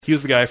He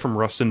was the guy from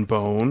Rust and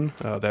Bone,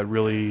 that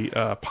really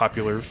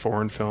popular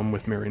foreign film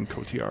with Marion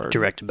Cotillard.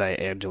 Directed by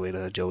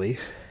Angelina Jolie.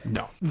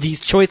 No.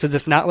 These choices,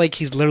 it's not like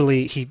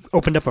he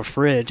opened up a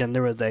fridge and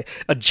there was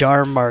a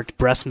jar marked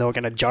breast milk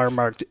and a jar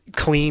marked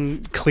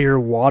clean, clear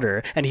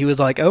water. And he was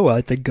like, oh,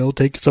 I think I'll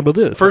take some of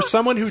this. For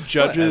someone who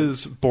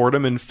judges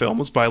boredom in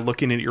films by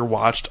looking at your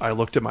watch, I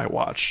looked at my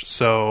watch.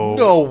 So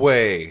no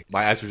way.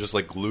 My eyes were just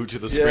like glued to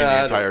the screen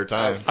the entire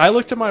time. I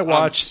looked at my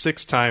watch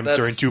 6 times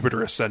during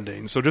Jupiter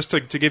Ascending. So just to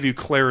give you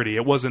clarity,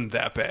 it wasn't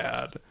that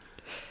bad.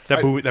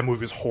 That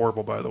movie was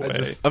horrible, by the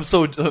way. I'm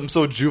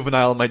so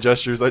juvenile in my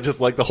gestures. I just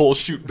like the whole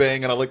shoot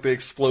bang, and I like the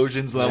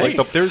explosions, and I like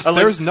the.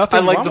 There's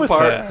nothing wrong with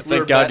that.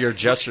 Thank God your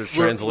gestures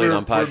translate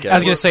on podcast. I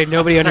was gonna say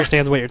nobody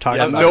understands what you're talking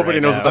about. Nobody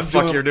knows what the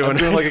fuck you're doing. I'm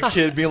doing like a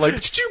kid being like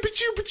pachoo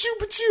pachoo pachoo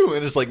pachoo,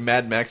 and it's like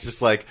Mad Max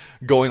just like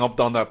going up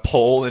on that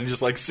pole and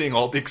just like seeing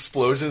all the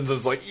explosions.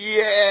 It's like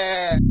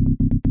yeah.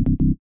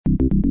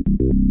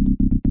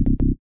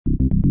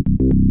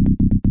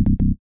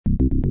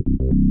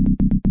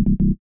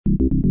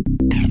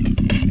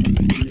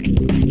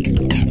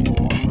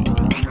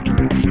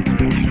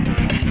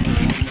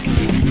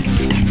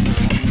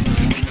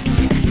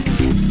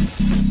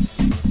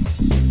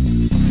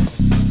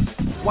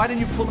 Why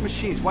didn't you pull the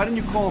machines? Why didn't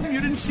you call them? You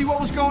didn't see what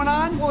was going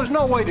on? Well, there's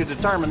no way to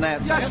determine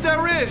that. Yes,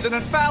 there is. An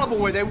infallible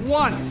way. They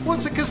won. Well,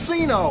 it's a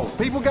casino.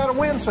 People got to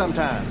win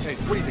sometimes. Hey,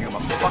 what do you think? I'm a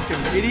fucking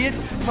idiot?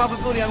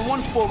 Probability on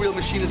one 4-wheel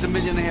machine is 1.5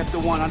 million to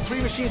 1. On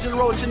 3 machines in a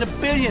row, it's in the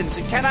billions.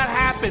 It cannot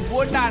happen.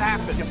 Would not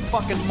happen. You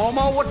fucking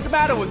Momo. What's the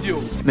matter with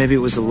you? Maybe it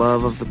was the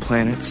love of the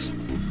planets.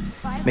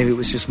 Maybe it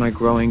was just my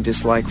growing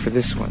dislike for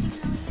this one.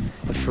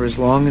 But for as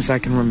long as I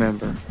can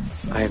remember,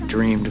 I have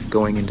dreamed of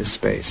going into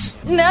space.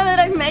 Now that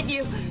I've met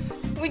you,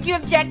 would you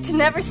object to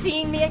never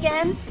seeing me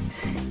again?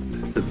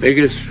 The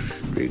biggest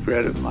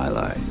regret of my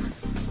life,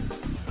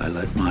 I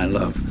let my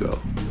love go.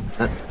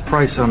 That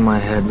price on my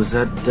head, was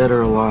that dead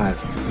or alive?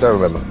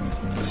 Don't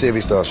remember. See if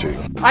he starts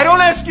shooting. I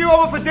don't ask you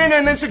over for dinner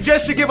and then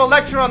suggest you give a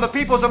lecture on the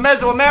peoples of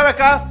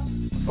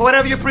Mesoamerica, or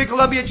whatever your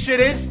pre-Columbian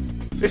shit is.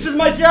 This is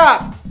my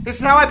job. This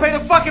is how I pay the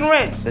fucking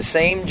rent. The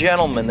same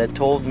gentleman that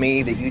told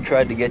me that you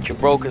tried to get your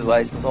broker's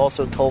license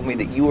also told me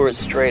that you were a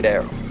straight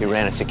arrow. You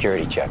ran a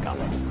security check on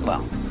me.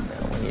 Well,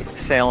 when you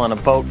sail on a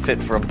boat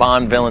fit for a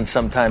Bond villain,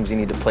 sometimes you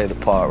need to play the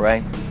part,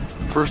 right?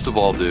 First of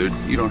all, dude,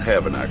 you don't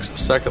have an ex.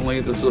 Secondly,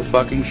 this is a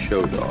fucking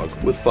show dog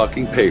with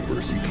fucking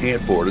papers. You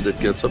can't board it, it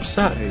gets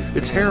upset.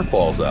 Its hair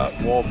falls out.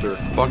 Walter.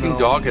 Fucking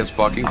dog has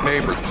fucking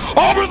papers.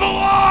 Over the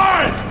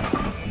line!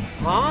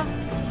 Huh?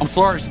 I'm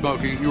sorry,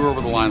 Smokey. You were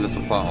over the line. That's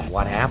a foul.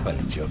 What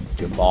happened? Did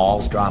your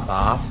balls drop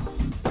off?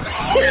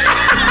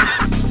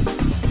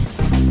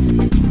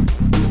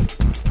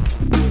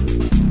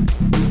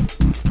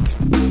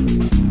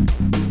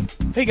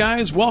 Hey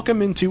guys,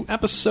 welcome into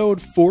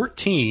episode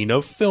 14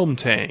 of Film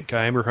Tank.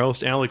 I am your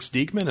host, Alex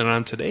Diekman, and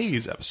on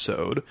today's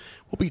episode,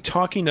 we'll be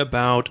talking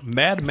about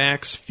Mad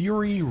Max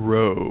Fury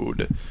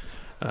Road.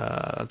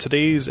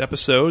 Today's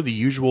episode, the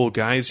usual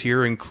guys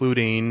here,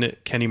 including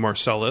Kenny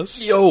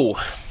Marcellus. Yo!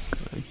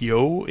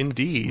 Yo,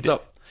 indeed. What's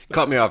up?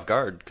 Caught me off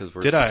guard because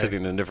we're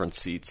sitting in different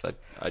seats.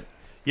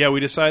 Yeah, we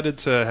decided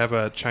to have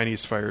a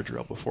Chinese fire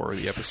drill before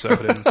the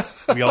episode, and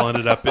we all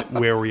ended up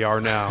where we are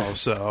now,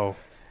 so...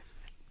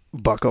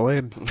 Buckle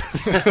in.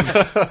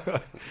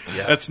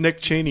 Yeah. That's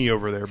Nick Cheney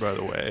over there, by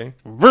the way.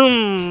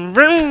 Vroom,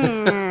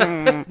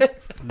 vroom.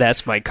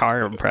 That's my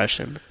car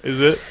impression.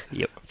 Is it?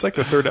 Yep. It's like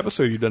the third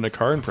episode you've done a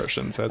car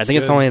impression. So I think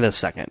it's only the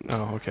second.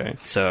 Oh, okay.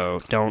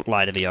 So don't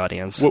lie to the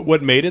audience.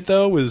 What made it,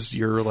 though, was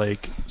you're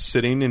like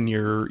sitting in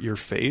your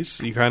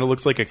face. You kind of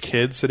looks like a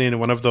kid sitting in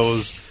one of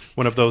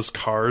those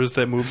cars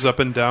that moves up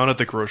and down at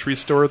the grocery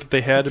store that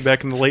they had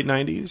back in the late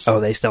 90s. Oh,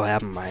 they still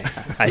have them.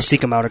 I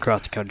seek them out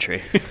across the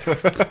country.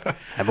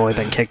 I've only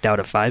been kicked out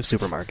of 5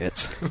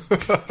 supermarkets.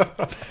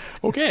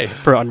 Okay.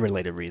 For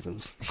unrelated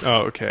reasons.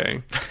 Oh,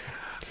 okay.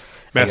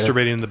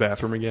 Masturbating in the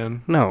bathroom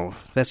again? No,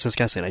 that's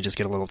disgusting. I just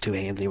get a little too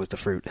handsy with the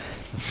fruit.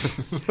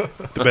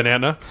 The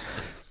banana?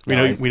 We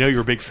know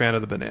you're a big fan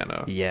of the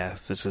banana. Yeah,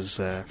 this is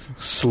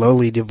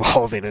slowly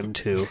devolving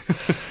into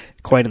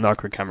quite an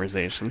awkward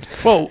conversation.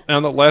 Well,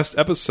 on the last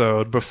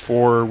episode,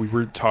 before we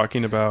were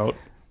talking about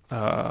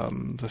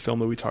the film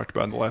that we talked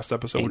about in the last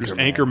episode, which was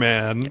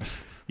Anchorman.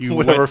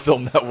 Whatever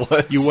film that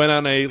was. You went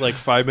on a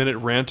 5-minute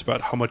rant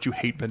about how much you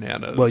hate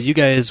bananas. Well, you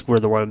guys were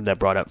the one that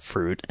brought up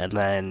fruit, and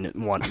then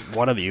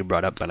one of you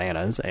brought up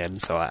bananas,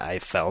 and so I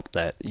felt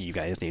that you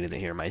guys needed to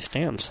hear my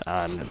stance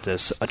on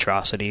this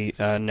atrocity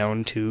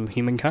known to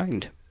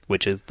humankind,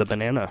 which is the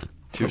banana.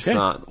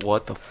 Toussaint,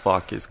 what the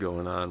fuck is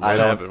going on? I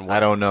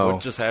don't know.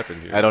 What just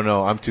happened here? I don't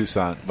know. I'm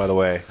Toussaint, by the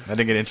way. I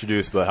didn't get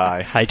introduced, but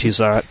hi. Hi,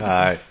 Toussaint.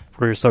 Hi.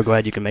 We're so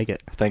glad you can make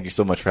it. Thank you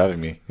so much for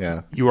having me.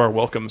 Yeah. You are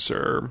welcome,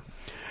 sir.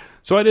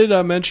 So I did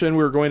mention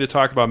we were going to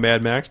talk about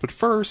Mad Max, but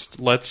first,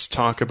 let's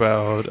talk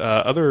about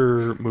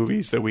other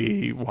movies that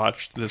we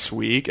watched this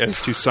week,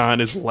 as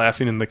Toussaint is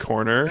laughing in the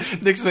corner.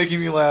 Nick's making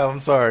me laugh. I'm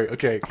sorry.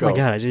 Okay, go. Oh my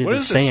God, I didn't even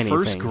say anything. What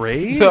is this, first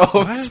grade? No,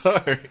 I'm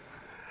sorry.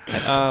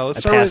 I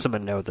passed him a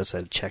note that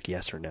said, check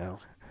yes or no.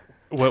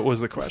 What was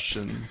the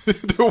question?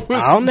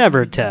 I'll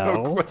never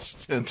tell. No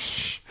question.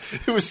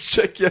 It was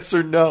check yes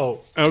or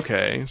no.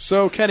 Okay.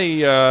 So, Kenny,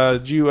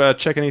 did you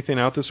check anything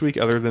out this week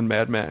other than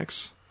Mad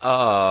Max?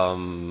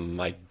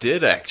 I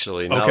did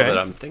actually. Now Okay. that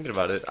I'm thinking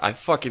about it, I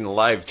fucking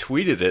live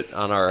tweeted it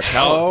on our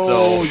account.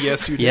 Oh, so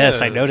yes, you did.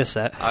 Yes, I noticed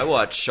that. I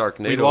watched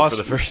Sharknado for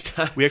the first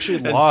time. We actually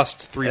lost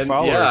 3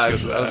 followers. Yeah, I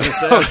was going to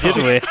say. Did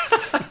we?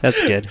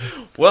 That's good.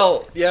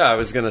 Well, yeah, I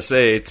was going to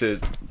say to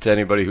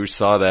anybody who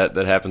saw that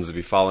happens to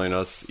be following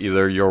us,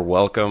 either you're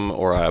welcome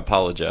or I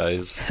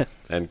apologize.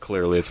 And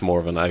clearly it's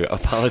more of an I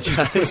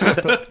apologize.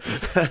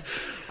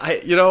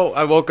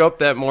 I woke up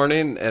that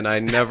morning and I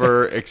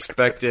never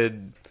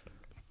expected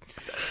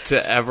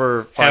to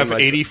ever find have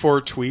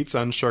 84 tweets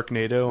on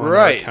Sharknado on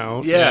right. our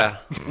account. Yeah.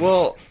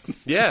 Well,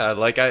 yeah,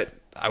 like I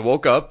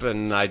woke up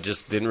and I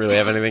just didn't really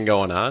have anything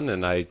going on,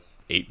 and I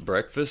ate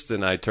breakfast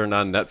and I turned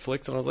on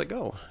Netflix and I was like,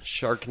 oh,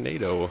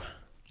 Sharknado.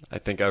 I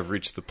think I've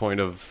reached the point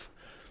of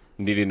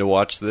needing to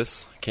watch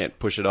this. I can't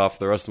push it off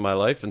the rest of my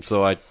life, and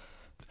so I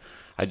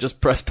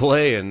just pressed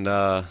play and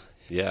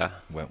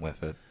went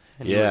with it.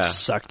 And you were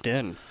sucked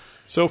in.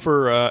 So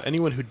for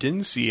anyone who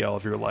didn't see all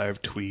of your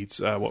live tweets,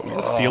 what were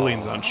your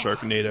feelings on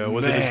Sharknado?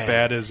 Was it as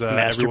bad as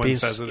everyone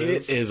says it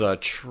is? It is a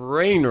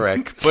train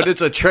wreck, but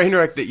it's a train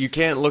wreck that you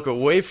can't look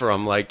away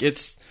from. Like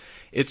it's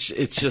just.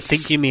 I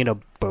think you mean a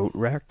boat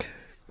wreck.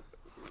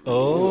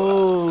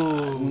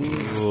 Oh,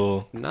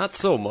 not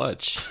so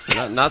much.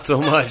 Not so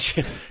much.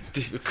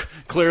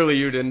 Clearly,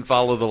 you didn't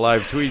follow the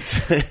live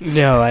tweets.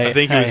 No, I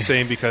think he was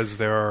saying because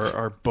there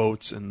are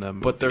boats in them.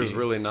 But there's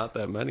really not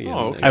that many.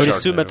 I would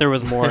assume that there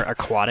was more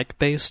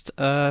aquatic-based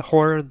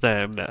horror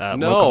than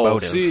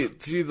locomotive.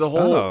 See the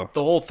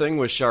whole thing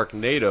with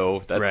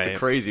Sharknado. That's the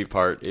crazy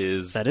part.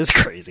 That is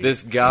crazy.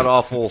 This god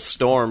awful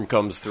storm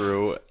comes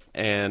through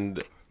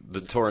and the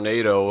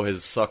tornado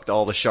has sucked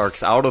all the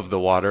sharks out of the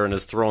water and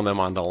has thrown them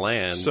on the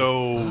land.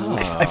 So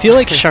I feel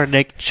like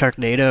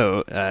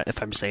Sharknado,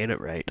 if I'm saying it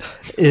right,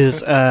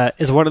 is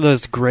one of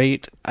those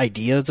great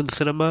ideas in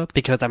cinema,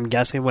 because I'm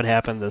guessing what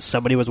happened is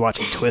somebody was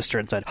watching Twister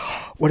and said,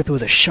 what if it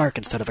was a shark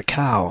instead of a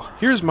cow?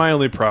 Here's my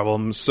only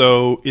problem.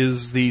 So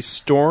is the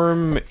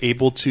storm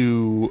able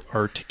to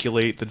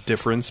articulate the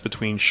difference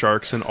between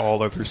sharks and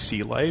all other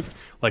sea life?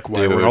 Like,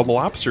 why were all the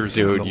lobsters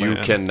in the land? You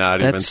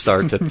cannot even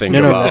start to think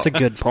no, about that's a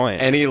good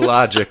point. Any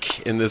logic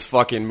in this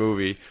fucking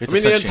movie.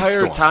 The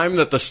entire time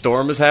that the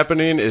storm is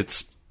happening,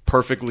 it's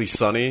perfectly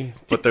sunny,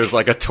 but there's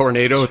like a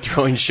tornado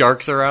throwing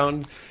sharks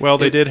around. Well,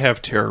 they did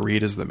have Tara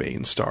Reid as the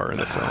main star in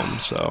the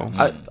film, so...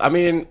 I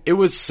mean, it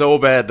was so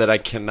bad that I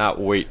cannot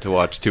wait to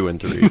watch 2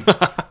 and 3.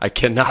 I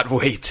cannot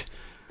wait.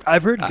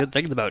 I've heard good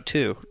things about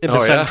 2. In the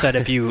sense that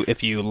if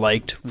you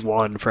liked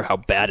 1 for how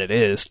bad it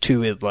is,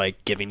 2 is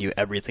like giving you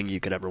everything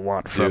you could ever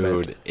want from it.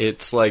 Dude,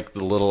 it's like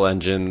the little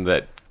engine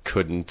that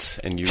couldn't,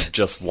 and you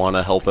just want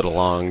to help it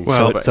along.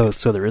 Well,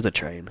 so there is a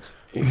train.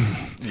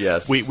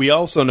 Yes. We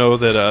also know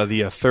that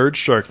the third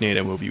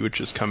Sharknado movie, which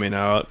is coming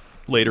out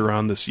later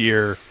on this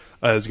year,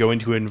 is going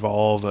to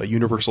involve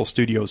Universal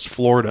Studios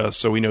Florida,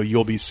 so we know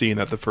you'll be seeing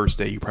that the first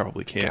day you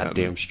probably can.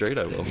 Goddamn straight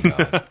I will.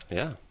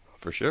 Yeah,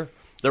 for sure.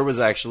 There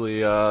was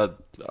actually a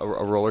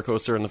roller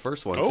coaster in the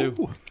first one,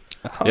 too.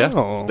 Oh.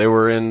 Yeah, they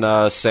were in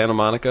Santa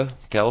Monica,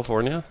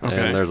 California,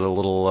 and there's a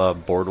little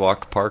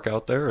boardwalk park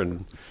out there,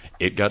 and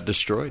it got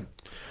destroyed.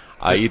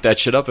 I eat that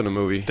shit up in a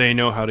movie. They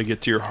know how to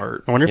get to your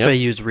heart. I wonder if they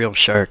use real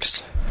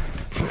sharks.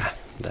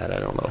 That I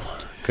don't know.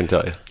 Couldn't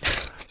tell you.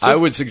 I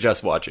would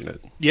suggest watching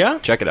it. Yeah?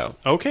 Check it out.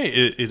 Okay,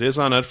 it is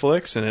on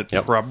Netflix, and it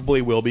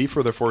probably will be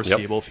for the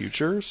foreseeable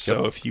future,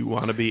 so if you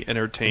want to be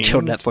entertained...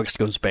 Until Netflix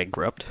goes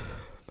bankrupt.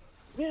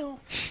 Well,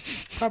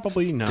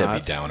 probably not.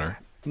 Debbie Downer.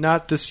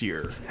 Not this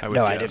year, I would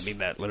guess. I didn't mean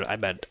that. I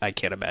meant I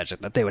can't imagine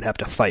that they would have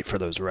to fight for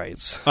those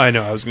rights. I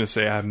know. I was going to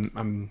say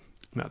I'm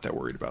not that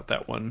worried about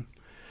that one.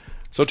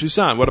 So,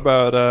 Toussaint, what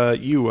about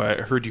you? I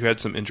heard you had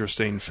some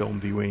interesting film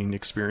viewing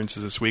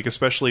experiences this week,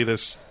 especially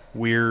this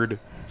weird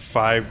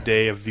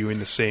 5-day of viewing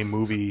the same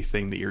movie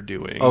thing that you're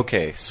doing.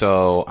 Okay,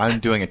 so I'm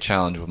doing a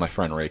challenge with my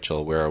friend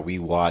Rachel where we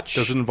watch...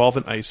 Does it involve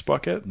an ice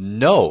bucket?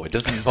 No, it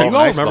doesn't involve you an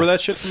all ice remember bucket.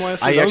 that shit from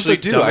last year? I That actually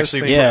was the do. dumbest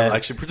thing I ever.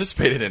 actually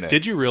participated in it.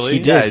 Did you really? He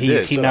did. Yeah, I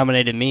did. He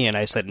nominated me, and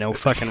I said, no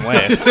fucking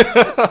way.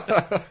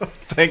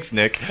 Thanks,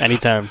 Nick.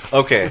 Anytime.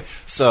 Okay,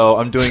 so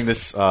I'm doing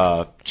this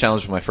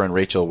challenge with my friend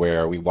Rachel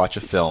where we watch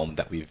a film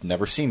that we've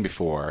never seen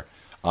before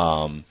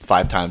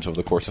 5 times over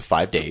the course of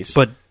 5 days.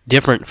 But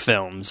different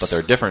films. But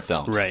they're different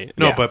films. Right.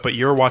 No, but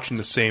you're watching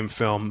the same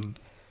film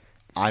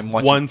I'm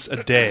watching once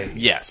a day.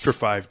 Yes. For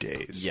 5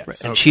 days. Yes.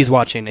 Right. And she's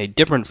watching a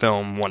different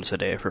film once a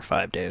day for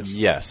 5 days.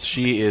 Yes,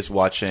 she is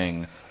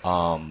watching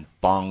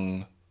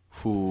Bong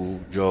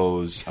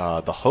Joe's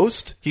the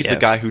host. He's the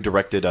guy who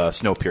directed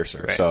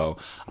Snowpiercer. Right. So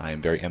I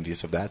am very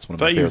envious of that. It's one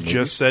of my favorite movies. I thought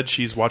you just said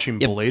she's watching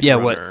Blade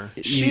Runner.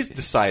 She's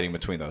deciding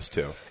between those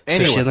two.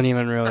 Anyway. So she doesn't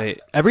even really...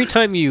 Every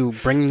time you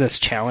bring this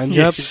challenge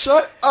up...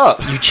 Shut up!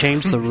 You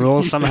change the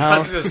rules somehow. I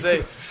was going to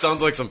say,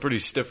 sounds like some pretty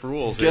stiff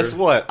rules here. Guess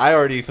what? I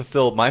already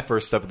fulfilled my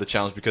first step of the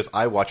challenge because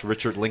I watched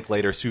Richard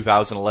Linklater's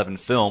 2011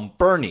 film,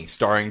 Bernie,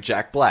 starring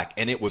Jack Black,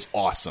 and it was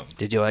awesome.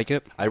 Did you like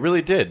it? I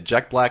really did.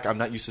 Jack Black, I'm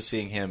not used to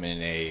seeing him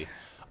in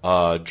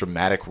a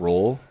dramatic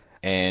role,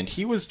 and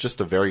he was just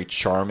a very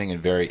charming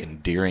and very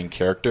endearing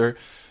character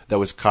that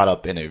was caught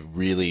up in a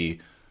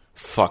really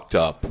fucked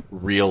up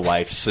real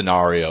life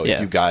scenario. If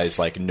you guys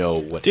know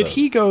what did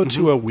he go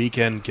to a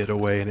weekend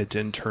getaway and it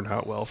didn't turn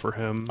out well for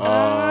him?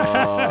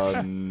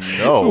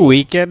 No.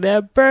 Weekend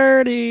at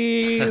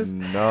Bernie's.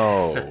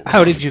 No.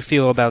 How did you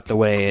feel about the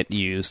way it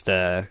used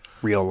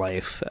real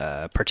life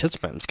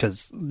participants?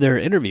 Because they're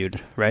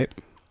interviewed, right?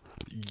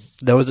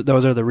 Those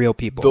are the real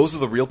people. Those are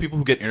the real people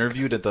who get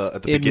interviewed at the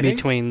beginning? In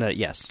between the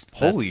yes.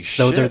 Holy shit.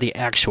 Those are the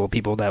actual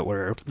people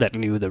that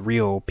knew the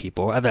real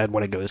people. I've had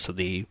when it goes to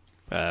the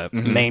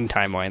main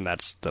timeline,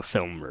 that's the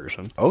film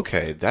version.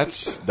 Okay,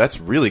 that's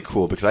really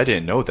cool because I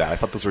didn't know that. I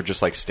thought those were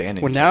just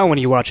standing. Well, now when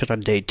you watch it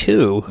on day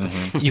 2,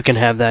 you can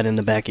have that in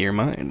the back of your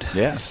mind.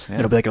 Yeah.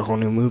 It'll be like a whole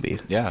new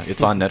movie. Yeah,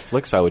 it's on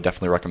Netflix. I would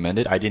definitely recommend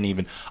it.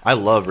 I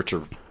love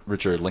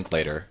Richard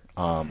Linklater.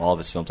 All of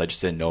his films. I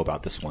just didn't know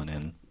about this one,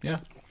 and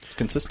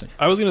consistent.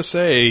 I was going to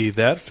say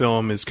that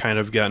film has kind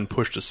of gotten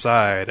pushed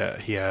aside.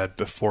 He had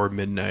Before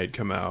Midnight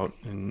come out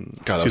in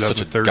 2013.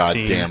 Such a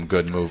goddamn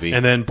good movie.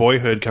 And then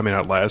Boyhood coming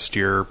out last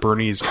year.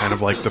 Bernie's kind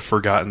of like the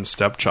forgotten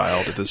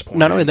stepchild at this point.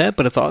 Not only that,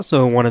 but it's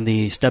also one of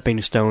the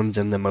stepping stones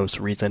in the most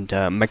recent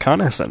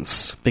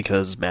McConaissance,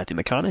 because Matthew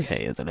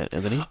McConaughey is in it,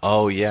 isn't he?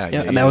 Oh, yeah.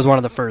 And that was one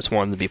of the first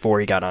ones before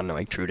he got on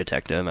to True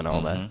Detective and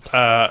all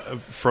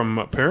that. From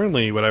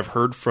apparently what I've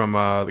heard from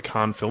the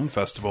Cannes Film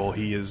Festival,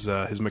 he is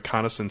his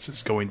McConaissance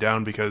is going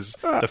down because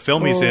the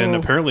film he's in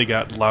apparently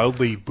got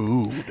loudly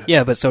booed.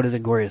 Yeah, but so did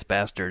Inglourious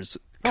Basterds.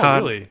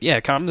 Really? Yeah,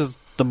 Cannes is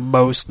the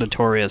most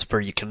notorious for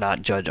you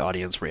cannot judge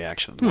audience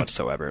reactions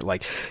whatsoever.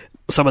 Like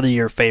some of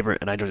your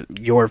favorite, and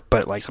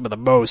some of the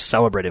most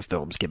celebrated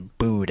films get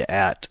booed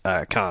at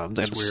Cannes,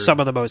 and some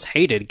of the most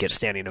hated get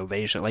standing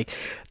ovation. Like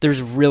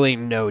there's really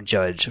no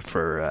judge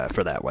for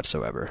that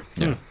whatsoever.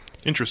 Yeah.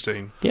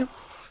 Interesting. Yeah.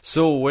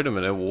 So wait a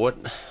minute, what?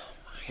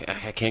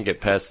 I can't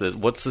get past this.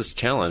 What's this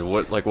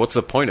challenge? What's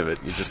the point of it?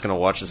 You're just going to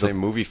watch the same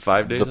movie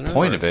 5 days? The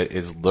point of it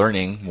is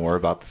learning more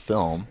about the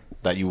film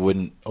that you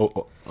wouldn't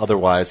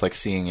otherwise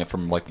seeing it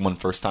from one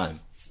first time.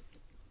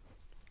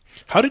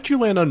 How did you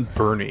land on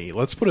Bernie?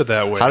 Let's put it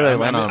that way. How did I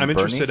land on I'm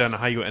Bernie? interested in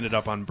how you ended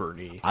up on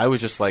Bernie. I was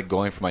just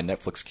going for my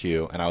Netflix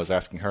queue, and I was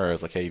asking her. I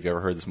was like, "Hey, have you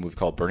ever heard this movie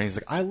called Bernie?" He's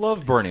like, "I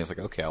love Bernie." I was like,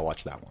 "Okay, I'll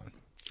watch that one."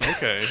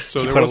 Okay,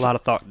 so there was a lot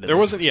of thought into there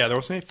wasn't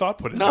any thought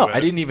put into it. No, I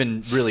didn't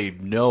even really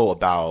know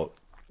about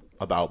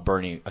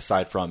Bernie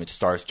aside from it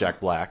stars Jack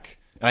Black,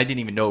 and I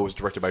didn't even know it was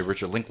directed by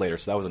Richard Linklater,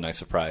 so that was a nice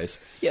surprise.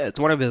 Yeah, it's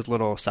one of his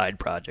little side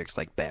projects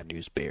like Bad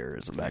News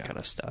Bears and that kind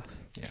of stuff.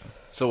 Yeah.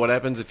 So what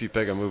happens if you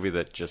pick a movie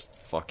that just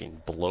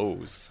fucking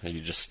blows and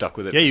you just stuck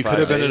with it? Yeah, you for could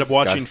 5 have ended days? up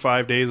watching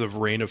 5 days of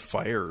Reign of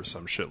Fire or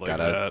some shit like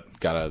that.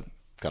 Gotta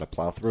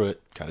plow through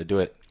it. Gotta do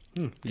it.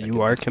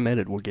 You are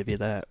committed. We'll give you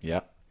that.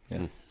 Yeah.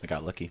 I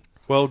got lucky.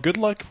 Well, good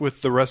luck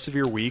with the rest of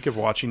your week of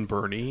watching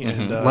Bernie,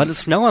 and let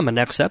us know on the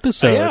next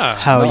episode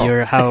how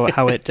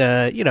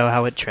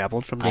it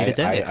traveled from day to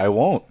day. I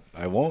won't.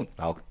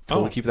 I'll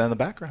totally keep that in the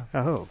background.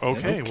 Oh,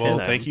 okay. Well,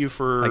 thank you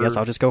for. I guess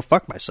I'll just go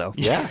fuck myself.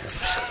 Yeah.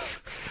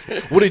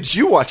 What did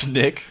you watch,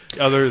 Nick?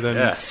 Other than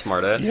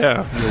smartass.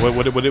 Yeah.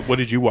 What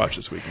did you watch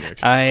this week,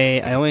 Nick?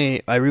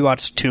 I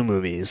rewatched 2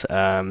 movies.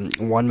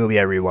 One movie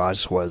I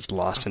rewatched was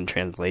Lost in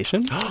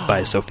Translation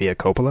by Sofia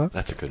Coppola.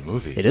 That's a good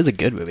movie. It is a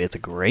good movie. It's a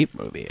great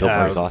movie. Bill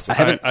Murray's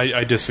awesome.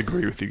 I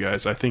disagree with you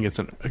guys. I think it's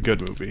a good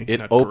movie.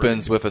 It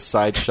opens with a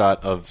side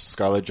shot of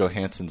Scarlett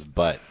Johansson's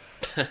butt.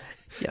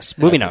 Yes,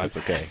 moving on. It's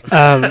okay.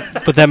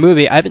 But that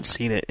movie, I haven't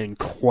seen it in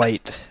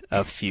quite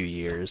a few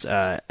years,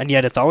 and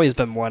yet it's always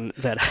been one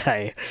that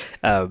I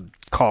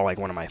call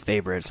one of my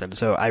favorites. And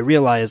so I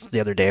realized the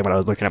other day when I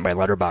was looking at my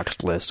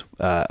Letterboxd list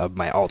of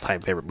my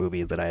all-time favorite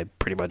movies that I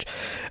pretty much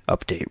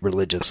update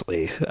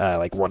religiously,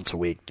 once a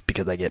week,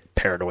 because I get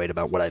paranoid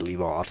about what I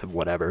leave off and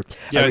whatever.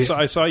 Yeah,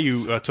 I saw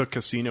you took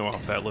Casino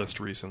off that list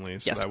recently.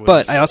 So yes, that was...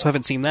 but I also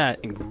haven't seen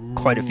that in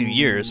quite a few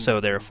years, so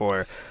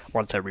therefore,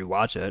 once I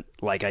rewatch it,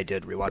 like I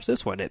did rewatch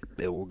this one, it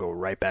will go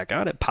right back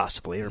on it,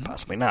 possibly or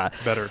possibly not.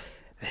 Better.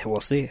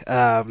 We'll see.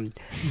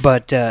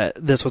 But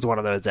this was one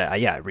of those that, I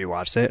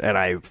rewatched it, and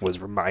I was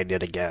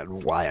reminded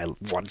again why I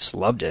once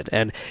loved it.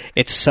 And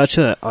it's such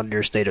an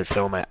understated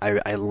film.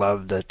 I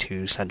love the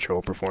 2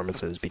 central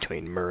performances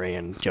between Murray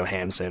and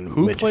Johansson.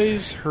 Who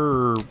plays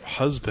her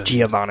husband?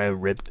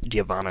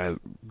 Giovanna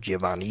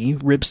Giovanni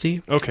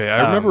Ribisi. Okay,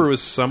 I remember it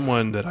was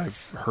someone that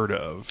I've heard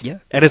of. Yeah,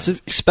 and it's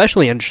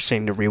especially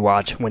interesting to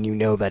rewatch when you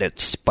know that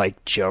it's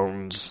Spike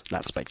Jonze,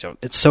 not Spike Jonze,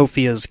 it's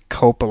Sofia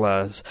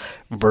Coppola's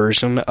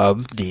version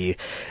of the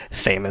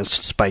famous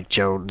Spike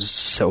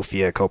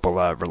Jonze-Sofia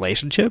Coppola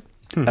relationship.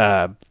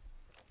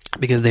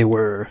 Because they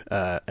were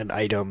an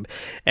item,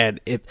 and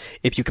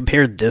if you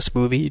compare this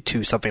movie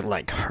to something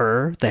like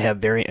Her, they have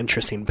very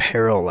interesting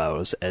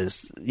parallels,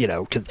 as you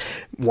know, because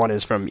one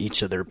is from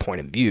each of their point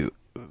of view.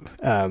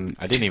 I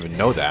didn't even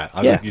know that.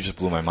 You just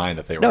blew my mind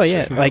that they were. No,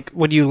 yeah, like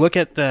when you look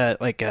at the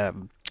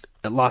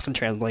Lost in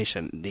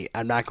Translation,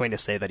 I'm not going to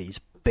say that he's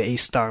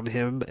based on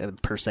him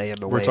per se in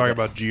the way. We're talking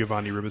about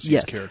Giovanni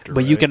Ribisi's character,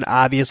 but right? you can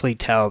obviously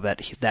tell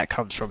that that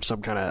comes from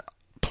some kind of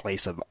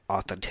place of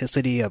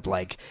authenticity, of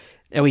like.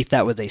 At least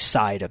that was a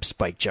side of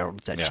Spike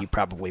Jonze that she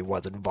probably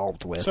was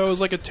involved with. So it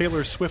was like a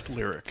Taylor Swift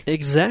lyric.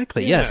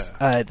 Exactly, yes.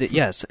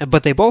 Yes.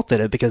 But they both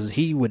did it because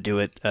he would do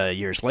it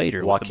years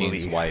later. Joaquin's with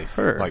the movie wife,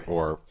 Her.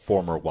 or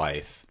former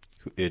wife,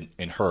 in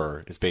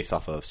Her, is based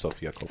off of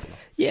Sofia Coppola.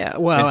 Yeah,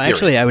 well,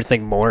 actually, I would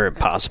think more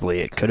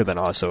possibly it could have been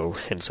also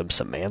in some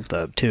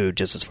Samantha, too,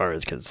 just as far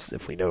as, because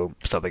if we know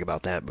something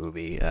about that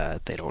movie,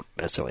 they don't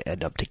necessarily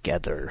end up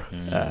together.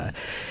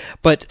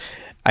 But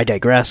I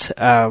digress.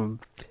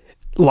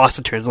 Lost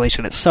in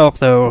Translation itself,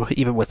 though,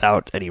 even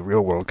without any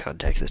real-world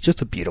context, it's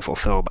just a beautiful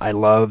film. I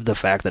love the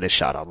fact that it's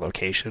shot on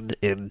location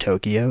in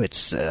Tokyo. It's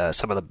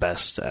some of the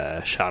best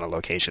shot on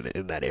location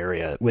in that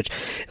area, which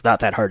is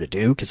not that hard to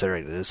do,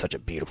 considering it is such a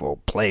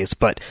beautiful place.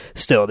 But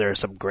still, there are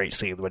some great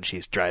scenes when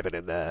she's driving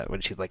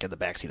when she's like in the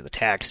backseat of the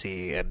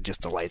taxi, and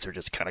just the lights are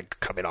just kind of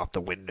coming off the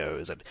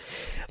windows, and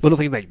little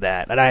things like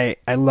that. And I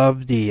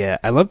love the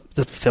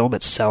film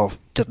itself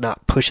does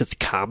not push its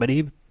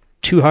comedy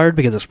too hard,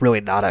 because it's really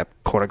not a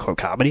quote-unquote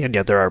comedy, and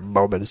yet there are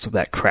moments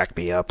that crack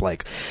me up,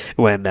 like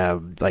when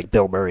like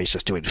Bill Murray's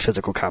just doing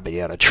physical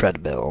comedy on a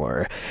treadmill,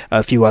 or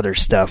a few other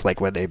stuff,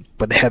 like when they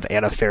have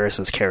Anna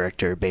Faris's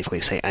character basically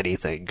say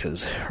anything,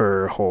 because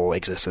her whole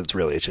existence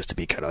really is just to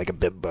be kind of like a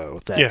bimbo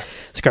that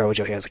Scarlett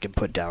Johansson can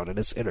put down, and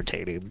it's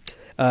entertaining.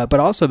 But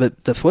also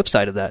the flip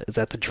side of that is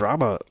that the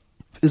drama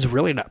is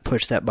really not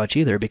pushed that much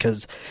either,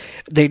 because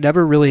they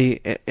never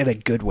really, in a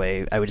good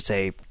way, I would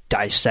say,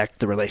 dissect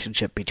the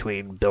relationship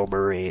between Bill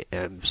Murray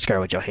and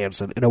Scarlett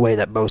Johansson in a way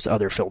that most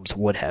other films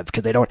would have,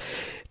 because they don't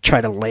try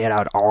to lay it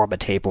out all on the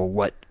table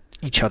what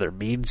each other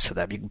means to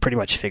them. You can pretty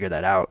much figure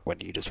that out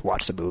when you just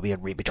watch the movie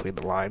and read between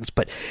the lines,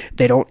 but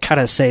they don't kind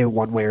of say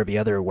one way or the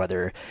other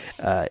whether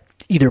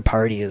either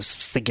party is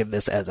thinking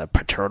this as a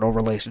paternal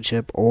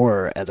relationship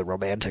or as a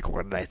romantic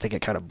one, and I think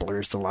it kind of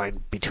blurs the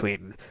line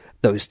between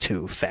those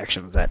two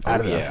factions that I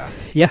don't know.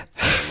 Yeah.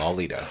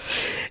 Lolita.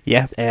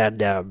 Yeah,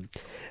 and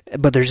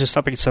but there's just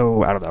something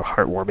so, I don't know,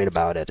 heartwarming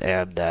about it,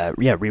 and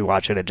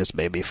rewatching it just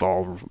made me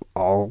fall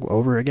all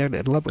over again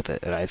in love with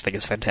it, and I think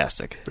it's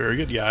fantastic. Very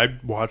good. Yeah, I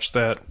watched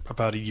that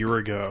about a year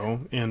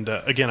ago, and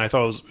again, I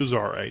thought it was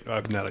all right.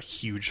 I'm not a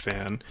huge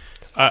fan.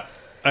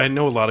 I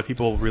know a lot of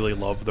people really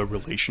love the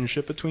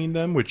relationship between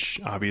them, which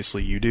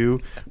obviously you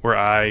do, where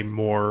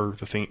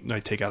the thing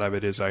I take out of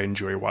it is I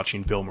enjoy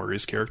watching Bill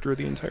Murray's character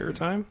the entire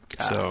time.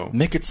 So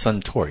make it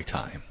Suntory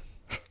time.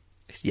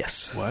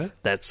 Yes. What?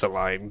 That's a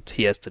line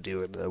he has to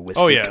do in the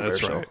whiskey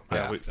commercial.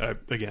 That's right.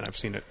 Yeah. I've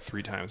seen it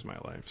 3 times in my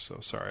life, so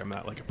sorry, I'm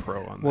not like a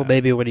pro on that. Well,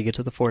 maybe when you get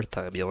to the 4th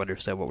time, you'll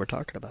understand what we're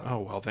talking about. Oh,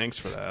 well, thanks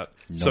for that.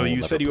 So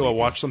you said you will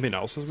watch something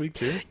else this week,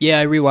 too? Yeah,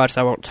 I rewatched.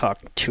 I won't talk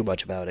too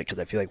much about it, because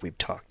I feel like we've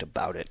talked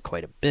about it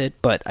quite a bit,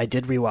 but I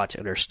did rewatch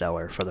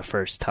Interstellar for the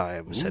first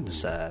time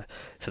since I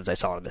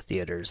saw it in the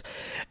theaters.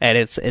 And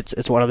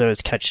it's one of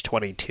those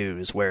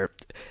catch-22s where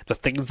the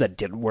things that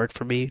didn't work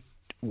for me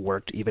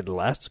worked even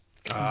less.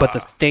 But the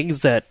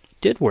things that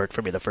did work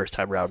for me the first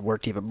time around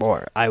worked even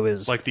more. I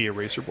was like the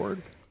eraser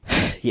board.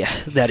 Yeah,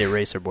 that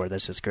eraser board.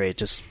 That's just great.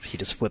 He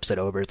just flips it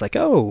over. It's like,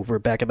 oh, we're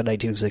back in the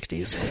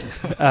 1960s.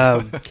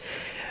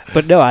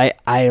 But no,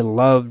 I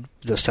loved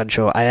the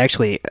central. I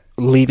actually,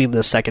 leaving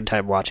the second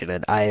time watching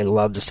it, I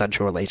loved the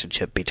central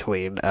relationship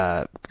between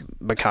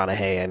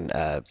McConaughey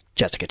and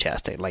Jessica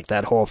Chastain. Like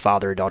that whole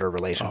father-daughter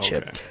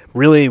relationship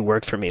really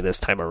worked for me this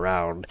time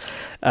around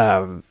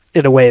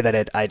in a way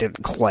that I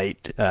didn't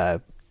quite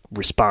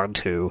respond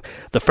to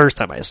the first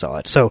time I saw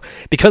it. So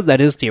because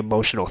that is the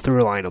emotional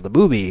through line of the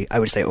movie, I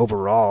would say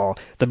overall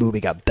the movie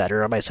got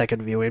better on my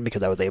second viewing,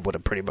 because I was able to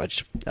pretty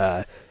much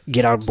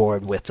get on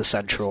board with the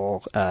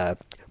central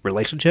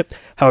relationship.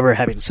 However,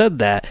 having said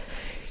that,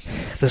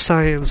 the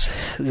science,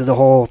 the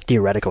whole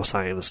theoretical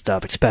science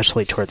stuff,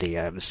 especially toward the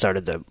end,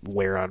 started to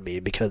wear on me,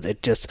 because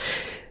it just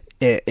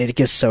it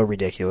gets so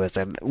ridiculous.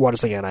 And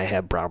once again, I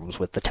have problems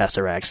with the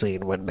Tesseract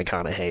scene when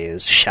McConaughey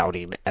is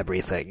shouting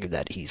everything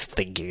that he's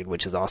thinking,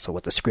 which is also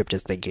what the script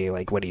is thinking,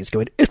 like when he's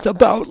going, "It's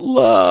about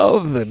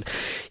love," and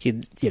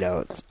he,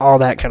 all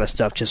that kind of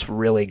stuff just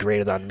really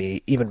grated on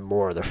me even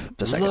more the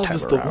second love time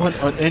is around. the one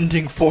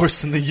unending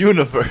force in the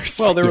universe.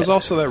 Well, there was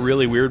also that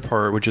really weird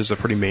part, which is a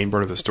pretty main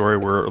part of the story,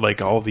 where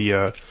like all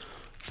the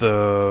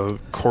the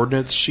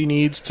coordinates she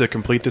needs to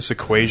complete this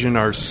equation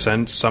are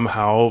sent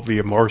somehow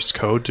via Morse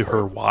code to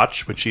her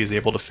watch, which she is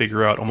able to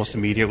figure out almost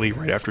immediately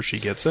right after she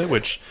gets it,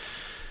 which...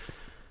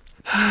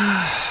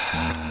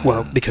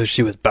 Well, because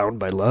she was bound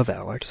by love,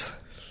 Alex.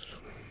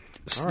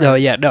 Right. No,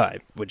 yeah, no, I'm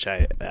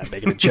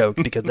making a joke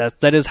because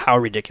that is how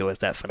ridiculous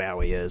that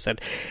finale is, and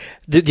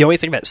the only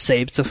thing that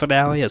saves the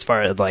finale, as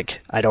far as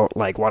like I don't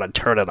like want to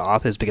turn it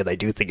off, is because I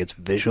do think it's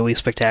visually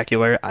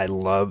spectacular. I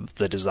love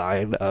the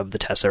design of the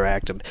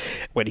Tesseract, and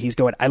when he's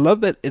going, I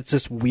love that it's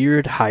this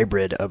weird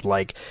hybrid of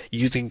like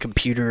using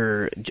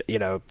computer,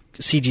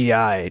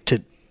 CGI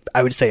to,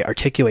 I would say,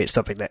 articulate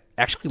something that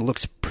actually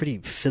looks pretty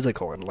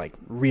physical and like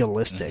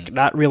realistic. Mm-hmm.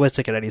 Not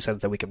realistic in any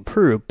sense that we can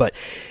prove, but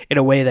in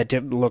a way that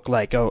didn't look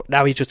like, oh,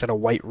 now he's just in a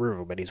white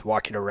room and he's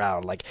walking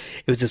around. Like,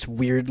 it was just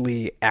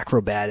weirdly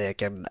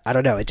acrobatic, and I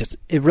don't know, it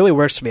really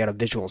works for me on a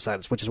visual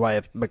sense, which is why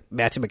if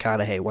Matthew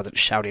McConaughey wasn't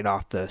shouting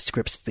off the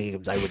script's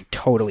themes, I would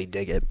totally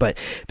dig it. But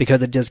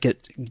because it does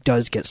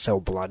get so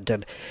blunt,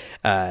 and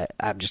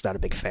I'm just not a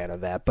big fan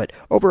of that. But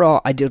overall,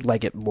 I did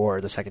like it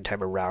more the second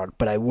time around,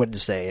 but I wouldn't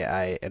say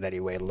I in any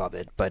way love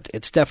it. But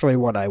it's definitely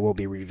one I will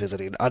be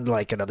revisiting,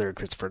 unlike another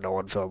Christopher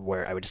Nolan film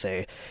where I would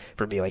say,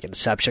 for me, like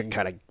Inception,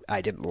 kind of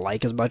I didn't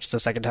like as much the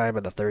second time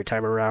and the third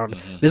time around.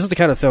 Mm-hmm. This is the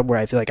kind of film where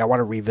I feel like I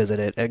want to revisit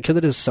it, and because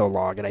it is so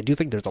long, and I do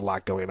think there's a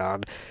lot going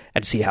on,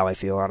 and see how I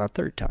feel on a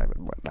third time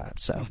and whatnot.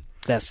 So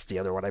that's the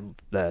other one.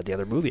 The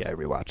other movie I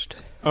rewatched.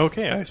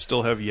 Okay, I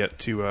still have yet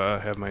to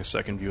have my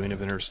second viewing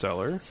of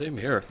Interstellar. Same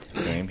here.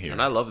 And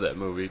I love that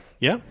movie.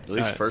 Yeah, at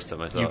least first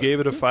time I saw it. You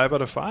gave it a 5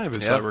 out of 5,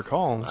 as I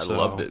recall. I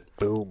loved it.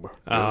 Boom.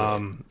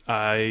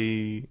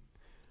 I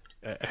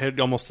had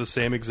almost the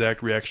same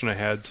exact reaction I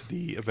had to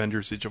the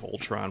Avengers: Age of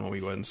Ultron when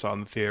we went and saw it in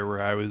the theater, where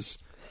I was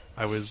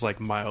like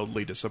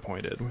mildly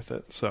disappointed with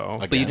it. So,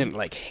 but you didn't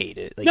like hate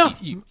it. Like, no,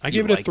 you I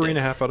gave it a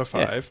 3.5 out of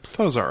 5. Yeah.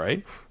 Thought it was all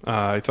right.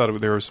 I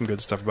thought there was some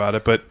good stuff about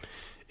it, but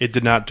it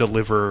did not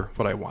deliver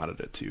what I wanted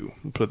it to.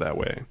 Put it that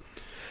way.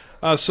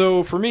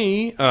 So for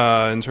me,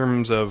 in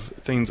terms of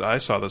things I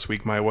saw this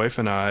week, my wife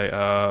and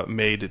I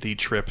made the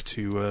trip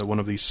to one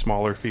of these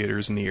smaller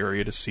theaters in the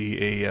area to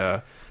see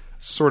a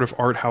sort of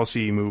art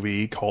housey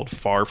movie called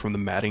Far from the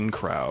Madding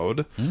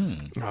Crowd,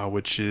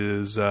 which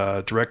is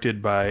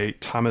directed by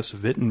Thomas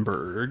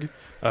Vinterberg.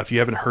 If you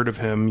haven't heard of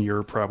him,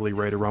 you're probably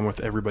right around with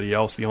everybody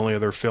else. The only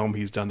other film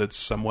he's done that's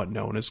somewhat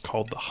known is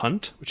called The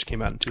Hunt, which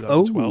came out in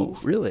 2012. Oh,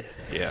 really?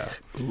 Yeah.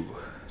 Ooh.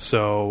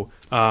 So,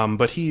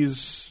 but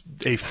he's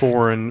a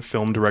foreign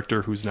film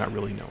director who's not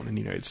really known in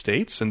the United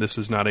States, and this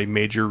is not a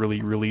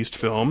majorly released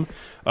film.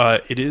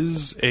 It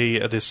is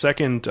the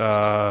second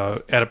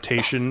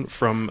adaptation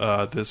from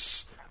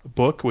this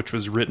book, which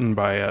was written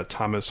by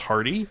Thomas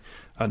Hardy.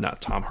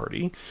 Not Tom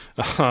Hardy,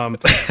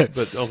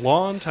 but a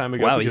long time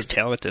ago. Wow, he's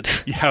talented.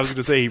 Yeah, I was going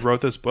to say he wrote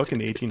this book in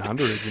the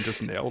 1800s and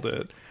just nailed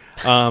it.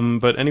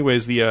 But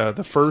anyways,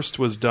 the first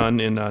was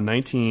done in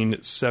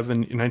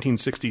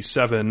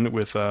 1967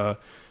 with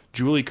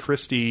Julie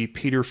Christie,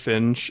 Peter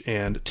Finch,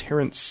 and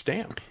Terrence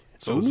Stamp.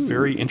 So it was a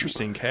very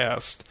interesting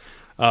cast.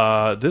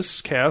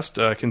 This cast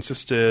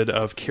consisted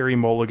of Carey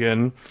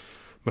Mulligan,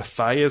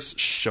 Matthias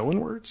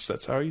Schoenwertz,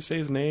 that's how you say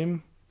his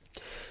name.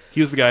 He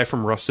was the guy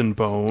from Rust and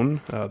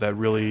Bone, that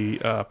really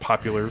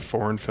popular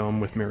foreign film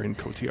with Marion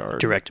Cotillard.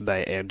 Directed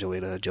by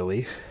Angelina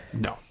Jolie?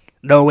 No.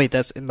 No, wait,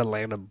 that's In the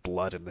Land of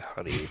Blood and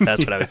Honey.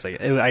 That's what I was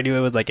thinking. I knew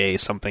it was like a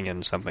something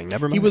and something.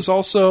 Never mind. He was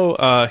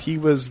also, he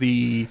was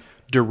the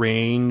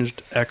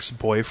deranged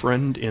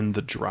ex-boyfriend in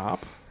The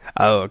Drop.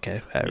 Oh,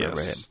 okay. I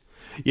remember him.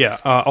 Yeah,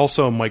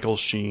 also Michael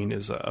Sheen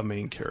is a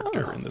main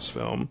character in this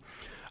film.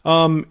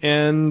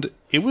 And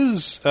it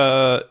was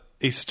an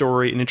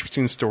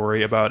interesting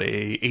story about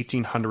a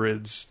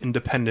 1800s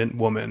independent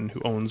woman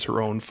who owns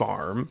her own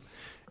farm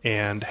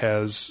and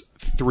has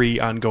 3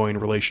 ongoing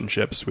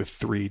relationships with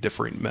 3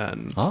 different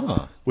men.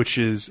 Which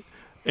is...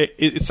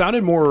 It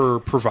sounded more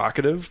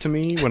provocative to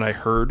me when I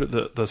heard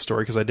the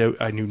story, because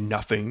I knew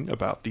nothing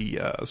about the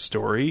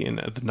story in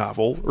the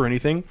novel or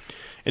anything.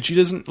 And she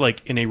doesn't,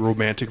 like, in a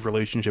romantic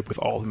relationship with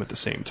all of them at the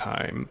same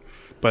time.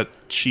 But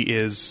she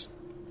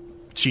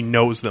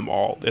knows them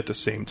all at the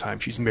same time.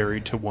 She's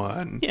married to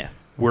one,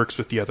 works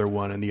with the other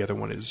one, and the other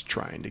one is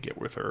trying to get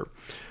with her.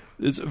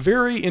 It's a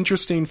very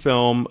interesting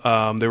film.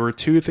 There were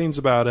 2 things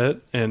about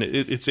it, and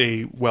it's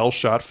a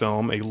well-shot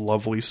film, a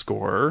lovely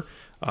score.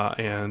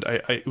 And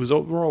it was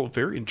overall a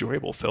very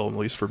enjoyable film, at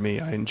least for me.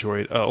 I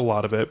enjoyed a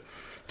lot of it.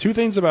 2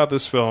 things about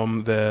this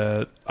film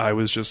that I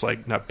was just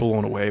like not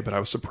blown away, but I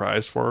was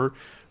surprised for.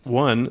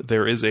 One,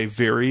 there is a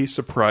very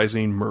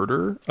surprising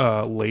murder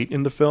late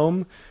in the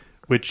film,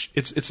 which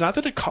it's not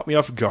that it caught me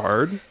off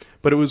guard,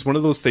 but it was one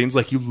of those things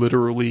like you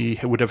literally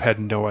would have had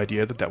no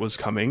idea that was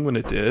coming when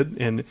it did,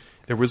 and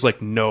there was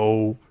like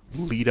no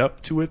lead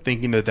up to it,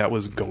 thinking that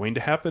was going to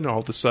happen. All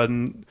of a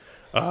sudden,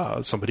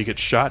 somebody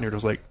gets shot, and you're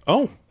just like,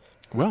 oh.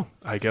 Well,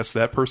 I guess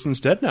that person's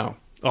dead now.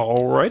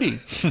 Alrighty.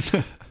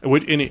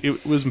 And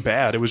it wasn't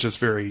bad. It was just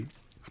very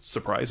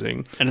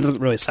surprising. And it doesn't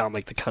really sound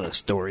like the kind of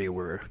story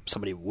where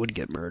somebody would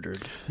get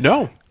murdered.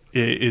 No.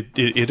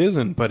 It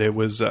isn't, but it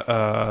was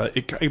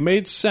it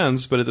made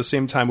sense, but at the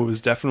same time it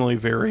was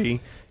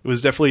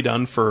definitely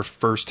done for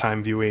first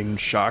time viewing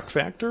shock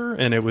factor,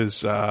 and it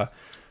was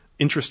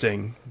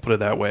interesting, put it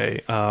that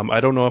way. I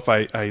don't know if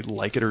I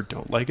like it or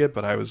don't like it,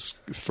 but I was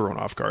thrown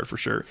off guard for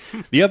sure.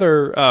 The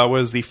other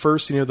was the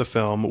first scene of the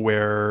film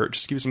where,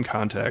 just to give you some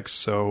context,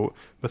 so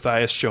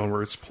Matthias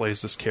Schoenwirtz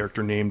plays this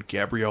character named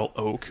Gabriel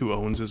Oak, who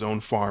owns his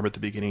own farm at the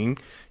beginning.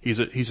 He's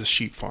a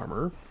sheep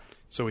farmer.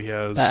 So he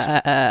has...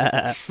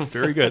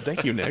 Very good.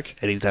 Thank you, Nick.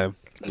 Anytime.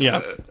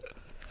 Yeah.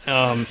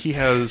 He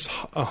has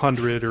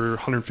 100 or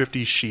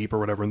 150 sheep or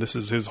whatever, and this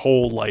is his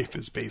whole life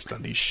is based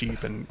on these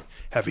sheep and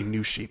having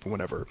new sheep and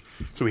whatever.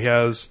 So he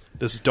has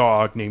this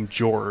dog named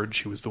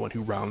George, who is the one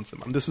who rounds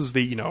them. This is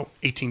the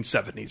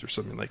 1870s or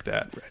something like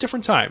that. Right.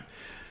 Different time.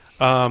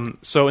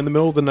 So in the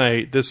middle of the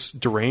night, this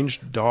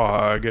deranged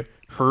dog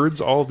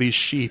herds all these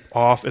sheep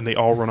off, and they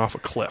all run off a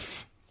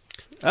cliff.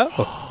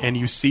 Oh. And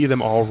you see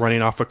them all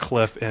running off a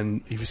cliff,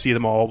 and you see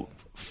them all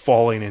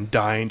falling and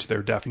dying to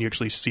their death, and you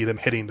actually see them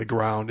hitting the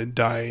ground and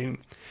dying.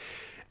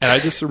 And I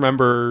just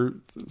remember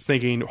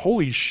thinking,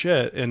 holy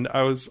shit. And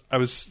I was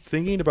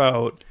thinking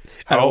about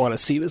I don't want to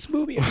see this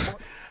movie anymore.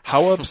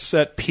 How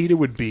upset Peter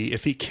would be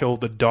if he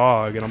killed the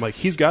dog. And I'm like,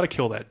 he's got to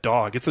kill that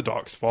dog. It's the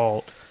dog's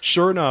fault.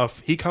 Sure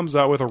enough, he comes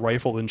out with a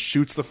rifle and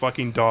shoots the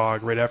fucking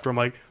dog right after. I'm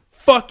like,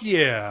 fuck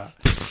yeah.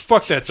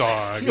 Fuck that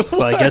dog.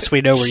 Well, I guess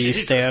we know where you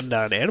stand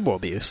on animal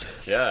abuse.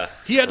 Yeah.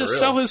 He had to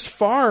sell his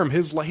farm.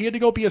 He had to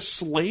go be a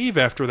slave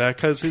after that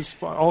because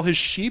all his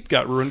sheep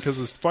got ruined because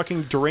of this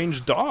fucking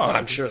deranged dog.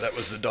 I'm sure that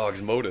was the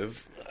dog's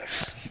motive.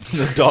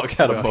 The dog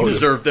had a motive. He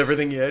deserved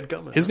everything he had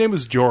coming. His name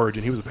was George,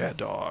 and he was a bad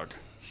dog.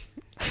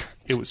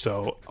 It was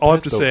so. All I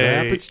have to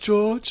say, it's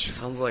George.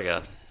 Sounds like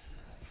a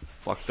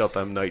fucked up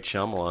M. Night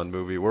Shyamalan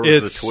movie. Where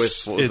was the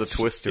twist? What was the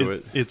twist to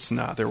it? It's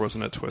not. There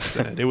wasn't a twist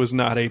in it. It was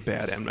not a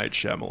bad M. Night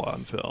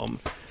Shyamalan film.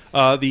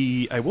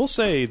 I will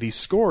say the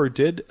score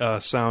did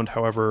sound,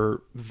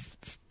 however,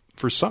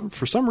 for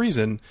some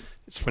reason,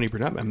 it's funny for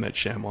not M. Night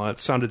Shyamalan. It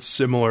sounded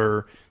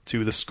similar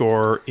to the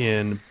score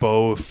in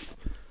both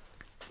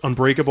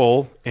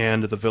Unbreakable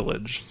and The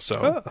Village.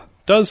 So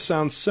does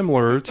sound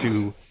similar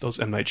to those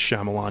M. Night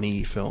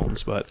Shyamalan-y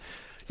films, but.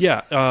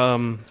 Yeah,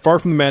 Far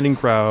From the Madding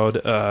Crowd,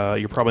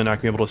 you're probably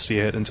not going to be able to see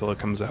it until it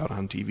comes out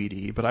on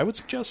DVD, but I would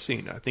suggest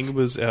seeing it. I think it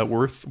was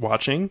worth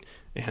watching,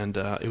 and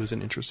it was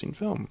an interesting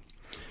film.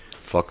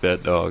 Fuck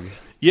that dog.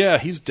 Yeah,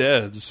 he's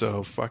dead,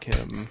 so fuck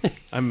him.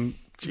 I'm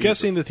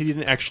guessing that he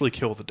didn't actually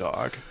kill the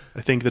dog.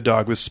 I think the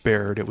dog was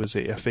spared. It was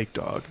a fake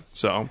dog.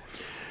 So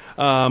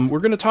we're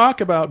going to talk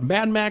about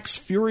Mad Max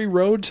Fury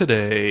Road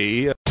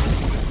today.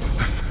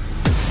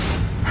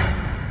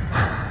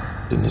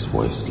 In this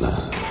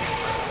wasteland,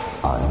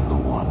 I am the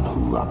one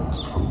who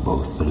runs from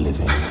both the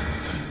living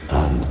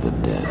and the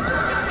dead.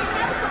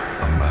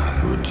 A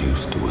man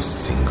reduced to a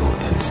single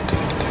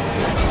instinct.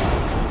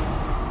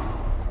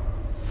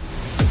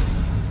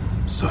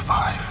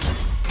 Survive.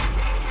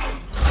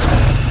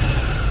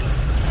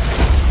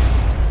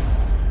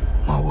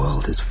 My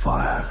world is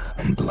fire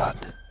and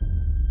blood.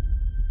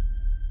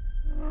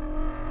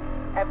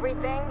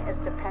 Everything is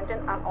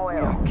dependent on oil.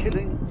 We are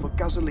killing for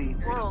gasoline.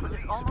 The world is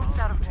almost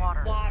out of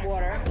water.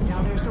 Water.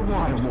 Now there's the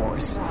water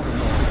wars.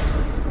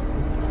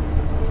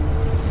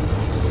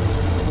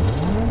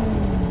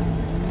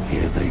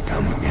 Here they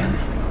come again.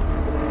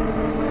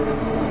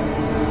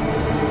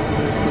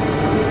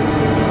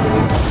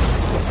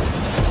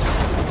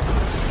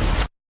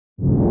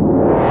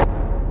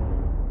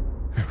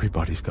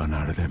 Everybody's gone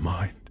out of their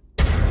mind.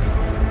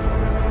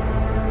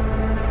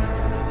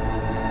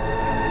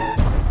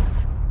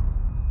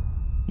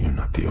 You're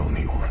not the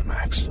only one,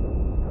 Max.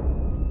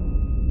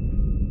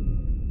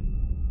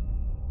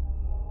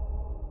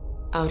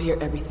 Out here,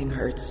 everything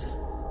hurts.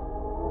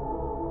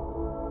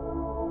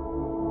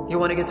 You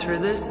want to get through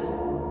this?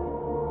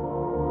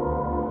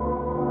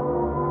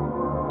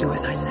 Do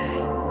as I say.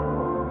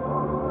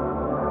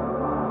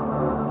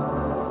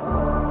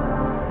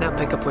 Now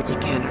pick up what you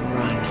can and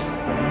run.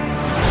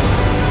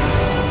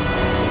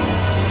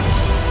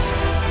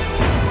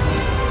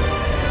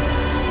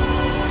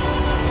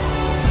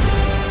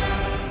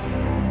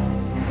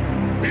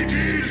 It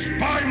is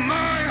by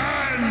my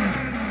hand!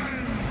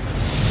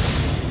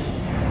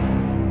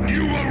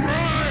 You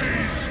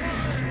arise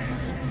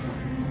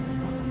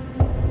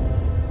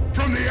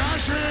from the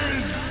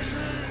ashes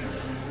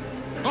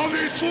of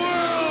this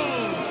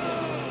world!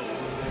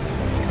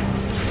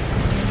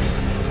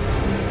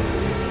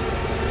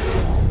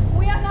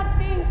 We are not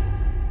things!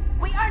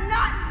 We are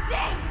not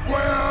things!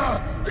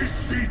 Where is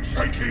she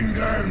taking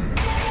them?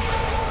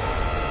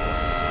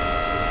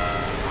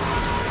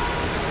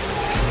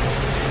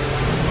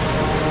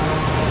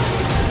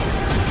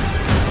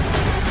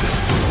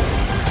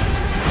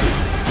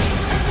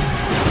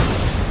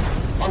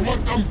 I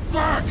want them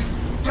back!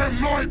 They're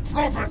my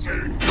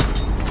property!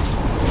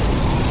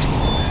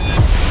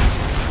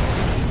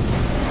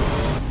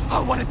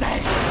 Oh, what a day!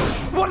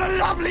 What a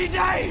lovely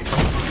day!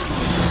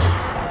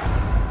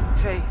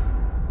 Hey,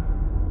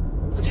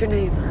 what's your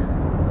name?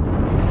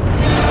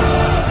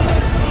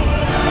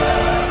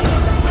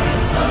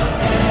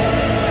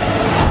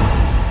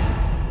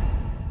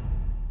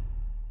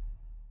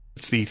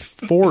 the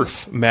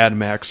fourth Mad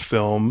Max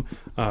film,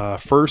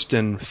 first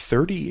in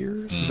 30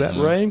 years. Is that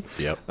right?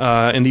 Yep.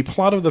 And the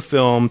plot of the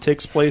film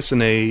takes place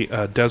in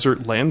a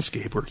desert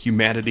landscape where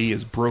humanity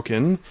is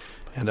broken,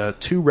 and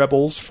two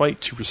rebels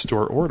fight to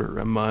restore order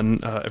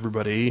among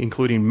everybody,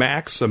 including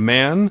Max, a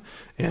man,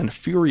 and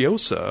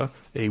Furiosa,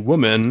 a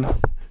woman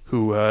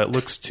who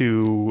looks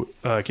to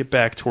get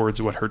back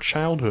towards what her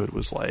childhood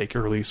was like,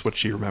 or at least what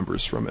she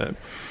remembers from it.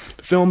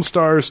 The film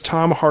stars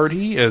Tom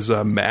Hardy as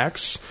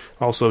Max,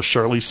 also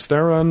Charlize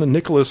Theron,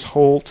 Nicholas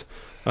Hoult,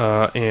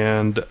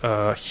 and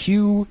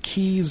Hugh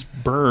Keys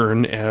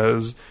Byrne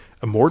as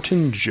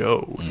Morton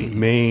Joe, the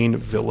main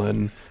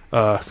villain,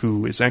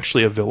 who is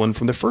actually a villain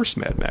from the first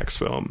Mad Max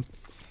film.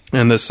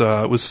 And this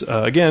was,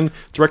 again,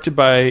 directed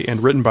by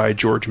and written by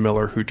George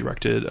Miller, who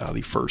directed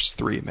the first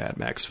three Mad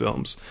Max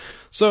films.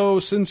 So,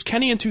 since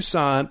Kenny and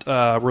Toussaint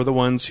were the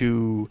ones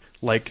who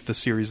liked the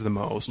series the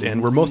most,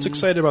 and were most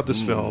excited about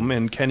this film,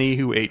 and Kenny,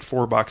 who ate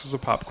 4 boxes of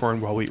popcorn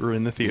while we were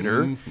in the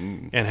theater,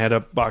 and had a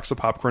box of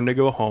popcorn to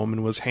go home,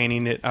 and was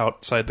handing it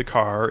outside the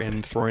car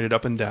and throwing it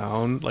up and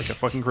down like a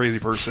fucking crazy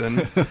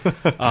person.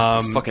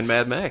 It's fucking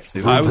Mad Max,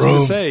 dude. I was going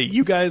to say,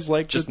 you guys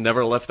like... Just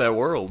never left that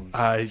world.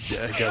 I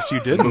guess you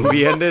didn't. The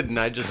movie ended, and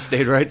I just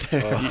stayed right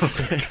there.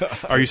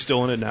 Are you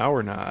still in it now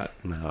or not?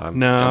 No,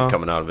 I'm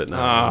coming out of it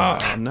now.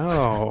 Oh,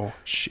 no.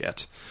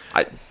 Shit.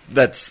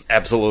 That's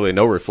absolutely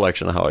no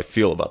reflection of how I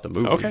feel about the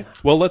movie. Okay.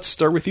 Well, let's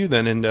start with you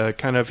then and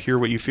kind of hear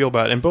what you feel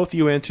about it. And both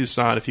you and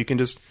Toussaint, if you can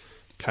just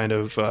kind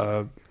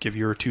of give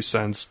your 2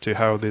 cents to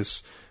how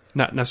this,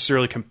 not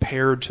necessarily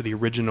compared to the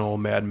original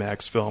Mad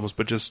Max films,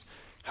 but just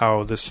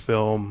how this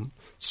film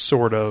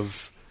sort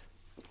of...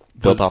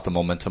 built off the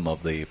momentum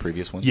of the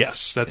previous one?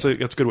 Yes, that's a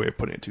good way of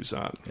putting it,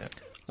 Toussaint.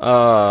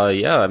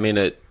 Yeah, I mean,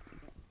 it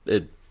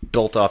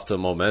built off the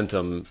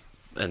momentum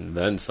and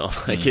then some.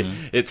 Like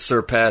it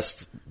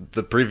surpassed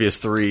the previous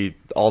 3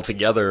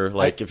 altogether.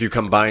 Like if you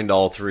combined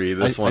all 3,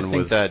 this one was... I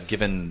think that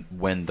given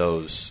when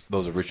those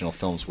original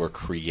films were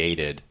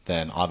created,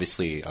 then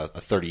obviously a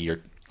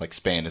 30-year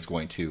span is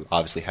going to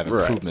obviously have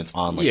improvements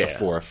on the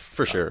fourth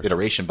for sure.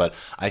 Iteration. But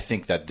I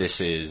think that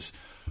this is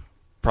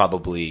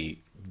probably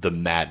the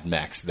Mad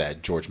Max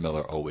that George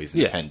Miller always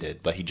intended,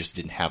 but he just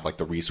didn't have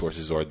the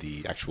resources or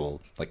the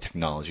actual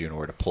technology in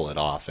order to pull it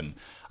off. And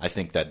I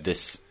think that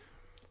this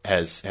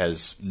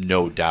has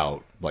no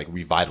doubt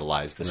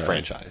revitalized this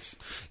franchise.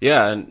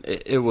 Yeah, and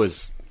it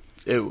was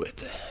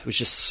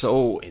just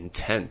so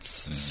intense,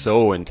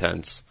 so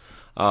intense.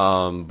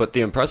 But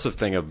the impressive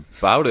thing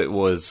about it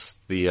was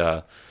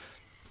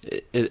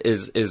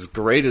as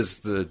great as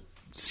the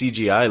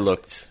CGI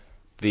looked,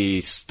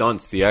 the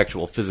stunts, the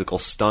actual physical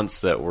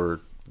stunts that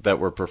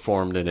were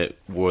performed in it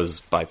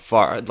was by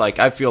far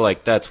I feel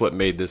like that's what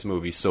made this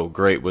movie so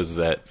great, was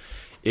that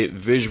it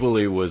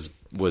visually was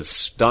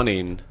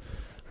stunning.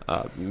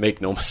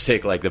 Make no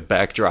mistake, the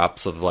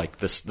backdrops of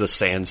the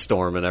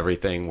sandstorm and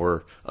everything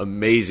were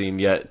amazing,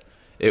 yet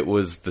it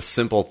was the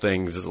simple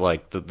things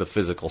the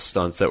physical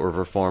stunts that were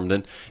performed.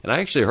 And I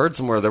actually heard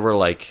somewhere there were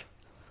like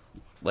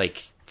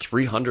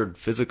 300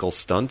 physical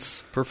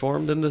stunts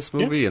performed in this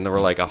movie, and there were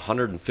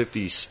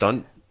 150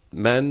 stunt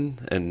men,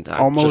 and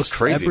almost just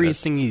craziness.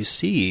 Everything you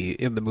see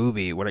in the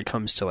movie when it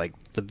comes to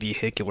the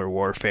vehicular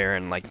warfare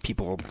and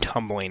people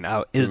tumbling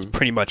out is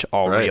pretty much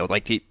all real.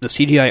 The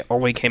CGI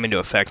only came into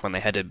effect when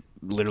they had to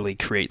literally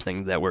create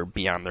things that were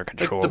beyond their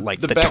control, the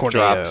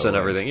backdrops and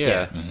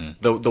everything.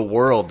 The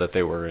world that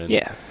they were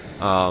in.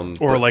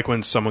 Or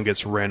when someone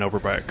gets ran over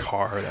by a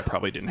car, that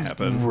probably didn't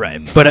happen.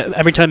 Right. But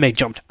every time they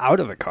jumped out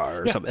of a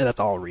car or something, that's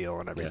all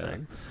real and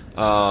everything.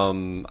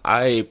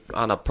 I,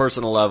 on a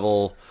personal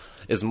level,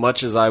 as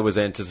much as I was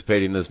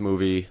anticipating this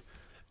movie,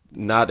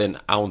 not an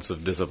ounce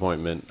of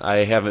disappointment.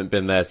 I haven't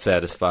been that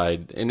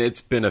satisfied, and it's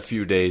been a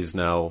few days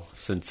now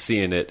since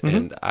seeing it,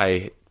 and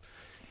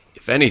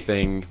if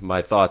anything,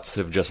 my thoughts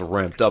have just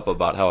ramped up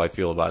about how I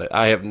feel about it.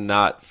 I have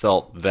not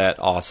felt that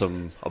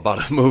awesome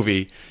about a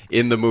movie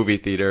in the movie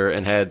theater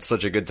and had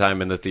such a good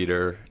time in the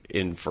theater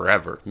in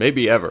forever,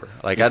 maybe ever.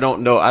 I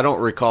don't know. I don't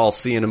recall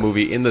seeing a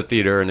movie in the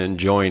theater and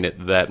enjoying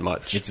it that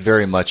much. It's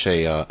very much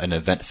an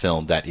event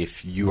film that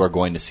if you are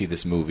going to see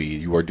this movie,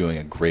 you are doing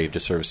a grave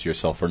disservice to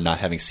yourself for not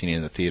having seen it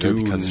in the theater.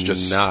 Because it's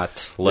just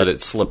not let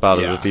it slip out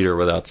of the theater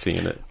without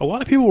seeing it. A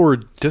lot of people were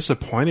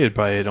disappointed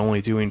by it only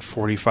doing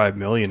 $45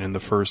 million in the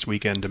first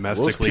weekend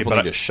domestically. Those people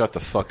need to shut the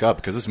fuck up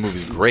because this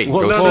movie's great.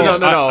 Well,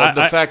 no.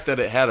 The fact that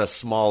it had a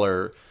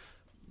smaller...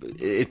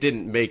 It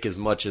didn't make as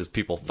much as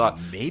people thought.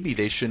 Maybe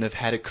they shouldn't have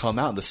had it come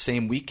out the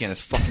same weekend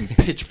as fucking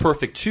Pitch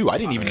Perfect 2. I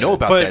didn't even know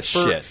about that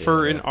shit.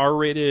 For an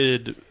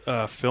R-rated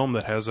film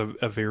that has a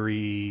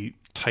very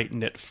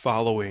tight-knit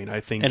following. I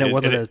think, and it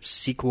wasn't a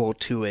sequel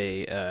to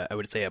I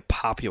would say, a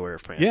popular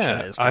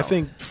franchise. Yeah, I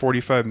think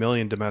 $45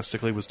 million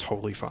domestically was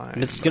totally fine.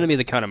 And it's going to be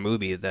the kind of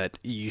movie that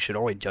you should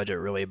only judge it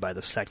really by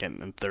the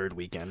second and third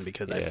weekend,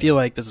 because I feel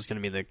like this is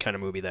going to be the kind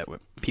of movie that when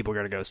people are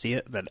going to go see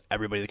it, that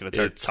everybody's going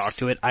to talk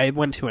to it. I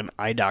went to an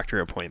eye doctor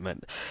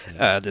appointment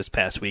this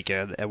past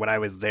weekend, and when I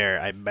was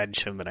there, I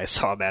mentioned that I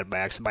saw Mad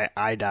Max. My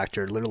eye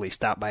doctor literally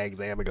stopped my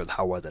exam and goes,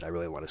 "How was it? I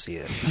really want to see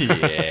it."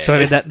 Yeah. So I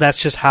mean,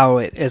 that's just how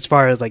it, as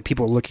far as like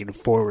people looking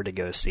forward to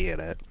go seeing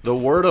it. The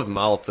word of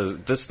mouth is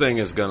this thing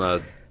is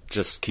gonna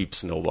just keep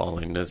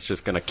snowballing. It's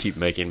just gonna keep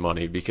making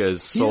money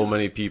because so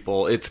many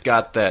people. It's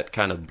got that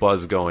kind of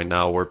buzz going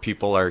now where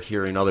people are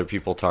hearing other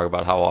people talk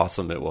about how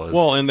awesome it was.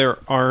 Well, and there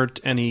aren't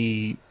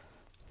any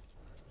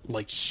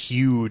like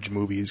huge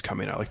movies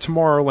coming out. Like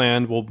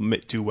Tomorrowland will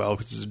do well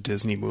because it's a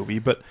Disney movie,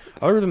 but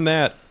other than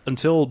that,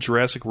 until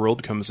Jurassic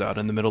World comes out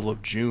in the middle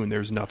of June,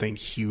 there's nothing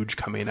huge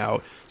coming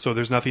out. So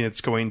there's nothing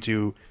that's going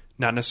to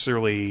not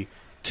necessarily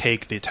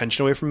take the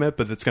attention away from it,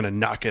 but it's going to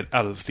knock it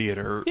out of the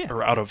theater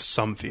or out of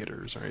some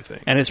theaters or anything.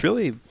 And it's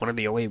really one of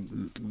the only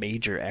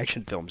major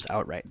action films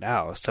out right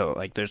now. So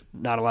like, there's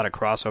not a lot of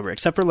crossover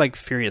except for like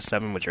Furious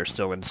 7, which are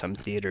still in some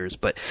theaters,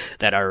 but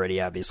that already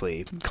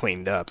obviously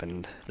cleaned up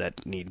and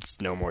that needs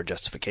no more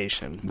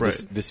justification.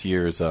 Right. This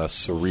year's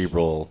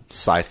cerebral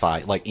sci-fi,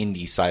 like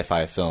indie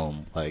sci-fi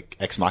film, like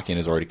Ex Machina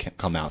has already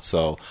come out.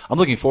 So I'm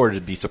looking forward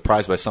to be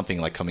surprised by something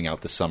like coming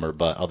out this summer.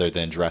 But other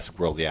than Jurassic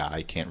World,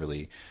 I can't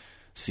really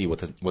see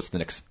what's the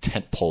next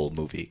tentpole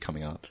movie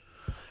coming out.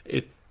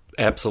 It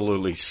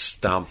absolutely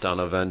stomped on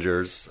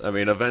Avengers. I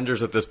mean,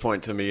 Avengers at this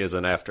point to me is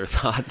an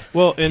afterthought.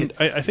 Well, and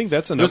I think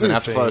that's another thing. It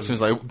was an afterthought as soon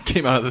as I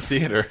came out of the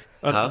theater.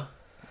 Huh?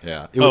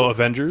 Yeah.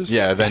 Avengers?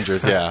 Yeah,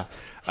 Avengers, yeah.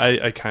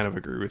 I kind of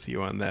agree with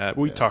you on that.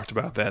 We talked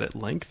about that at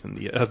length in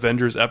the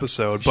Avengers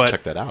episode. But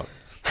check that out.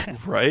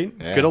 Right?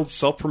 Yeah. Good old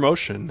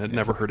self-promotion. It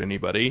never hurt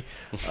anybody.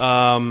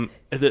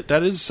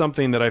 That is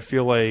something that I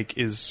feel like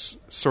is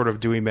sort of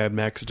doing Mad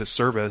Max a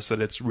disservice,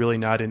 that it's really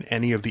not in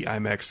any of the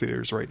IMAX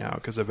theaters right now,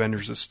 because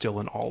Avengers is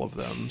still in all of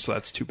them, so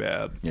that's too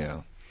bad.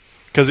 Yeah.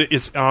 Because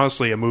it's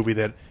honestly a movie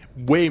that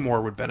way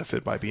more would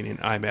benefit by being in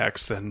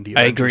IMAX than the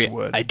Avengers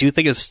would. I do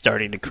think it's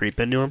starting to creep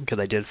into them, because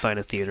I did find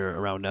a theater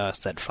around us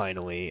that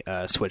finally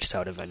switched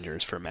out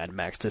Avengers for Mad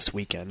Max this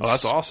weekend. Oh,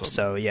 that's awesome.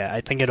 So yeah,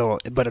 I think it'll.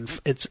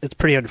 But it's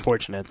pretty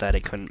unfortunate that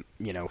it couldn't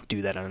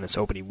do that on this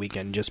opening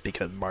weekend just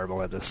because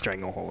Marvel has a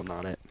stranglehold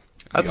on it.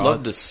 I'd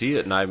love to see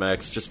it in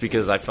IMAX just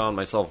because I found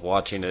myself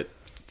watching it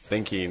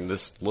thinking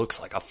this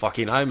looks like a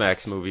fucking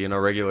IMAX movie in a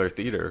regular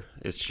theater.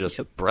 It's just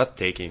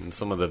breathtaking,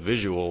 some of the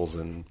visuals,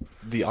 and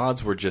the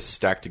odds were just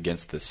stacked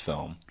against this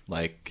film.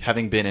 Like,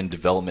 having been in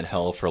development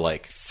hell for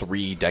like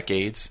 3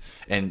 decades,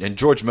 and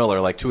George Miller,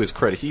 like, to his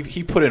credit,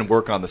 he put in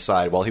work on the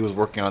side while he was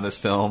working on this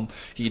film.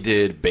 He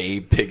did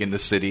Babe, Pig in the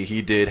City.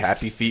 He did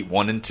Happy Feet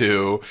 1 and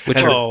 2.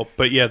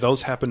 But yeah,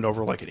 those happened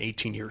over like an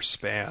 18-year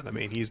span. I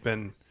mean, he's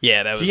been...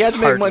 Yeah, that was he had to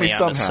make money on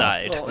somehow. The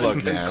side. Well,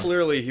 Look, and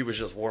clearly he was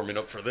just warming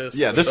up for this.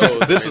 Yeah, this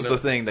was the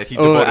thing that he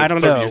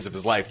devoted 30 years of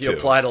his life to. He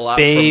applied a lot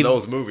Babe, from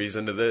those movies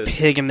into this.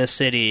 Pig in the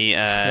City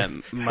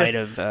might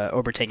have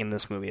overtaken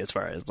this movie as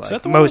far as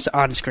like the most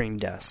on-screen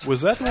deaths.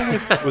 Was that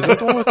the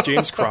one with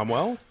James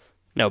Cromwell?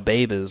 No,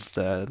 Babe is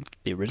the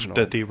original.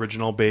 That the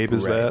original Babe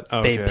is that?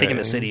 Okay. Babe, Pig in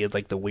the City is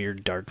like the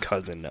weird dark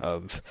cousin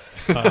of...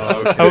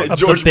 of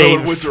George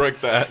Miller would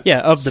direct that. Yeah,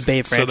 of the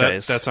Babe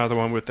franchise. So that's not the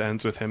one that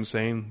ends with him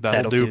saying,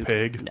 that'll do,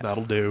 pig. No.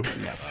 That'll do.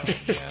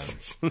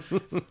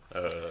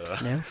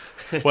 No.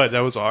 What, that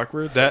was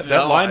awkward? That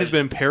line has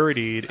been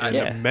parodied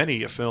in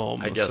many a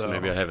film. I guess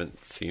maybe I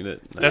haven't seen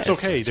it. That's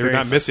okay. They're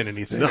not missing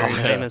anything. No,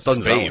 famous.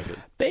 Doesn't Babe.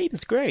 Babe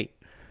is great.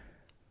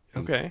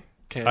 Okay.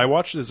 I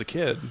watched it as a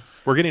kid.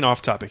 We're getting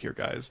off topic here,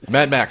 guys.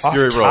 Mad Max,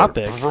 Fury Road.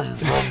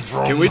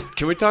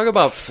 Can we talk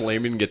about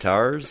flaming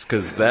guitars?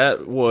 Because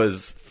that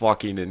was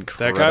fucking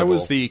incredible. That guy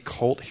was the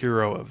cult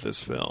hero of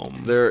this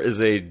film. There is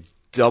a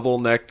double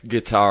neck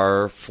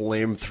guitar,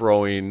 flame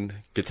throwing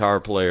guitar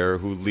player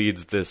who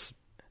leads this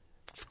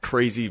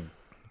crazy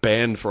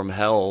band from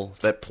hell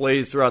that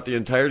plays throughout the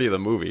entirety of the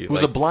movie.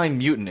 Who's a blind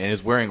mutant and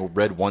is wearing a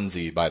red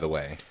onesie, by the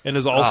way. And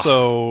is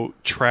also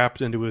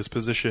trapped into his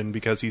position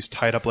because he's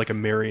tied up like a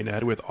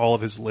marionette with all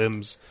of his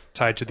limbs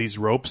tied to these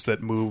ropes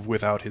that move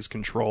without his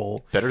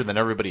control. Better than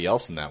everybody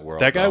else in that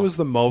world. That guy was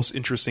the most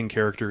interesting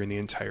character in the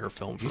entire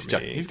film for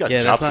me. He's got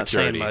yeah, job that's not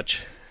security. saying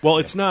much. Well,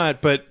 it's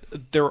not, but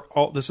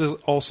this is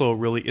also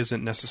really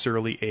isn't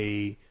necessarily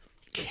a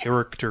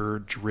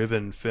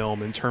character-driven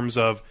film in terms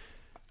of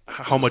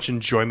how much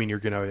enjoyment you're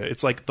going to...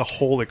 It's like the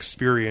whole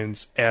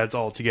experience adds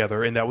all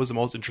together, and that was the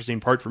most interesting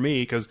part for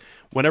me, because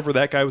whenever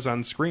that guy was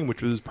on screen,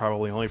 which was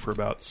probably only for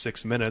about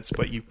 6 minutes,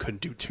 but you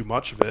couldn't do too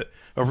much of it,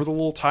 over the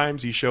little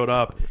times he showed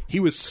up,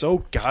 he was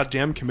so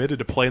goddamn committed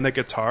to playing that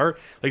guitar.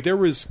 Like, there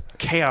was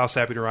chaos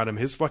happening around him.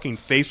 His fucking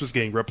face was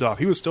getting ripped off.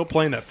 He was still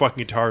playing that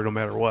fucking guitar no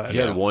matter what. He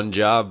had one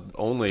job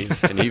only,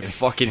 and he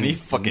fucking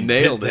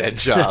nailed that it.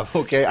 job.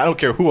 Okay, I don't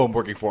care who I'm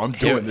working for. I'm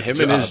doing this him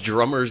job. and his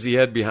drummers he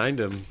had behind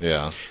him.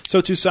 Yeah.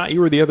 So to Scott, you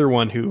were the other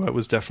one who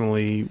was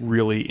definitely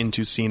really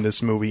into seeing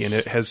this movie, and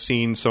it has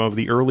seen some of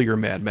the earlier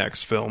Mad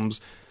Max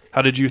films.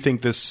 How did you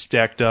think this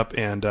stacked up,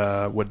 and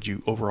what did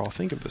you overall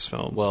think of this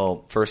film?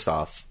 Well, first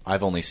off,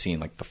 I've only seen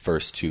like the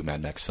first 2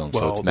 Mad Max films,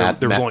 well, so it's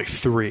there was only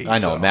 3. I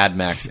know, so. Mad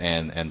Max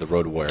and The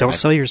Road Warrior. Don't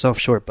sell yourself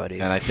short,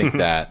 buddy. And I think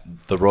that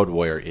The Road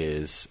Warrior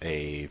is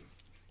a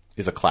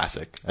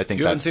classic. I think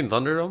you haven't seen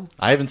Thunderdome?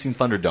 I haven't seen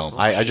Thunderdome.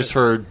 I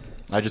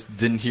just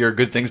didn't hear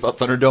good things about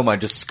Thunderdome. I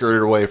just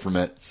skirted away from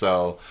it.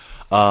 So,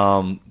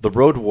 The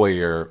Road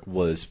Warrior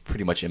was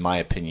pretty much, in my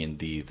opinion,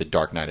 the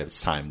Dark Knight of its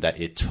time. That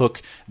it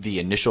took the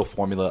initial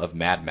formula of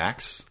Mad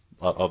Max,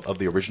 of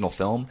the original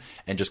film,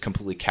 and just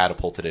completely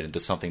catapulted it into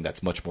something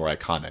that's much more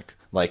iconic.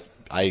 Like,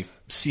 I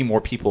see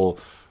more people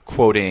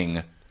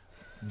quoting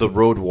The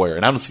Road Warrior,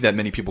 and I don't see that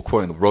many people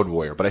quoting The Road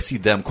Warrior, but I see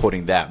them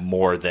quoting that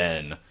more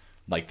than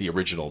like the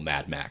original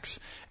Mad Max.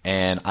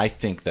 And I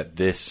think that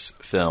this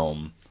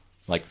film,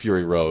 like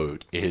Fury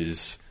Road,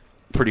 is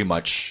pretty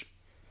much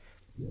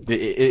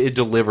it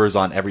delivers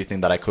on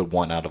everything that I could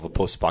want out of a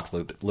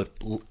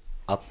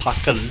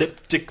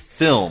post-apocalyptic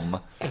film,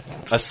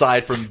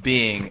 aside from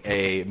being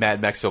a Mad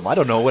Max film. I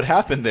don't know what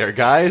happened there,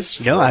 guys.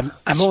 No, I'm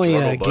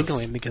only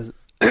giggling because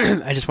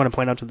I just want to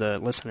point out to the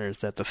listeners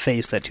that the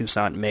face that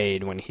Toussaint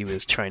made when he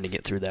was trying to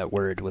get through that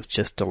word was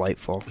just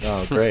delightful.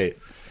 Oh, great.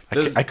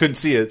 I couldn't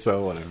see it,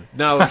 so whatever.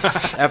 Now,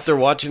 after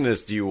watching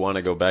this, do you want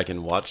to go back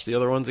and watch the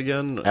other ones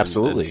again?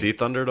 Absolutely. And see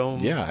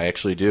Thunderdome? Yeah, I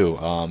actually do.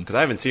 Because I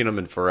haven't seen them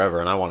in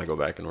forever, and I want to go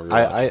back and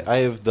rewatch I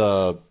have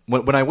the...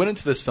 When I went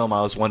into this film,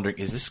 I was wondering,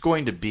 is this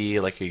going to be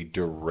like a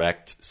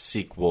direct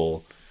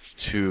sequel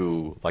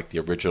to like the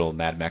original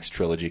Mad Max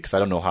trilogy? Because I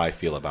don't know how I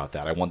feel about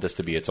that. I want this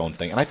to be its own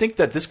thing. And I think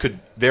that this could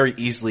very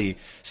easily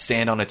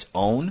stand on its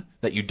own,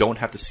 that you don't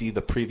have to see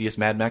the previous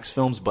Mad Max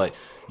films, but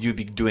you'd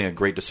be doing a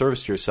great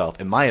disservice to yourself,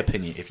 in my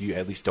opinion, if you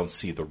at least don't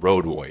see The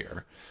Road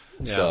Warrior.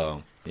 Yeah.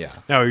 So, yeah.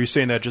 Now, are you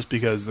saying that just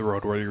because The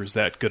Road Warrior is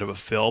that good of a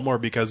film, or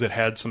because it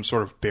had some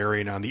sort of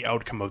bearing on the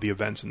outcome of the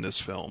events in this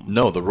film?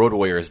 No, The Road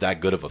Warrior is that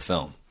good of a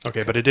film.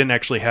 Okay, but it didn't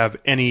actually have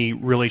any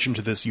relation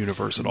to this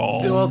universe at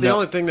all. Well, the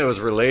only thing that was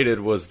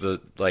related was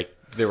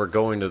they were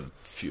going to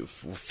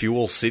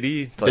Fuel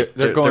City. Like,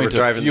 they're going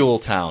to Fuel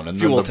Town and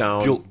Fuel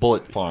Town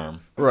Bullet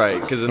Farm, right?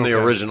 Because in the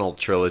original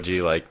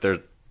trilogy, like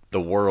the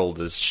world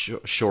is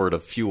short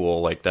of fuel.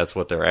 Like that's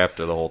what they're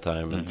after the whole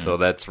time, and so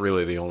that's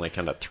really the only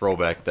kind of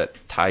throwback that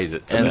ties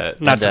it to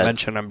that. Not to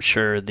mention, I'm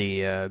sure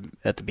the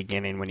at the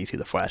beginning when you see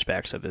the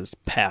flashbacks of his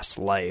past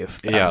life,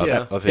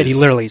 and he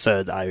literally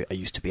said, "I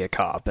used to be a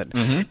cop,"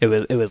 and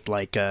it was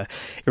like it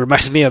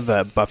reminds me of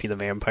Buffy the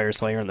Vampire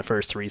Slayer in the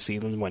first 3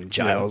 seasons when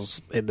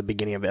Giles in the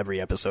beginning of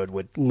every episode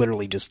would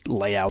literally just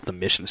lay out the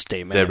mission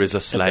statement. There is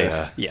a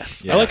Slayer.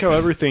 Yes, I like how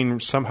everything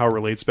somehow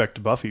relates back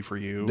to Buffy for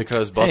you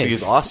because Buffy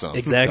is awesome.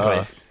 Exactly.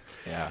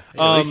 Yeah.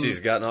 At least he's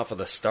gotten off of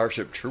the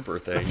Starship Trooper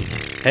thing.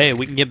 Hey,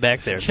 we can get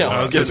back there. Yeah,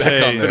 let's get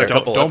back on there.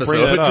 Don't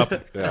bring that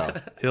up. Yeah.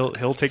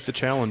 He'll take the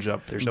challenge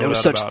up. There's no no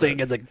such about thing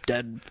it. as the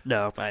dead.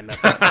 No, I know.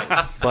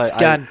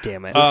 God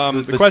damn it.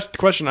 The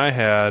question I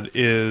had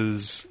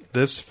is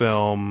this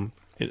film.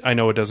 I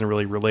know it doesn't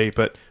really relate,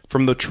 but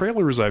from the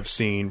trailers I've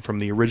seen from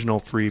the original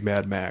 3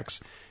 Mad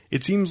Max,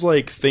 it seems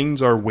like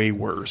things are way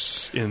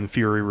worse in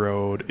Fury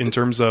Road in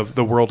terms of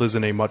the world is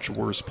in a much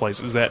worse place.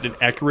 Is that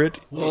inaccurate?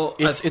 Well,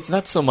 it's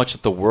not so much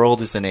that the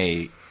world is in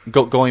a...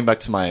 Going back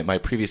to my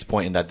previous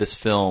point in that this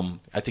film,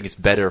 I think it's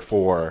better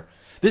for...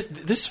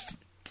 This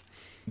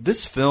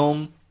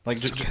film, like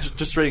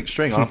just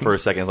straying off for a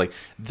second, like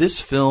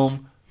this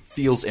film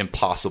feels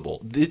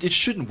impossible. It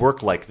shouldn't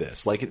work like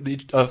this. Like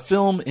a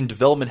film in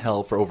development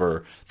hell for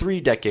over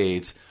 3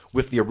 decades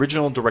with the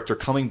original director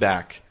coming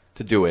back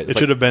to do it. It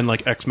should have been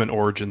like X-Men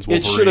Origins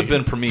Wolverine. It should have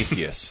been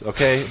Prometheus,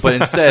 okay? But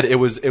instead, it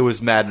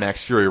was Mad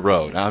Max Fury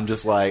Road. And I'm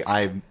just like,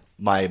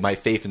 my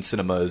faith in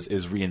cinema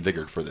is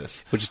reinvigorated for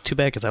this. Which is too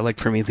bad because I like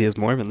Prometheus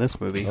more than this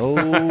movie.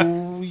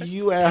 Oh,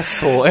 you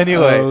asshole!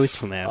 Anyway, oh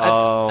snap!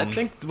 I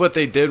think what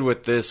they did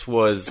with this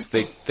was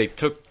they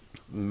took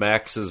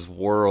Max's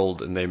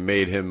world and they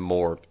made him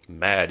more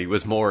mad. He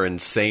was more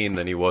insane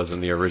than he was in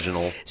the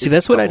original. See,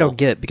 that's what I don't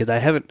get because I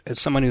haven't. As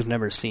someone who's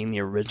never seen the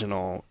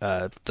original,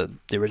 the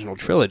original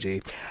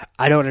trilogy,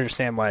 I don't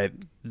understand why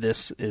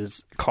this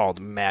is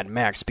called Mad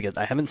Max because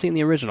I haven't seen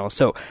the original.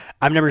 So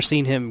I've never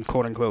seen him,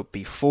 quote unquote,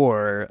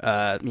 before.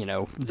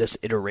 This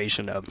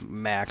iteration of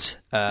Max,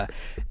 and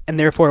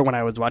therefore, when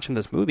I was watching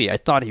this movie, I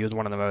thought he was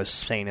one of the most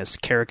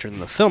sanest characters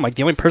in the film. Like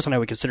the only person I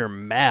would consider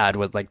mad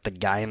was like the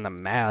guy in the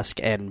mask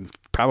and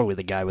probably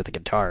the guy with the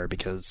guitar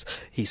because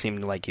he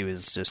seemed like he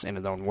was just in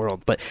his own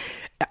world. But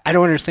I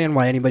don't understand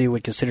why anybody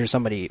would consider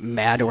somebody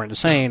mad or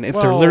insane if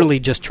they're literally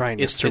just trying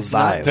to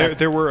survive.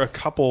 There were a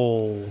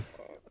couple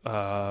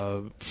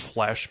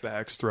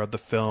flashbacks throughout the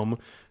film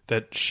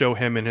that show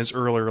him in his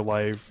earlier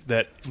life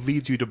that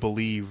leads you to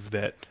believe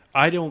that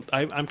I'm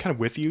kind of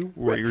with you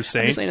where you're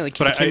saying. I'm just saying, like,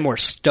 he became more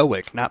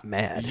stoic, not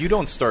mad. You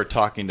don't start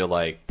talking to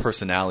like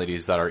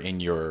personalities that are in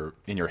your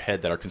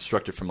head that are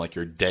constructed from like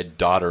your dead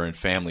daughter and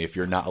family if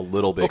you're not a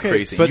little bit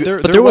crazy. But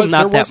there was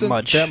not that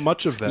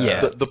much of that.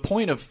 Yeah. The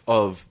point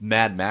of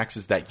Mad Max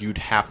is that you'd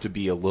have to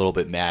be a little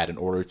bit mad in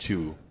order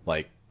to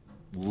like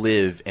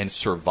live and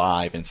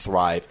survive and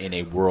thrive in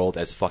a world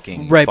as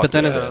fucking right. But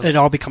then it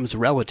all becomes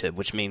relative,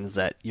 which means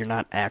that you're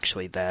not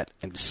actually that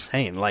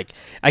insane. Like,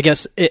 I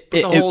guess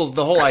the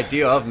whole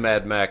idea of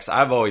Mad Max,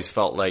 I've always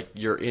felt like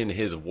you're in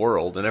his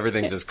world and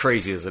everything's as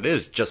crazy as it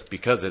is just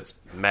because it's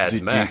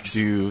Mad Max. Do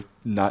you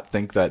not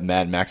think that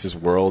Mad Max's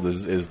world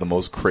is the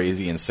most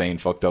crazy, insane,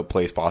 fucked up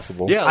place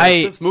possible? Yeah,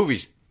 this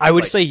movie's. I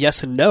would say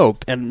yes and no,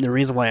 and the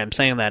reason why I'm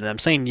saying that, and I'm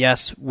saying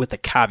yes with a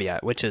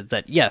caveat, which is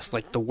that yes,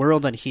 like the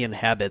world that he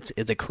inhabits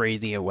is a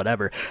crazy or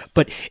whatever,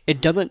 but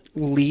it doesn't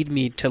lead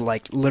me to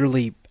like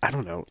literally, I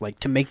don't know, like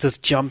to make this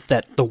jump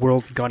that the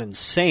world's gone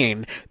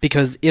insane,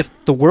 because if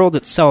the world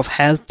itself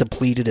has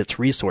depleted its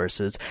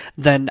resources,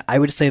 then I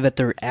would say that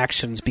their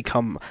actions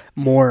become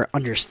more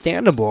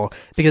understandable,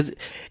 because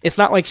it's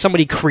not like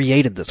somebody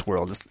created this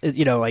world. It's,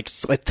 you know, like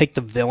let's take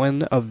the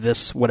villain of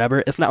this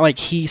whatever. It's not like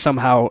he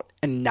somehow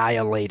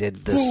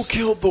annihilated this. Who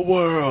killed the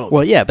world?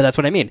 Well, yeah, but that's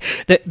what I mean.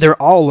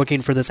 They're all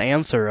looking for this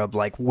answer of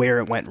like where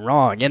it went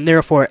wrong, and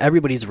therefore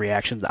everybody's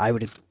reactions, I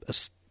would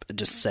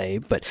just say,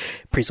 but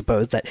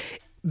presuppose that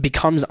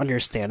becomes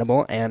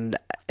understandable. And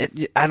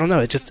I don't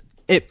know.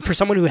 For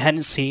someone who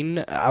hadn't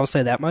seen, I'll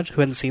say that much,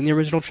 who hadn't seen the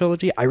original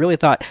trilogy, I really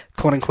thought,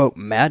 quote unquote,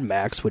 Mad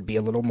Max would be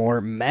a little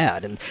more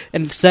mad, and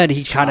instead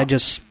he kind of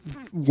just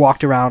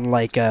walked around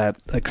like a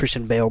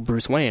Christian Bale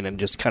Bruce Wayne and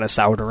just kind of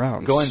soured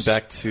around. Going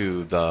back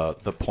to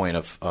the point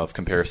of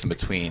comparison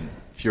between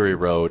Fury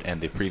Road and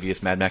the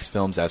previous Mad Max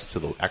films as to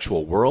the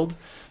actual world,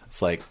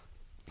 it's like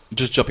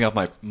just jumping off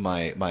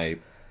my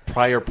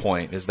prior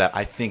point is that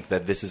I think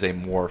that this is a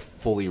more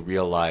fully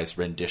realized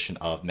rendition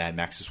of Mad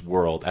Max's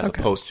world as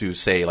opposed to,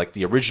 say, like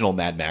the original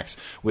Mad Max,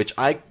 which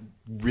I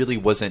really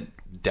wasn't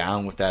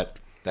down with that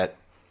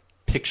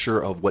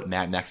picture of what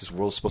Mad Max's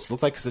world is supposed to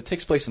look like, because it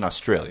takes place in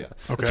Australia.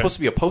 Okay. It's supposed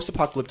to be a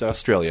post-apocalyptic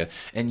Australia,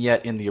 and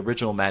yet in the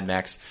original Mad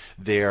Max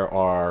there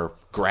are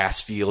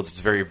grass fields,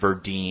 it's very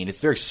verdine, it's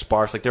very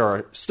sparse, like there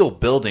are still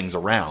buildings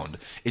around.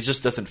 It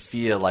just doesn't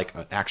feel like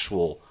an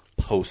actual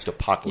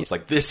post-apocalypse.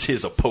 Like, this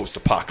is a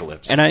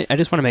post-apocalypse. And I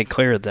just want to make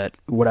clear that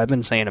what I've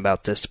been saying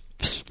about this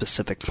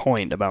specific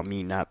point about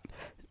me not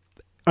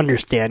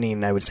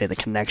understanding, I would say, the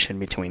connection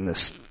between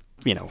this,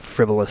 you know,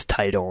 frivolous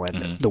title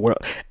and the world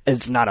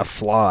is not a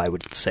flaw, I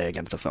would say,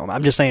 against the film.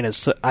 I'm just saying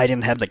I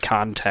didn't have the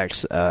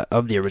context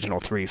of the original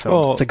three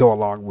films to go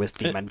along with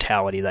the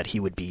mentality that he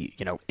would be,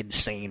 you know,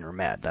 insane or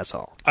mad. That's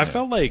all. I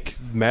felt like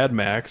Mad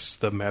Max,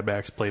 the Mad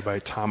Max played by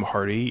Tom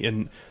Hardy,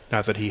 and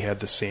not that he had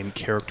the same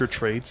character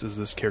traits as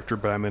this character,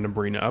 but I'm going to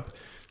bring up,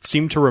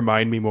 seemed to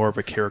remind me more of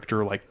a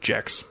character like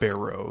Jack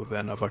Sparrow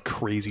than of a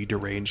crazy,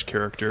 deranged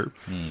character.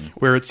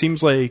 Where it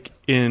seems like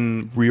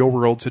in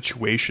real-world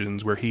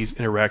situations where he's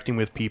interacting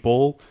with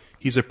people,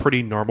 he's a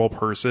pretty normal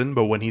person,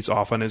 but when he's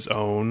off on his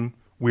own,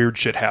 weird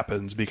shit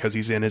happens because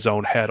he's in his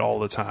own head all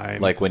the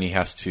time. Like when he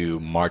has to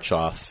march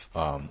off,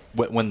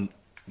 when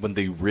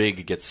the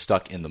rig gets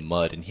stuck in the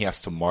mud and he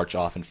has to march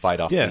off and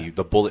fight off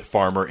the bullet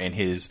farmer and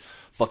his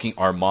fucking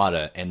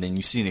armada, and then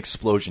you see an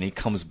explosion, he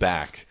comes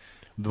back.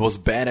 The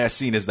most badass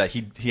scene is that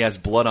he has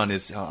blood on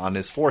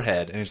his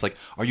forehead, and he's like,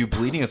 "Are you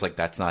bleeding?" It's like,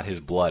 that's not his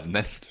blood. And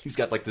then he's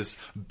got like this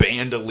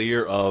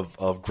bandolier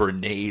of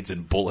grenades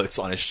and bullets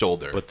on his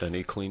shoulder. But then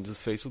he cleans his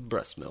face with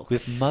breast milk.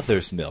 With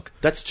mother's milk.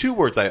 That's two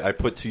words I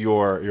put to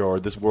your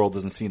this world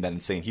doesn't seem that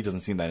insane. He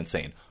doesn't seem that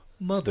insane.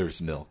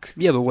 Mother's milk.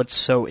 Yeah, but what's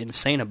so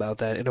insane about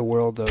that in a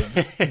world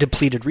of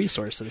depleted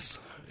resources?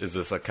 Is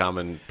this a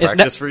common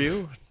practice for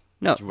you?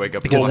 No, you wake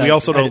up because we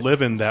also don't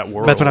live in that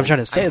world. That's what I'm trying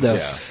to say, though.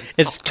 Yeah.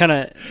 It's kind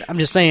of, I'm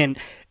just saying,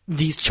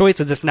 these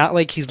choices, it's not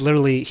like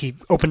he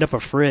opened up a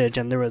fridge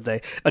and there was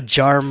a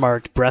jar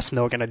marked breast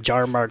milk and a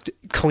jar marked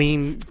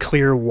clean,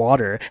 clear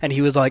water, and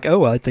he was like,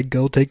 oh, I think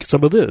I'll take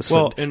some of this.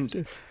 Well,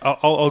 and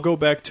I'll go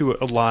back to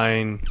a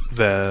line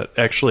that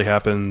actually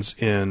happens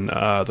in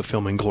the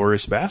film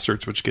Inglourious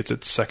Basterds, which gets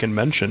its second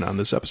mention on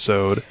this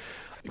episode.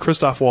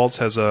 Christoph Waltz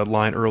has a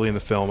line early in the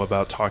film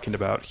about talking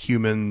about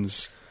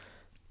humans,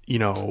 you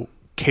know,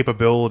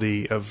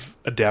 capability of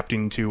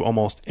adapting to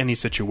almost any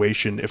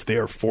situation if they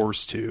are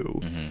forced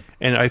to.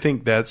 And I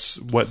think that's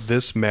what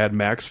this Mad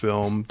Max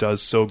film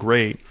does so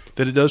great,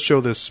 that it does show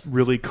this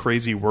really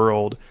crazy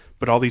world,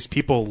 but all these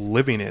people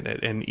living in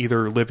it, and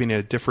either living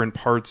at different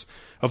parts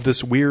of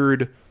this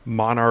weird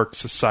monarch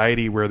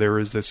society where there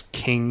is this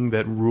king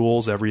that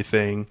rules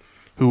everything,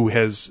 who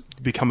has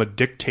become a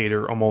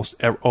dictator almost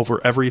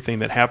over everything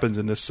that happens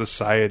in this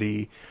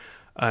society.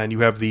 And you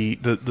have the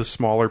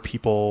smaller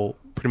people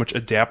pretty much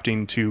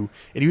adapting to,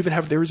 and you even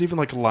have, there's even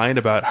like a line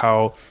about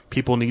how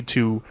people need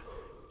to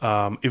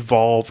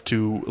evolve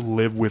to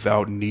live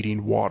without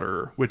needing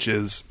water, which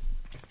is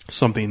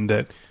something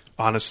that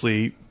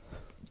honestly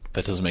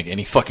That doesn't make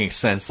any fucking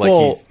sense.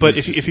 But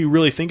if you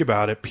really think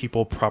about it,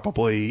 people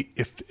probably,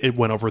 if it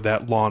went over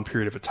that long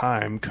period of a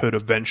time, could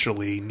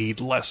eventually need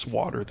less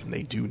water than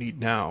they do need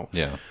now.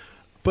 Yeah.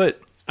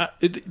 But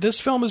this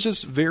film is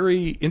just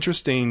very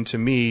interesting to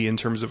me in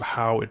terms of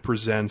how it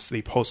presents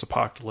the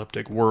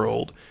post-apocalyptic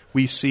world.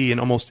 We see in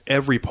almost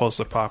every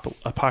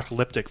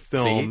post-apocalyptic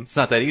film... See? It's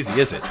not that easy,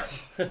 is it?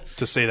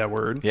 To say that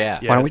word. Yeah.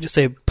 Why don't we just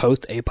say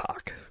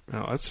post-apoc?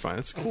 Oh, that's fine.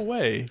 That's a cool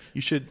way.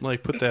 You should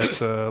put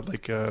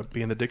that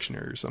be in the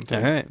dictionary or something.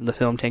 All right, the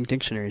Film Tank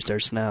Dictionary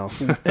starts now,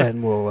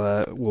 and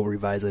we'll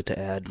revise it to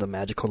add the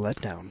magical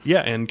letdown. Yeah,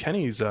 and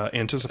Kenny's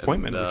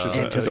Antisappointment,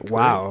 which is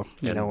wow.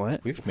 You know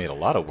what? We've made a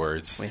lot of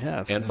words. We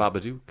have. And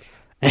Babadook.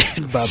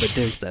 And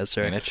Babadook, that's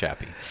right. And a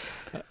Chappie.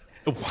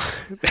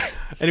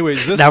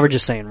 Anyways, now we're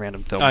just saying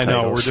random film I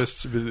know,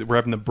 titles. we're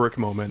having the brick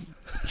moment.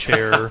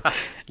 Chair,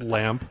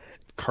 lamp,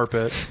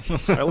 carpet.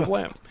 I love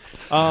lamp.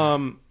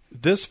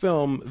 This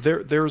film,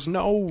 there's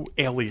no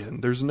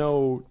alien, there's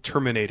no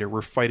Terminator.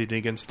 We're fighting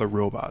against the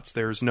robots.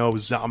 There's no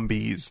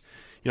zombies.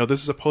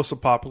 This is a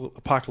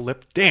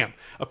post-apocalyptic,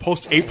 a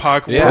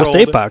post-apoc world.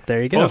 Post-apoc,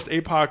 there you go.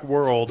 Post-apoc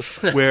world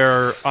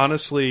where,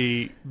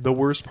 honestly, the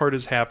worst part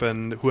has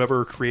happened.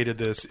 Whoever created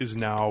this is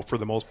now, for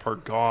the most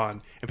part,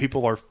 gone, and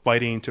people are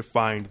fighting to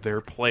find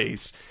their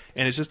place.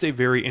 And it's just a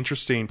very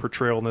interesting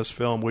portrayal in this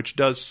film, which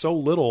does so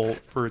little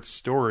for its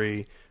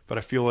story, but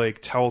I feel like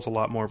tells a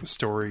lot more of a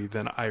story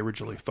than I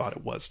originally thought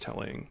it was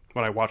telling.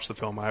 When I watched the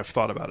film, I've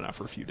thought about it now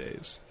for a few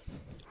days.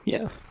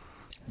 Yeah.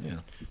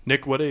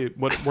 Nick, what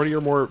are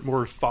your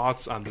more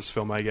thoughts on this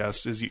film? I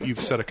guess you've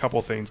said a couple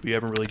things, but you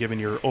haven't really given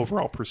your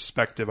overall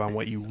perspective on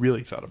what you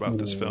really thought about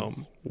this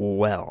film.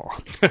 Well,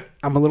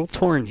 I'm a little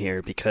torn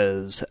here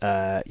because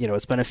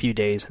it's been a few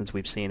days since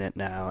we've seen it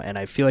now, and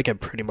I feel like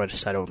I've pretty much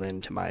settled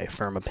into my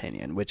firm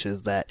opinion, which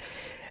is that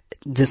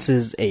this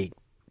is a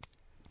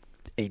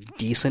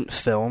decent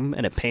film,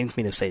 and it pains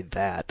me to say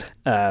that,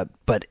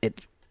 but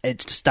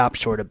it stopped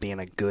short of being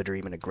a good or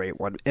even a great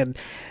one. And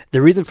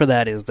the reason for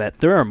that is that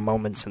there are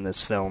moments in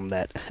this film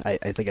that I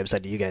think I've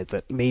said to you guys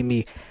that made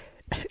me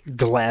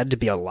glad to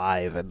be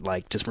alive and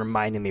just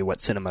reminding me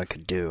what cinema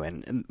could do.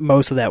 And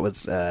most of that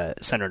was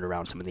centered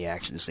around some of the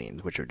action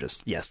scenes, which are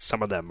just, yes,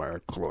 some of them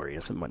are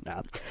glorious and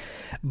whatnot.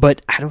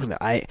 But I don't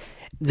know.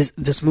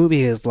 This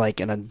movie is like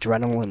an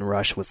adrenaline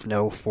rush with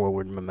no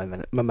forward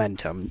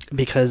momentum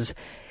because...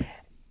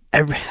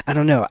 I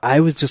don't know.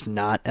 I was just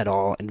not at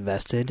all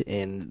invested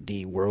in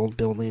the world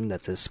building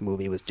that this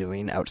movie was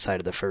doing outside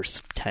of the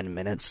first 10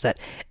 minutes. That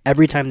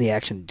every time the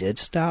action did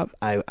stop,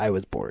 I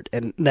was bored.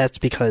 And that's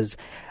because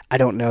I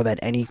don't know that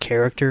any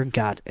character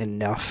got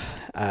enough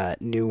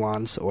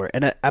nuance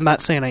and I'm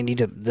not saying I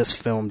needed this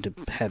film to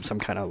have some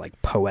kind of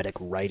poetic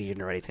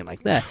writing or anything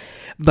like that,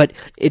 but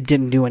it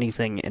didn't do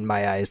anything in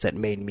my eyes that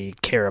made me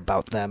care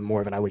about them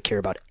more than I would care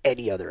about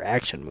any other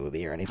action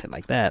movie or anything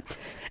like that.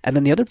 And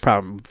then the other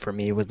problem for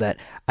me was that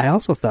I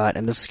also thought,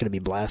 and this is going to be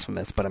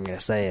blasphemous, but I'm going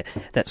to say it,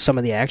 that some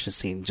of the action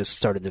scenes just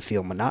started to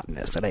feel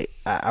monotonous. And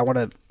I want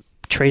to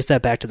trace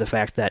that back to the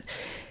fact that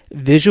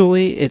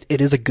visually,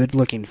 it is a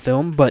good-looking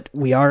film, but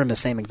we are in the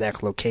same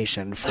exact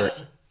location for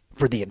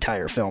the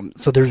entire film.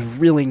 So there's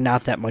really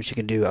not that much you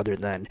can do other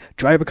than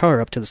drive a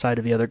car up to the side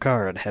of the other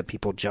car and have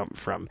people jump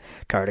from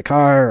car to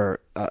car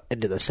or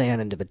into the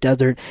sand, into the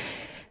desert.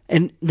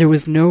 And there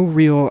was no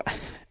real...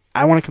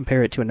 I want to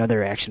compare it to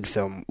another action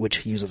film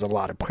which uses a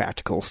lot of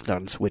practical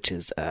stunts, which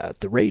is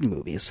the Raid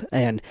movies.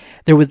 And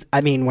there was,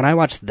 when I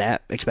watched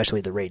that, especially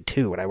the Raid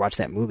 2, when I watched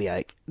that movie,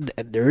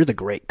 there is a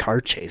great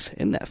car chase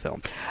in that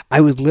film.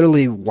 I was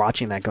literally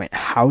watching that going,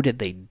 how did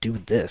they do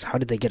this? How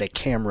did they get a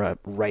camera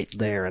right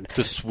there? And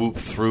to swoop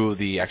through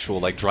the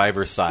actual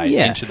driver's side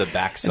into the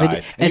back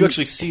side. And you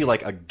actually see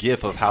a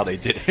GIF of how they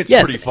did it. It's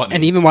pretty funny.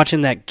 And even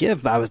watching that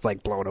GIF, I was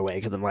blown away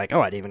because I'm like,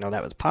 oh, I didn't even know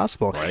that was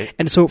possible. Right.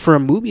 And so for a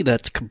movie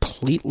that's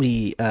completely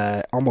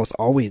almost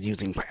always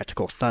using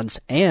practical stunts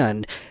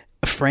and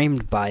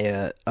framed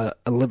by a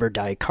live or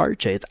die car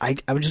chase, I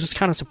was just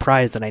kind of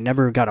surprised that I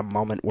never got a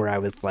moment where I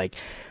was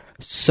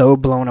so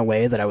blown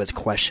away that I was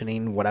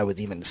questioning what I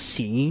was even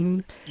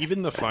seeing.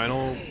 Even the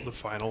final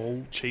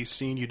chase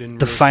scene, you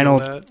didn't really feel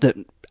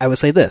that? I would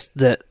say this,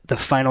 the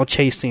final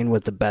chase scene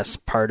was the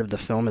best part of the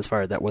film as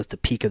far as that was the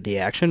peak of the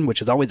action,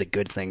 which is always a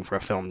good thing for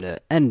a film to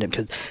end in,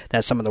 because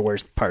that's some of the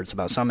worst parts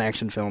about some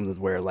action films is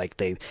where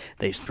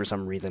they for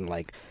some reason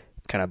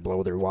kind of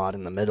blow their wad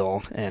in the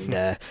middle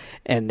and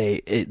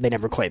they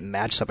never quite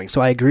match something.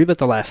 So I agree that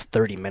the last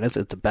 30 minutes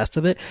is the best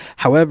of it.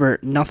 However,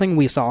 nothing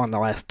we saw in the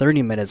last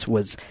 30 minutes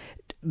was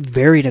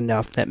varied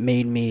enough that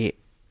made me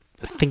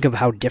think of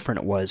how different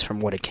it was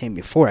from what it came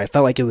before. I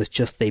felt like it was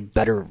just a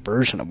better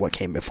version of what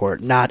came before,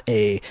 not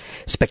a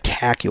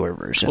spectacular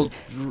version. Well,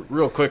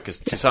 real quick, because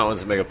Toussaint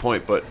wants to make a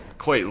point, but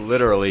quite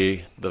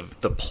literally, the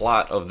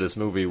plot of this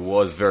movie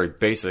was very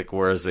basic,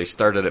 whereas they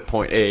started at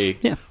point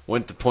A,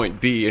 went to point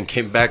B, and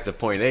came back to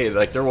point A.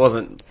 There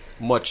wasn't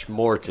much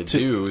more to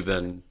do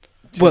than...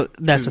 Well,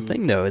 that's the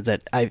thing, though, is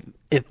that I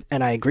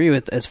agree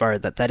with as far as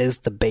that is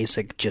the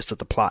basic gist of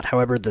the plot.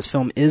 However, this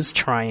film is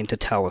trying to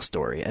tell a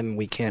story, and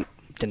we can't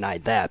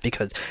denied that,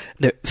 because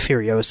the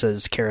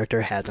Furiosa's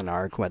character has an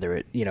arc, whether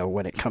it,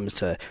 when it comes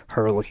to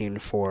her looking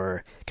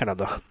for kind of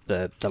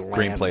the land.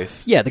 Green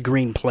place. Yeah, the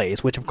green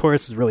place, which of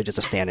course is really just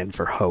a stand-in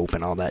for hope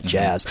and all that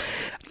jazz.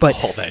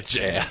 But all that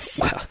jazz.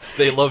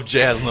 They love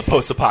jazz in the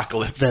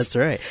post-apocalypse. That's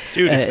right.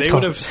 Dude, if they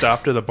would have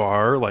stopped at a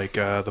bar, like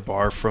the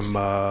bar from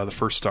the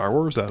first Star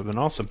Wars, that would have been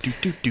awesome.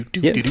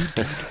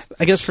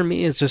 I guess for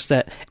me, it's just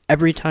that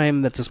every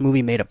time that this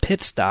movie made a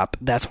pit stop,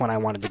 that's when I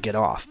wanted to get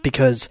off,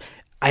 because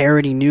I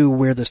already knew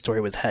where the story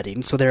was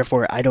heading, so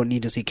therefore I don't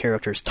need to see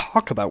characters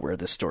talk about where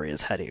the story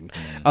is heading.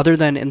 Other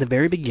than in the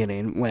very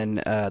beginning, when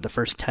the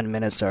first 10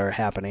 minutes are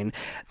happening,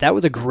 that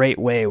was a great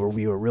way where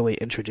we were really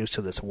introduced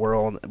to this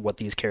world, what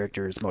these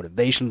characters'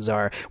 motivations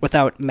are,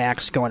 without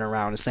Max going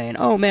around and saying,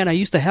 oh man, I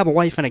used to have a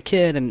wife and a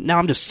kid, and now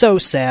I'm just so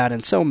sad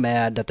and so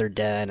mad that they're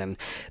dead, and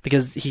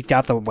because he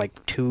got the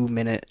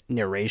 2-minute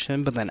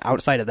narration, but then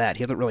outside of that,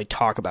 he doesn't really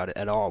talk about it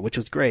at all, which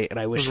was great, and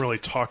I wish... He doesn't really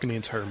talk in the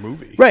entire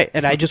movie. Right,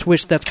 and I just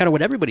wish that's kind of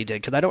what everybody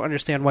did, because I don't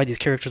understand why these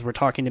characters were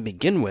talking to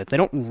begin with. They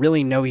don't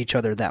really know each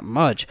other that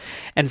much,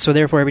 and so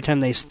therefore every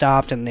time they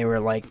stopped and they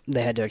were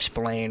they had to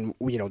explain,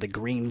 the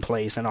green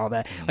place and all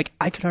that,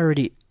 I could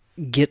already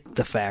get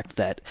the fact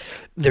that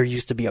there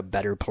used to be a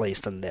better place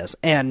than this,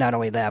 and not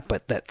only that,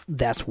 but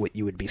that's what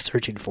you would be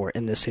searching for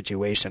in this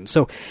situation.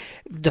 So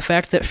the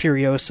fact that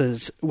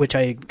Furiosa's, which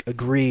I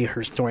agree,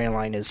 her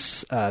storyline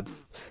is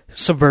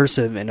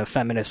subversive in a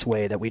feminist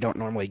way that we don't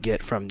normally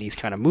get from these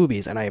kind of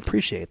movies, and I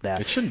appreciate that.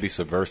 It shouldn't be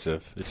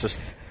subversive. It's just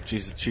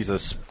she's a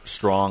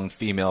strong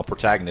female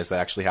protagonist that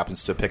actually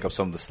happens to pick up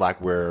some of the slack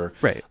where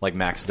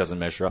Max doesn't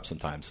measure up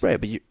sometimes. Right,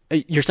 but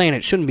you're saying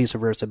it shouldn't be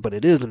subversive, but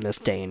it is in this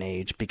day and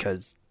age,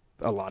 because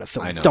a lot of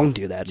films don't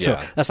do that. So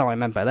that's all I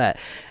meant by that.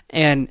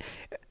 And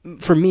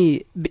for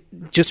me,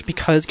 just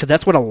because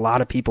that's what a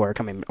lot of people are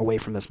coming away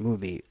from this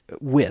movie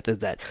with, is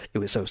that it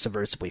was so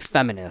subversively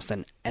feminist,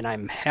 and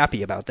I'm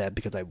happy about that,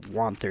 because I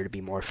want there to be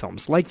more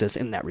films like this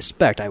in that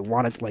respect. I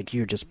want it, like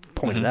you just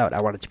pointed out,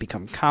 I want it to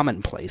become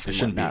commonplace. It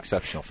shouldn't be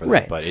exceptional for that,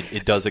 right. but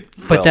it does it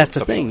But well, that's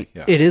the thing.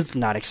 Yeah. It is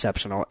not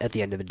exceptional at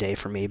the end of the day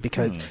for me,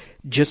 because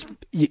just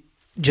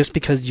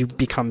because you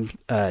become...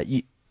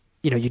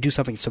 you do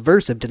something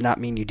subversive did not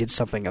mean you did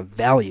something of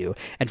value.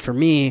 And for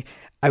me,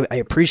 I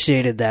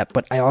appreciated that,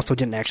 but I also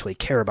didn't actually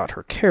care about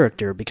her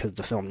character, because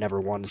the film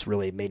never once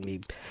really made me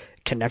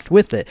connect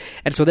with it.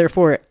 And so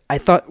therefore, I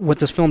thought what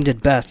this film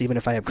did best, even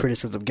if I have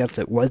criticism against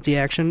it, was the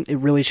action. It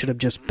really should have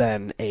just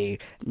been a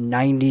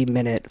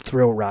 90-minute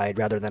thrill ride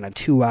rather than a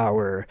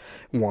 2-hour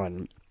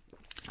one.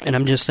 And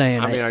I'm just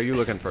saying... I mean, are you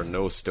looking for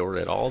no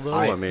story at all,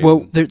 though?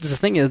 Well, the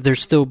thing is, there'll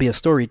still be a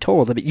story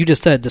told. I mean, you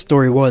just said the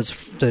story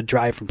was to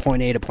drive from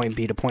point A to point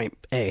B to point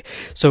A.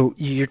 So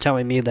you're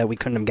telling me that we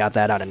couldn't have got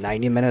that out of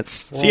 90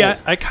 minutes? See,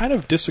 I kind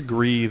of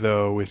disagree,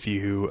 though, with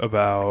you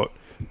about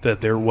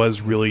that there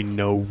was really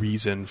no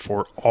reason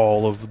for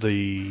all of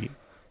the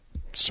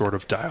sort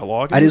of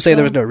dialogue. I didn't say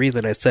there was no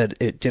reason. I said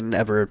it didn't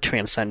ever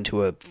transcend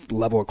to a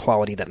level of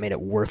quality that made it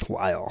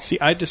worthwhile. See,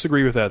 I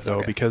disagree with that,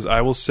 though, because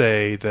I will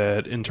say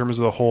that in terms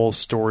of the whole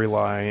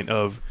storyline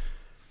of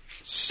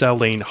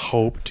selling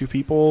hope to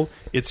people,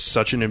 it's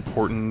such an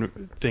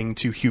important thing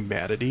to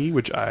humanity,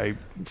 which I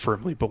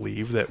firmly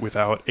believe that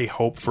without a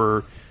hope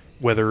for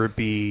whether it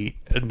be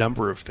a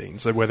number of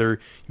things, like whether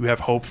you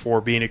have hope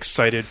for being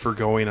excited for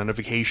going on a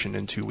vacation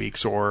in 2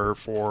 weeks, or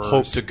for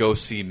hope to go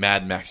see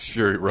Mad Max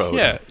Fury Road.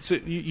 Yeah, so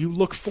you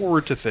look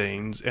forward to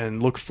things,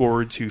 and look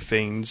forward to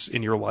things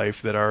in your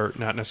life that are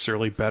not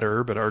necessarily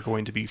better, but are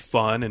going to be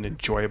fun and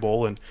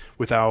enjoyable, and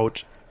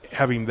without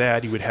having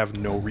that, you would have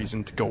no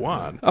reason to go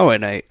on. Oh,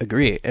 and I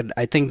agree, and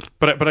I think...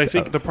 But I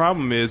think the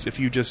problem is, if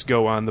you just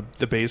go on the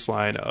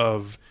baseline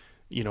of...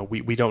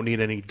 we don't need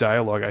any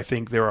dialogue. I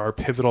think there are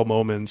pivotal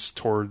moments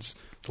towards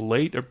the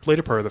later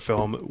part of the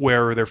film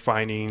where they're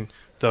finding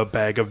the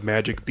bag of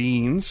magic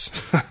beans,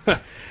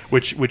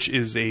 which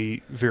is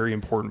a very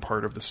important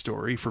part of the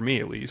story, for me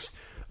at least.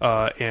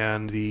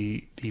 And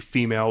the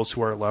females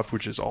who are left,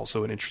 which is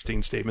also an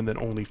interesting statement that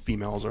only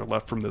females are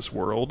left from this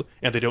world,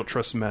 and they don't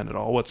trust men at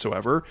all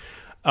whatsoever.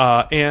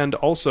 And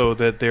also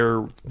that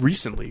there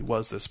recently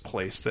was this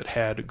place that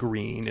had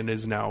green and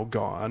is now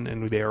gone,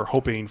 and they are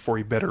hoping for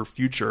a better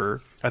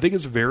future. I think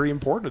it's very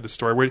important to the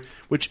story,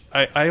 which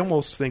I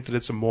almost think that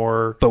it's a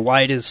more... But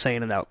why is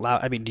saying it out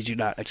loud? I mean, did you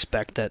not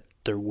expect that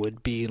there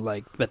would be,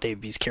 that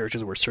these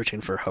characters were searching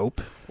for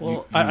hope?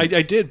 Well,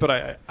 I did, but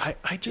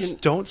I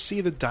just don't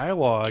see the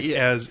dialogue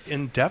as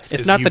in-depth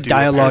it's as not you the do,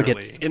 dialogue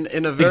apparently.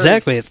 In a very...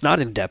 Exactly, it's not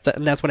in-depth,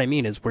 and that's what I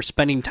mean, is we're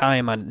spending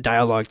time on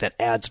dialogue that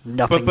adds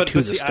nothing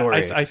to the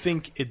story. I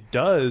think it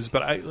does,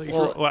 but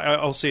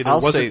I'll say there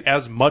wasn't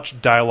as much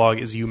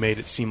dialogue as you made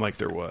it seem like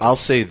there was. I'll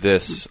say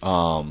this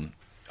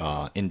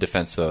in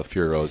defense of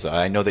Furiosa.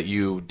 I know that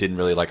you didn't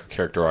really like her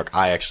character arc.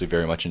 I actually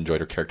very much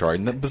enjoyed her character arc,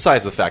 and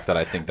besides the fact that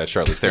I think that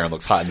Charlize Theron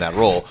looks hot in that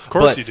role. Of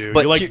course you do.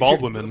 You like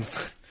bald women.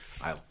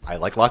 I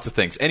like lots of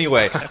things.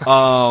 Anyway,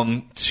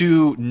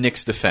 to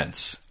Nick's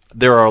defense,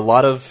 there are a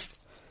lot of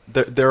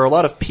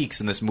peaks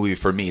in this movie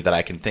for me that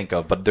I can think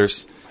of, but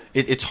there's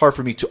it's hard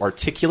for me to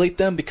articulate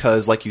them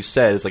because, like you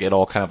said, it's like it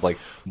all kind of like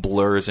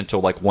blurs into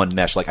like one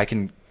mesh. Like I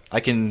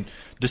can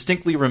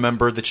distinctly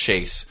remember the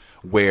chase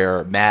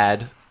where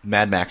Mad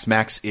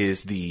Max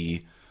is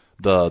the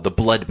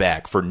blood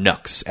bag for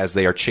Nux as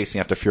they are chasing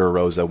after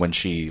Furiosa when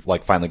she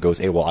like finally goes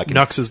AWOL.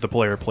 Nux is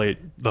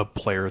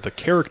the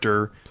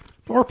character.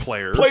 Or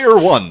player. Player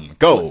one,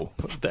 go.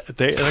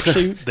 They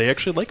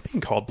actually like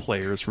being called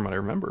players, from what I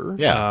remember.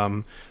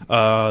 Yeah.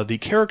 The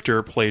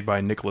character played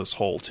by Nicholas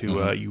Hoult,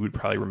 who you would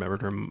probably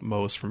remember him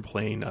most from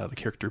playing the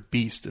character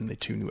Beast in the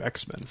 2 new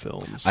X-Men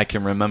films. I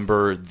can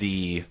remember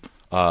the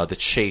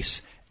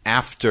chase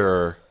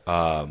after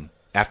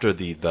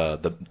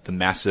the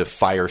massive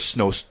fire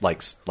snow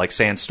like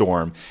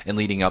sandstorm and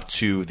leading up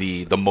to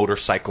the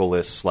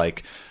motorcyclists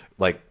like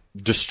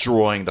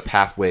destroying the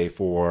pathway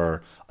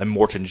for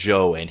Immortan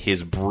Joe and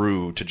his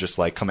brew to just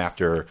like come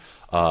after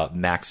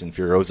Max and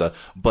Furiosa.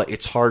 But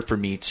it's hard for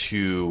me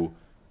to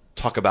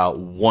talk about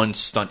one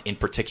stunt in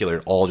particular.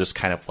 It all just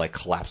kind of like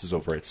collapses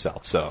over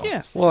itself. So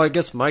yeah. Well, I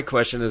guess my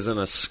question is in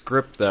a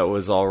script that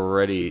was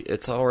already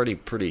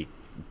pretty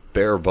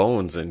bare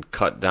bones and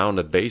cut down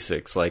to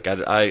basics. Like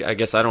I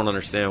guess I don't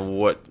understand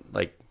what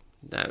like.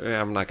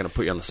 I'm not going to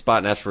put you on the spot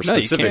and ask for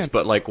specifics,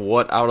 but like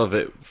what out of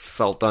it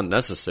felt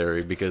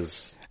unnecessary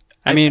because.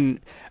 I mean,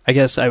 I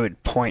guess I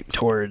would point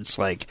towards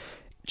like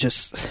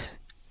just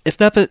it's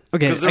not that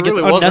okay. I guess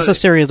really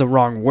unnecessary is the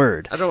wrong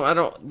word. I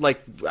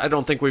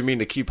don't think we mean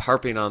to keep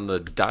harping on the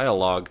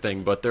dialogue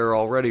thing, but there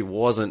already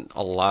wasn't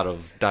a lot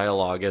of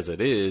dialogue as it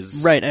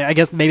is. Right. I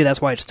guess maybe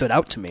that's why it stood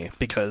out to me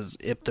because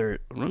if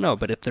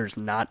there's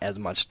not as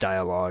much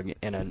dialogue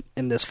in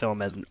this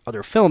film as in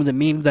other films, it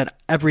means that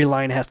every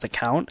line has to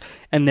count,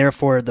 and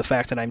therefore the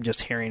fact that I'm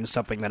just hearing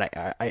something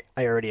that I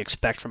already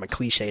expect from a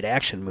cliched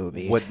action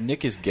movie. What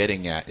Nick is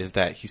getting at is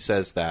that he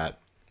says that.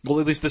 Well,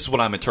 at least this is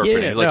what I'm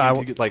interpreting.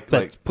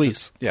 Yeah,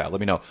 please. Yeah, let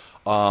me know.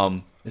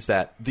 Is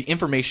that the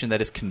information that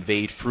is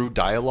conveyed through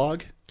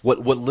dialogue?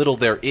 What little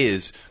there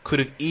is could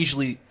have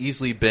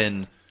easily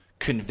been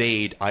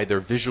conveyed either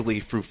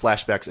visually through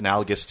flashbacks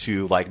analogous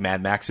to like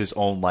Mad Max's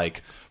own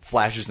like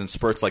flashes and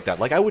spurts like that.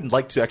 Like I would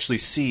like to actually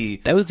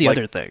see that was the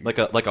other thing, like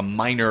a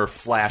minor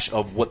flash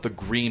of what the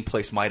green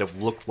place might have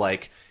looked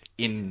like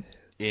in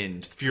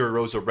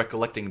Furiosa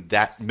recollecting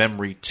that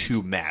memory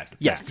to Mad Max.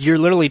 Yeah, you're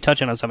literally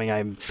touching on something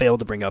I failed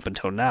to bring up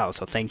until now,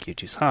 so thank you,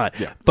 Toussaint.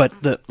 Yeah.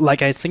 But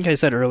like I think I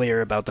said earlier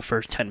about the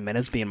first 10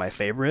 minutes being my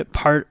favorite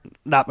part,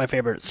 not my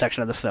favorite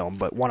section of the film,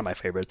 but one of my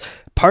favorites.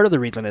 Part of the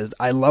reason is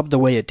I love the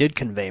way it did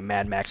convey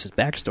Mad Max's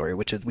backstory,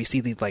 which is we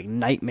see these like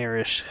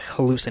nightmarish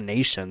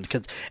hallucinations,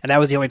 and that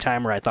was the only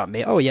time where I thought,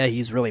 oh yeah,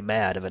 he's really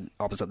mad, and then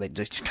all of a sudden they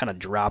just kind of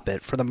drop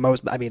it. For the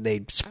most, I mean,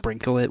 they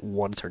sprinkle it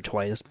once or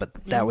twice, but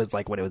that was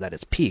like when it was at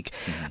its peak.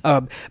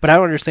 But I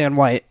don't understand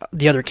why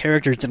the other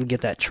characters didn't get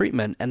that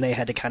treatment, and they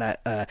had to kind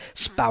of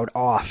spout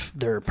off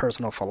their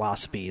personal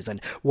philosophies and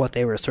what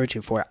they were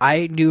searching for.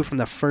 I knew from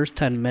the first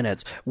 10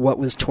 minutes what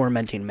was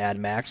tormenting Mad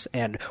Max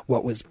and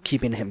what was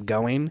keeping him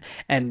going,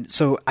 and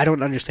so I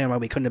don't understand why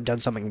we couldn't have done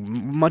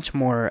something much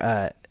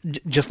more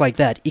just like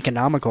that,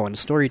 economical in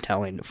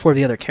storytelling for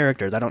the other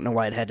characters. I don't know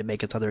why it had to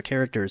make its other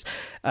characters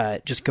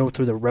just go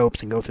through the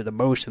ropes and go through the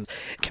motions.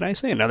 Can I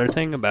say another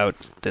thing about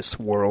this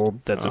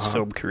world that this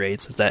film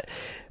creates is that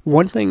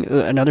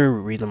another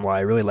reason why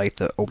I really liked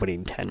the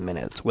opening 10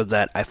 minutes was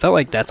that I felt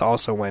like that's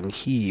also when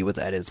he was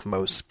at his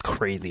most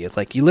craziest.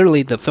 Like,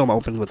 the film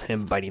opens with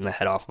him biting the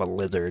head off of a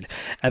lizard.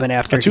 And then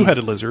after a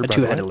two-headed lizard, a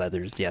two-headed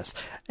lizard, yes.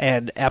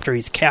 And after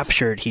he's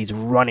captured, he's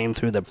running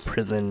through the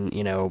prison,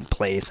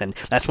 place, and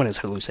that's when his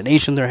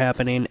hallucinations are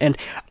happening. And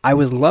I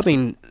was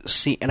loving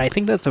and I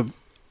think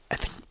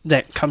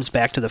that comes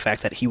back to the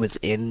fact that he was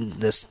in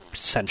this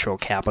central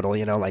capital,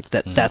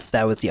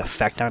 that was the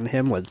effect on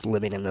him, was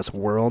living in this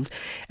world.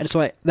 And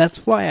so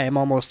that's why I'm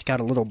almost got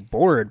a little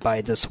bored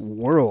by this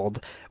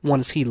world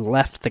once he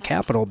left the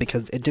capital,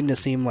 because it didn't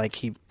seem like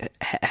he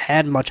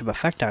had much of an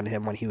effect on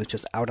him when he was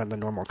just out on the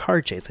normal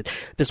car chase.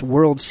 This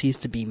world ceased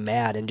to be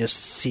mad and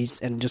just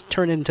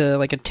turned into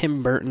like a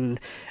Tim Burton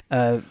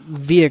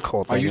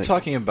vehicle thing. Are you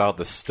talking about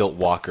the stilt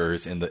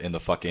walkers in the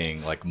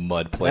fucking like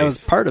mud place? That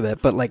was part of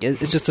it, but like it's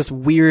just this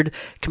weird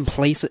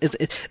complacent.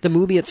 The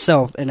movie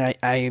itself, and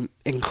I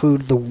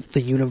include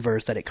the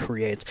universe that it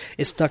creates,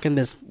 is stuck in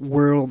this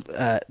world,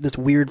 this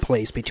weird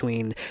place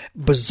between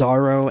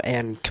bizarro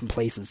and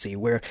complacency,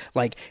 where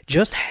like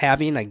just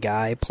having a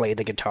guy play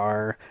the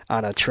guitar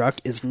on a truck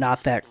is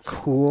not that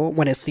cool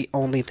when it's the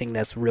only thing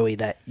that's really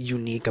that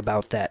unique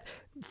about that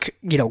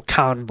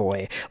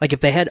convoy. Like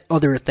if they had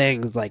other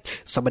things, like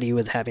somebody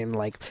was having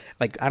like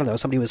I don't know,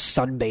 somebody was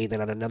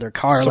sunbathing on another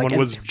car, someone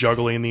was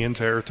juggling the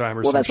entire time,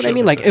 or well, that's what I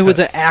mean. Like it was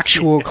an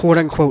actual quote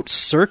unquote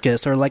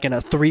circus, or like in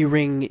a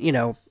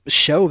 3-ring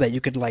show that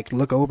you could like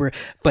look over.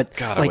 But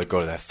God, like, I would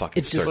go to that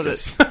fucking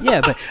circus.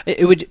 Yeah,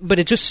 but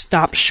it just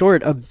stopped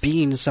short of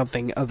being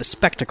something of a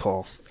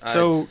spectacle.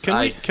 So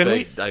I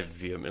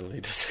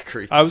vehemently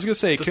disagree. I was gonna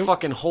say this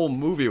fucking whole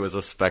movie was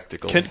a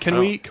spectacle. Can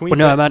we? Well,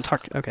 no, I'm not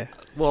talking. Okay.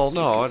 Well,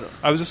 no,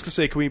 I was just gonna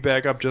say, can we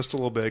back up just a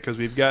little bit because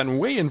we've gotten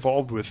way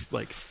involved with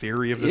like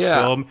theory of this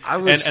film,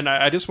 and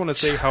I just want to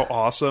say how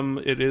awesome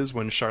it is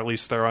when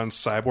Charlize Theron's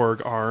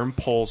cyborg arm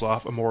pulls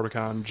off a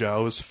Mordecai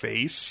Joe's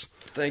face.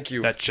 Thank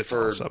you. That shit's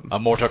awesome. A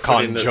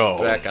Mordecai Joe.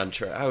 Back on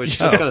track. I was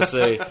just gonna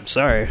say, I'm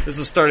sorry. This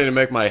is starting to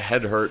make my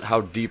head hurt.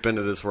 How deep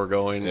into this we're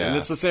going, and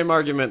it's the same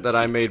argument that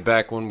I made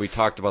back when we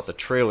talked about the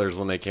trailers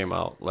when they came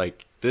out.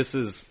 Like, this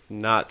is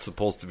not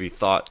supposed to be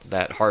thought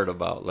that hard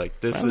about. Like,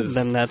 this is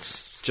then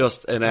that's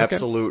just an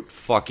absolute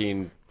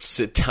fucking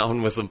sit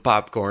down with some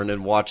popcorn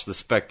and watch the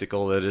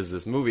spectacle that is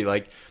this movie.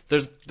 Like,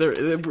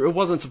 it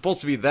wasn't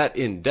supposed to be that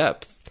in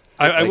depth.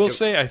 I will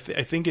say I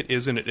think it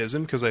is and it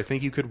isn't, because I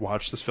think you could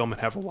watch this film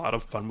and have a lot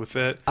of fun with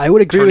it. I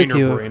would agree turning with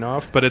you. your brain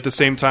off, but at the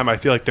same time, I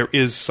feel like there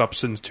is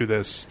substance to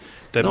this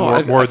that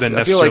more than necessarily.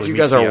 I feel like you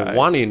guys meets the are eye.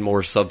 wanting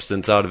more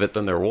substance out of it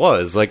than there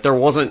was. Like, there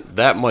wasn't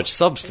that much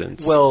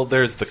substance. Well,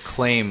 there's the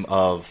claim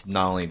of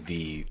not only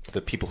the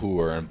people who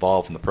are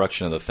involved in the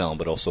production of the film,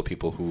 but also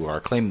people who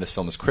are claiming this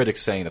film as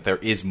critics, saying that there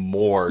is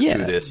more to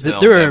this film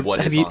than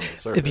what is on the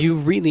surface. If you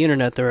read the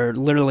internet, there are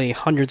literally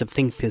hundreds of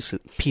think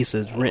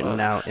pieces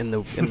written out in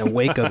the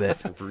wake of it.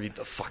 Read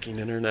the fucking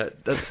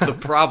internet. That's the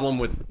problem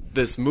with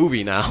this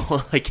movie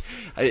now. Like,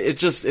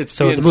 it's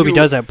so being the movie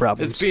does have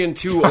problems. It's being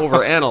too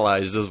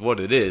overanalyzed, is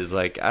what it is.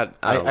 Like, I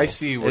don't know. I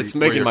see. It's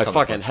making my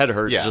fucking head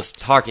hurt just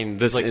talking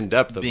this like in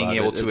depth about it. Being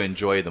able to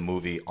enjoy the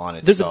movie on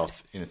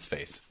itself in its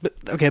face. But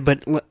I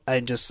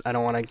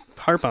don't want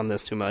to harp on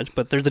this too much,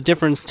 but there's a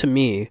difference to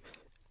me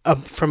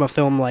from a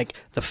film like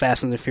the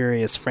Fast and the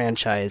Furious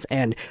franchise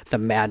and the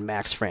Mad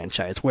Max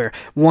franchise, where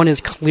one is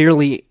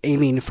clearly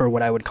aiming for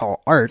what I would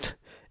call art,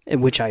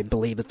 which I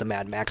believe is the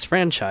Mad Max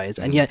franchise,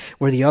 and yet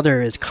where the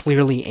other is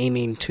clearly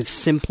aiming to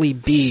simply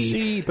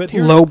be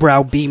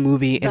lowbrow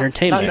B-movie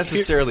entertainment. Not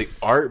necessarily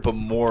art, but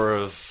more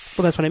of...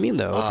 Well, that's what I mean,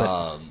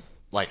 though.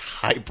 Like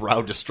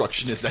highbrow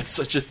destruction, is that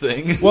such a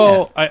thing?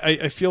 Well,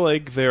 I feel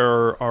like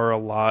there are a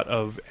lot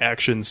of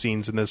action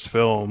scenes in this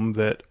film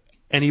that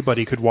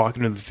anybody could walk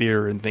into the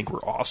theater and think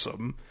were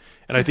awesome.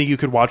 And I think you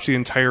could watch the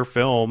entire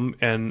film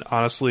and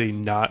honestly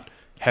not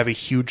have a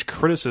huge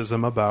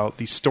criticism about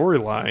the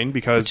storyline,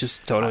 because which is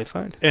totally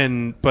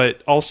fine.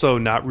 But also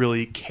not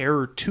really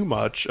care too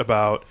much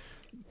about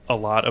a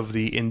lot of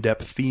the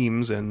in-depth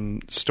themes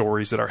and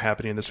stories that are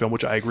happening in this film,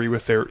 which I agree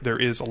with. There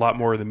is a lot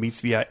more than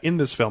meets the eye in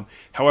this film.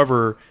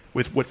 However,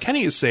 with what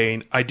Kenny is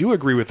saying, I do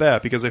agree with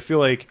that, because I feel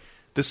like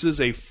this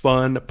is a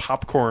fun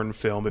popcorn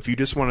film. If you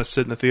just want to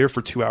sit in the theater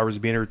for 2 hours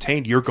and be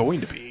entertained, you're going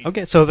to be.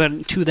 Okay, so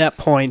then to that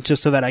point,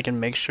 just so that I can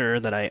make sure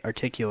that I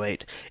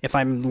articulate, if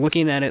I'm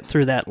looking at it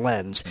through that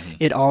lens,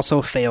 it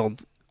also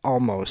failed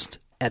almost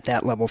at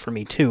that level for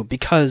me too,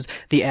 because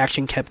the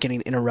action kept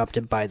getting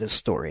interrupted by this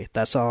story.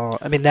 That's all.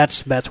 I mean,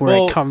 that's where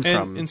it comes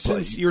from. And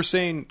since you're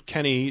saying,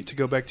 Kenny, to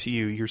go back to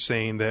you, you're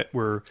saying that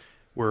we're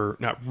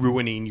not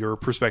ruining your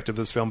perspective of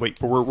this film,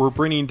 but we're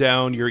bringing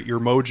down your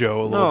mojo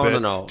a little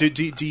bit. No.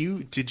 Did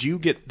you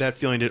get that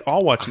feeling at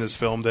all watching this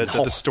film that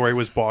the story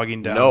was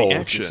bogging down the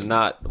action?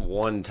 Not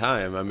one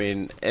time. I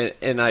mean,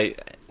 and I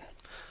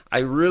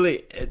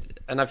really,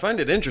 and I find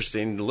it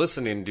interesting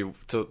listening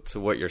to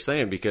what you're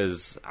saying,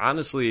 because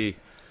honestly,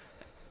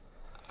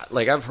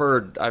 like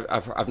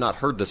I've not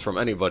heard this from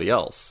anybody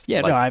else.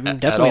 Yeah, like, no, I'm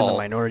definitely in the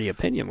minority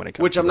opinion when it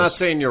comes. Which to I'm not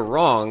saying you're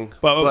wrong,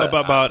 but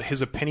about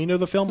his opinion of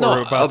the film, no,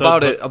 or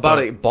about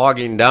it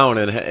bogging down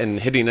and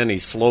hitting any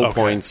slow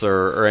points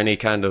or any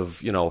kind of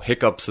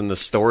hiccups in the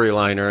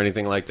storyline or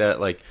anything like that.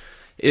 Like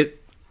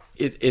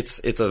it's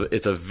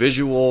a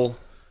visual,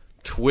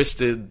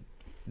 twisted,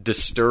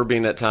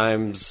 disturbing at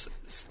times,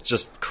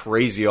 just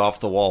crazy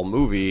off the wall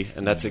movie,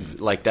 and that's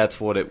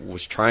that's what it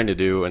was trying to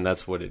do, and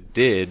that's what it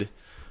did.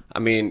 I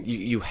mean,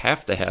 you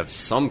have to have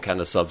some kind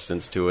of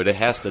substance to it. It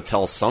has to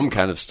tell some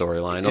kind of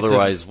storyline.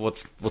 Otherwise,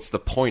 what's the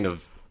point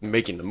of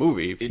making the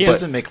movie? It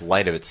doesn't make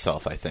light of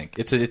itself, I think.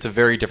 It's a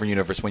very different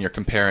universe when you're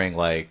comparing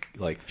like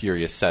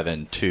Furious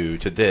 7 to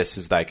this.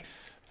 Is like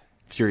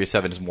Furious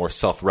 7 is more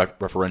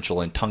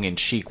self-referential and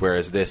tongue-in-cheek,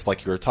 whereas this,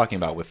 like you were talking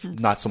about, with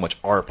not so much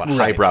art but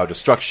highbrow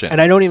destruction.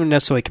 And I don't even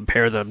necessarily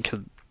compare them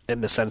in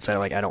the sense that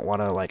I don't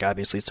want to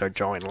obviously start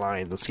drawing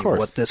lines and see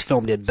what this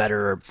film did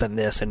better than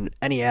this in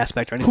any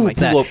aspect or anything like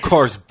that. Who blew up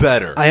cars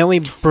better? I only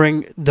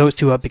bring those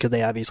two up because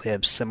they obviously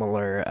have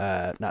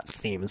similar, not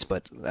themes,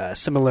 but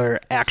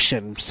similar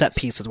action set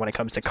pieces when it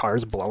comes to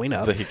cars blowing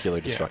up.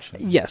 Vehicular destruction.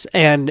 Yes,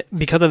 and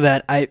because of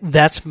that,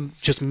 that's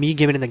just me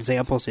giving an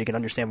example so you can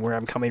understand where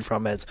I'm coming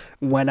from. As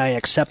when I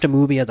accept a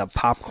movie as a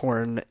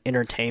popcorn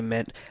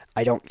entertainment,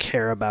 I don't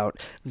care about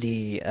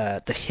the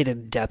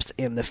hidden depths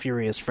in the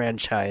Furious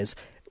franchise.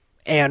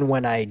 And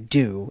when I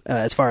do,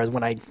 as far as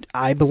when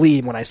I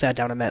believe when I sat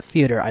down in that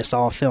theater, I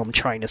saw a film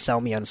trying to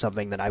sell me on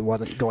something that I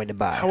wasn't going to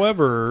buy.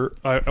 However,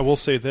 I will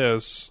say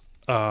this,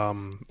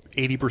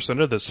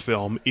 80% of this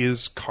film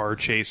is car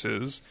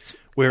chases.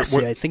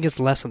 I think it's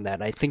less than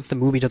that. I think the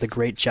movie does a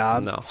great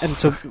job. No. And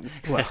so,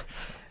 well,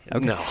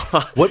 No.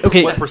 What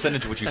Okay. what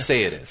percentage would you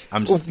say it is?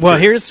 I'm just Well,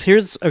 curious.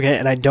 here's okay,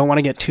 and I don't want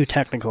to get too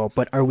technical,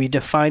 but are we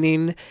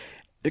defining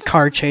the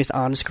car chase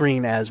on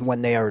screen as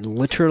when they are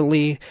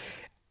literally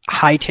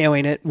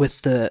hightailing it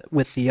with the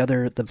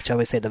shall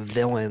we say the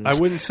villains? I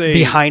wouldn't say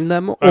behind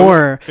them,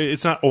 or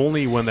it's not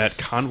only when that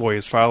convoy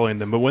is following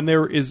them, but when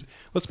there is.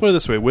 Let's put it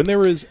this way: when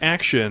there is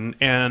action,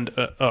 and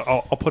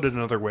I'll put it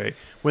another way: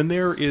 when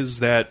there is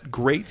that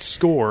great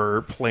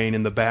score playing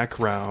in the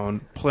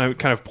background,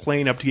 kind of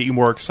playing up to get you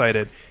more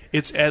excited,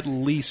 it's at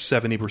least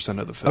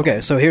 70% of the film.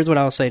 Okay, so here's what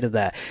I'll say to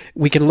that.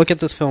 We can look at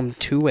this film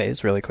two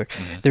ways, really quick.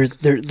 There's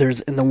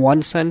in the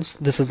one sense,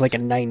 this is like a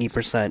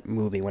 90%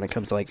 movie when it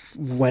comes to like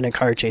when a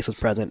car chase is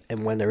present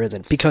and when there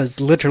isn't, because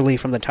literally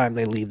from the time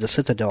they leave the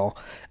Citadel,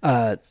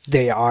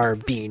 they are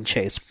being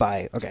chased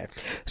by. Okay,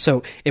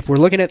 so if we're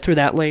looking at it through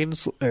that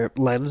lens,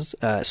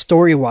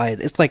 story-wise,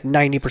 it's like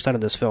 90%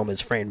 of this film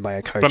is framed by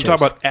a car But chase. I'm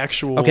talking about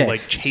actual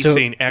like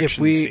chasing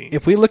action scenes.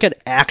 If we look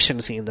at action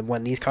scenes and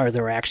when these cars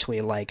are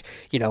actually like,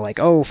 like,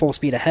 oh, full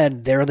speed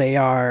ahead, there they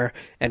are,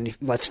 and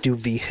let's do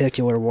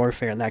vehicular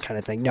warfare and that kind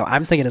of thing. No,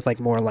 I'm thinking it's like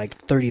more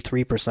like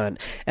 33%.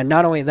 And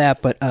not only that,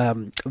 but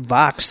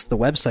Vox, the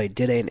website,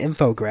 did an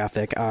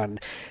infographic on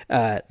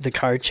the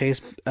car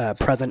chase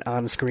present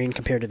on screen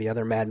compared to the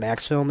other Mad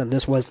Max film, and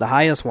this was the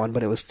highest one,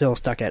 but it was still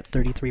stuck at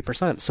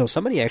 33%. So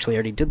somebody actually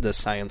already did this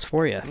science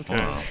for you.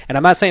 Okay. And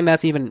I'm not saying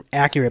that's even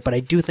accurate, but I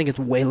do think it's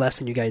way less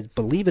than you guys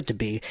believe it to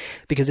be,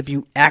 because if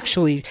you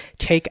actually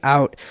take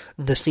out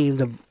the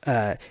scenes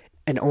of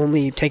and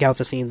only take out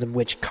the scenes in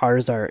which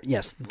cars are,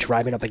 yes,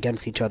 driving up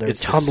against each other,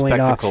 It's tumbling the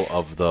spectacle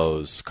off. of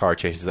those car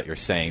chases that you're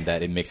saying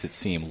that it makes it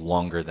seem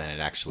longer than it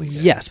actually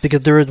is. Yes,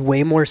 because there is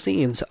way more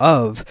scenes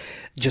of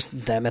just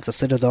them at the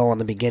Citadel in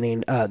the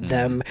beginning,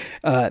 them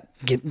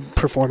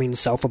performing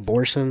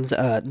self-abortions,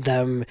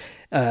 them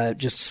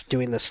just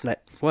doing the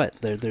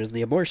there's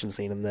the abortion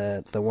scene in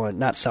the one,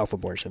 not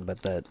self-abortion,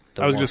 but the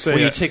I was one.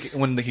 going to say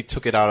when he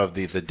took it out of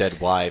the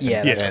dead wife,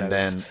 Yeah, that's what I and was-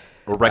 then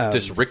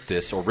Rictus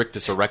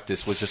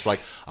Erectus was just like,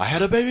 I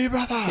had a baby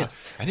brother,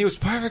 and he was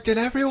perfect in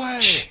every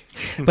way.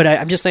 But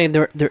I'm just saying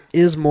there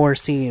is more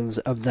scenes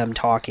of them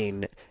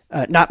talking,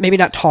 maybe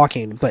not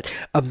talking, but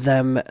of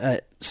them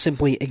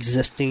simply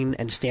existing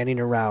and standing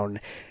around.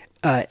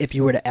 If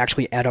you were to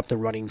actually add up the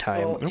running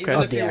time Well, of even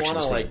if the you action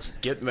want to scenes.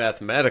 get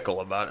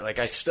mathematical about it, like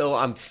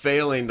I'm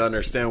failing to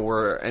understand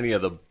where any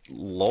of the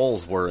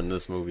lulls were in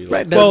this movie. Like,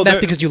 Right, but that's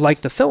because you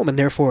like the film, and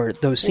therefore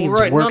those scenes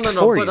worked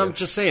for you. But I'm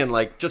just saying,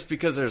 like, just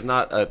because there's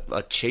not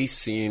a chase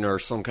scene or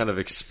some kind of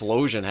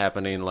explosion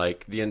happening,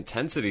 like, the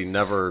intensity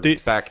never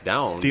backed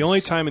down. The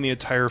only time in the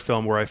entire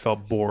film where I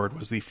felt bored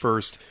was the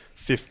first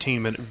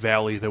 15-minute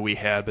valley that we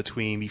had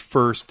between the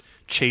first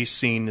chase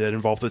scene that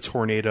involved the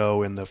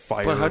tornado and the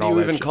fire. But how and do all you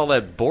that even shit. call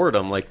that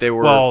boredom? Like, they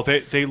were... Well,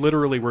 they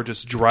literally were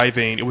just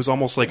driving. It was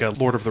almost like a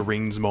Lord of the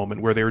Rings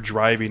moment where they were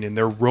driving and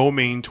they're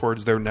roaming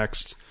towards their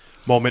next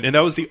moment. And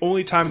that was the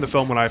only time in the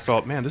film when I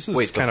felt, man, this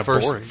is kind of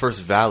boring.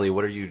 First valley.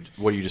 What are you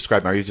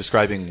describing? Are you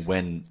describing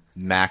when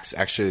Max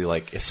actually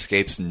like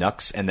escapes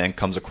Nux and then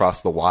comes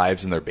across the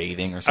wives and they're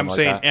bathing or something? I'm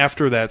saying like that?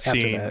 after that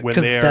scene when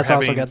they are that's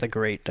having... also got the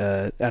great,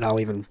 and I'll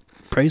even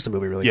praise the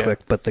movie really Yeah. quick,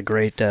 but the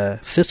great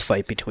fist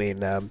fight between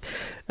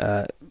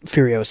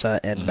Furiosa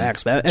and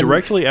Max. And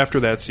Directly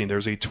after that scene,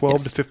 there's a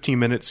 12 to 15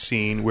 minute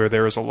scene where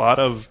there is a lot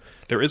of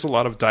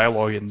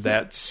dialogue in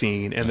that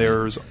scene, and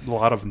there's a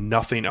lot of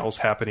nothing else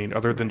happening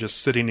other than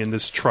just sitting in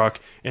this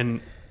truck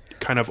and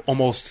kind of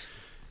almost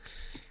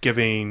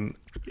giving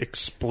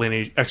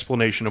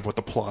explanation of what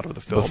the plot of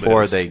the film is.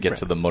 Before they get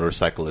to the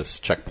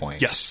motorcyclist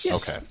checkpoint. Yes.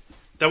 Okay.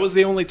 That was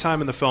the only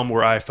time in the film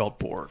where I felt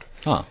bored.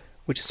 Huh.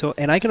 Which is so,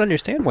 and I can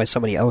understand why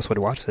somebody else would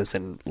watch this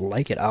and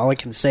like it. All I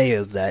can say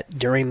is that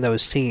during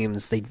those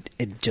scenes,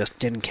 it just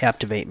didn't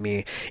captivate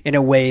me in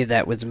a way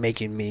that was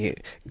making me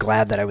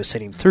glad that I was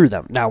sitting through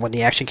them. Now, when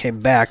the action came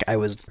back, I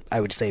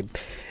would say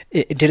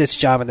it did its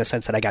job in the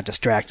sense that I got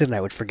distracted and I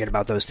would forget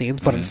about those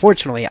scenes. But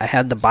unfortunately, I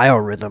had the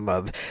biorhythm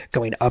of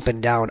going up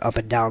and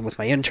down with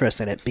my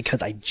interest in it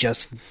because I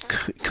just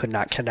could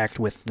not connect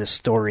with this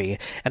story.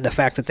 And the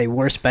fact that they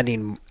were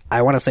spending,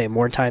 I want to say,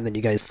 more time than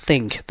you guys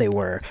think they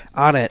were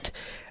on it,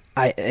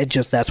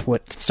 that's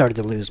what started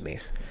to lose me.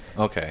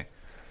 Okay.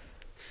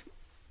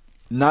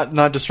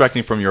 Not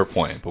distracting from your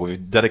point, but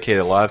we've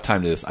dedicated a lot of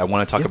time to this. I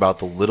want to talk about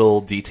the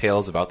little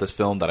details about this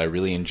film that I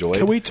really enjoyed.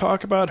 Can we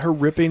talk about her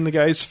ripping the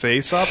guy's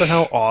face off and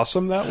how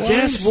awesome that was?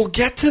 Yes, we'll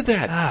get to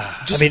that.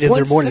 I mean, is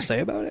there more to say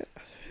about it?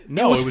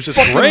 No, it was just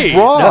fucking great.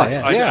 raw.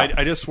 No, Yeah.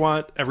 I just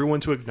want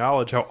everyone to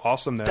acknowledge how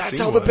awesome that That's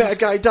scene how was. the bad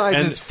guy dies,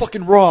 and it's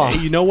fucking raw. Hey,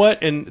 you know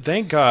what? And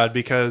thank God,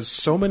 because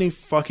so many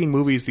fucking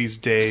movies these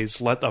days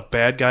let the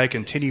bad guy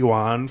continue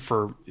on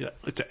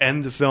to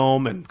end the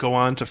film and go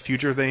on to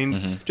future things.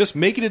 Just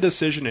making a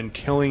decision and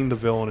killing the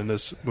villain in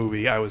this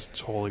movie, I was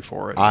totally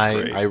for it. It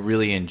was great. I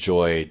really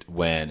enjoyed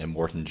when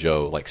Immortan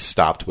Joe like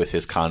stopped with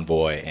his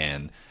convoy,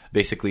 and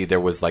basically there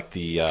was like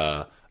the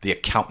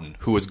accountant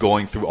who was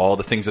going through all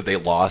the things that they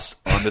lost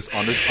on this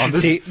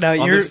See, now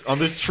on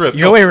this trip.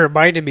 You always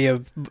reminded me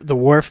of the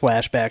war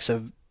flashbacks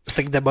of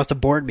thing that must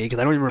have bored me because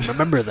I don't even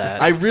remember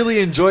that. I really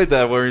enjoyed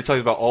that where he talks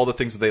about all the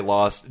things that they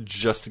lost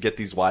just to get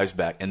these wives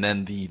back. And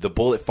then the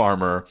bullet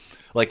farmer,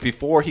 like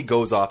before he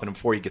goes off and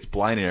before he gets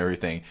blinded and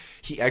everything,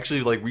 he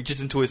actually like reaches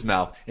into his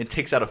mouth and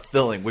takes out a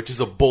filling, which is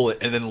a bullet,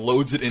 and then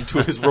loads it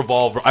into his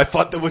revolver. I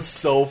thought that was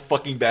so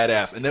fucking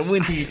badass. And then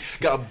when he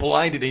got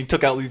blinded and he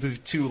took out these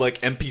two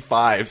like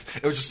MP5s,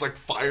 it was just like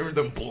firing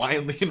them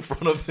blindly in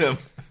front of him.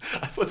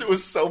 I thought it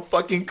was so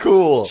fucking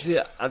cool.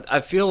 Yeah,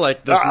 I feel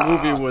like this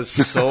movie was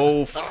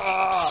so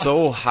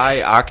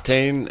high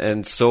octane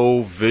and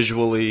so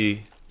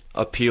visually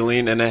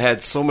appealing, and it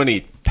had so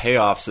many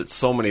payoffs at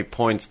so many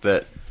points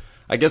that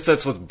I guess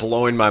that's what's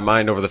blowing my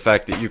mind over the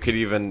fact that you could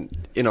even,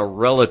 in a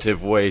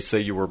relative way, say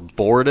you were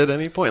bored at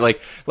any point.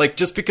 Like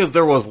just because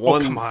there was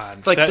one, come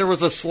on. There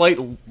was a slight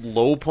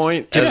low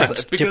point.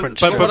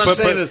 What I'm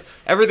saying is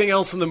everything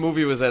else in the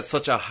movie was at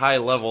such a high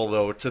level,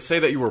 though. To say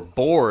that you were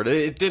bored,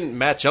 it didn't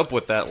match up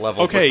with that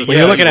level. Okay, well,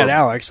 you're looking at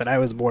Alex, and I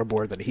was more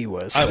bored than he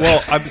was.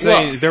 I'm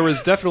saying there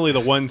was definitely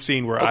the one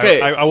scene where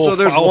I will. So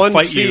there's one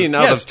scene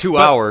out of 2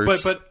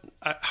 hours. But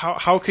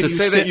how can to you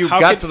say that you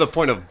got to the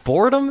point of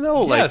boredom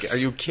though? Like, yes, are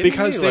you kidding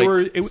because me? They were.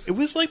 It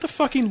was like the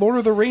fucking Lord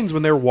of the Rings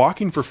when they were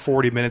walking for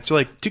 40 minutes. You're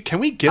like, dude, can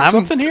we get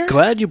something here? I'm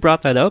glad you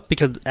brought that up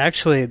because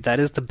actually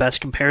that is the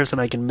best comparison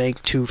I can make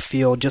to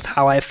feel just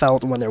how I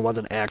felt when there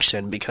wasn't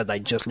action because I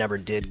just never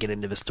did get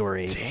into the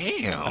story.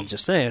 Damn, I'm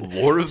just saying.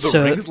 Lord of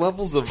the Rings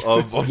levels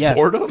of yeah,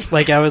 boredom.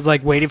 Like I was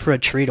like waiting for a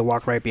tree to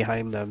walk right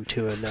behind them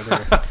to another.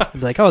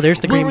 Like, oh, there's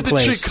the green place. Where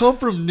would the tree come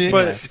from, Nick?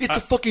 But it's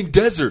a fucking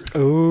desert.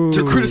 Ooh.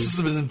 Your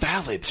criticism is invalid.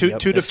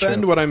 To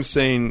defend what I'm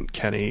saying,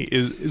 Kenny,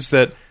 is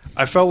that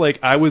I felt like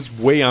I was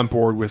way on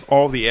board with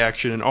all the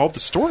action and all the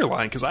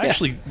storyline because I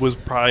actually was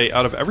probably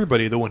out of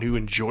everybody the one who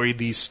enjoyed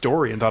the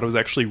story and thought it was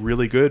actually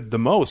really good the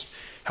most.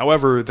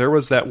 However, there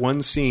was that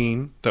one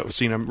scene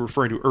I'm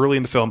referring to early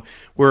in the film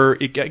where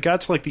it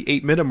got to like the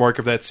 8-minute mark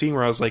of that scene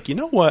where I was like, you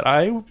know what?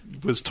 I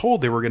was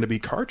told there were going to be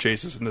car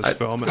chases in this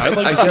film, and I'd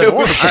like to see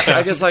more.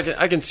 I guess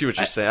I can see what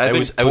you're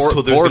saying. I was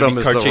told boredom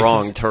is the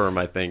wrong term.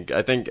 I think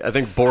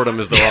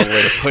boredom is the wrong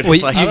way to put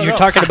it. Well, you're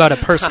talking about a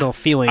personal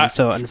feeling,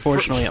 so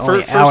unfortunately,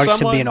 only Alex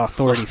can be an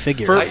authority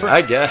figure.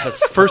 I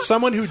guess for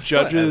someone who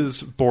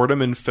judges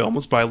boredom in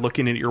films by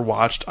looking at your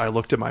watch, I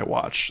looked at my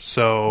watch.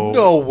 So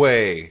no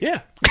way. Yeah.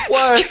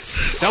 What?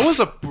 That was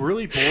a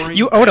really boring.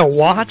 You own a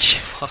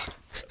watch?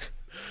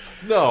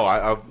 No,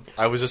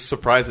 I was just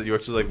surprised that you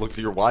actually like looked at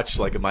your watch.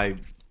 Like my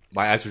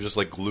eyes were just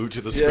like glued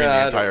to the screen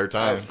the entire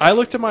time. I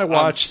looked at my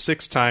watch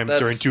 6 times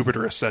during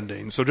Jupiter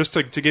Ascending. So just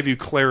to give you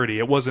clarity,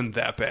 it wasn't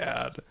that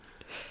bad.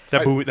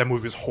 That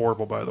movie was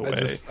horrible, by the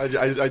way.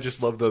 I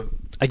just love the.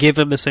 I gave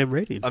him the same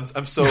rating.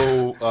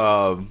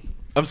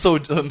 I'm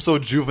so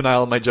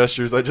juvenile in my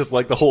gestures. I just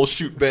like the whole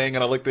shoot bang,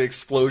 and I like the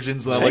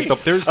explosions, and I like the.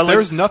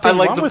 There's nothing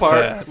wrong with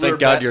that. Thank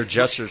God your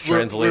gestures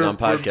translate on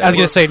podcast. I was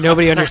gonna say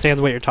nobody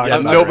understands what you're talking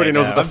about. Nobody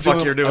knows what the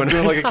fuck you're doing. I'm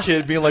doing like a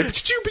kid being like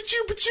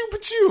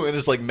pa-choo, and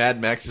it's like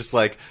Mad Max just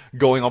like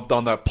going up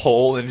on that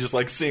pole and just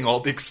like seeing all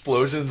the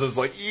explosions. It's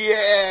like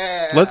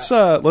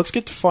Let's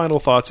get to final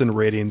thoughts and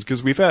ratings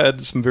because we've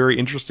had some very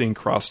interesting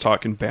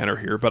crosstalk and banner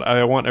here, but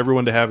I want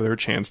everyone to have their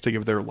chance to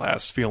give their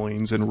last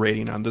feelings and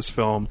rating on this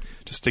film,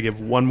 just to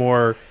give one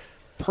more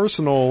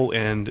personal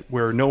and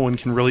where no one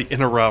can really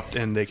interrupt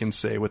and they can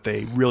say what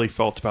they really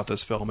felt about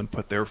this film and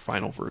put their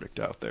final verdict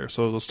out there.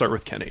 So we'll start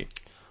with Kenny.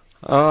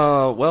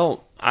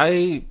 Well,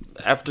 I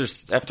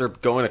after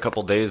going a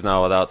couple days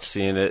now without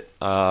seeing it,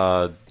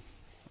 I'm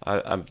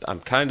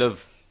kind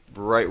of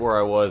right where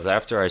I was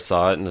after I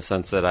saw it in the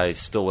sense that I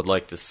still would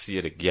like to see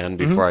it again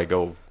before I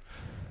go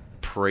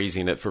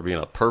praising it for being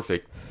a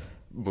perfect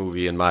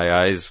movie in my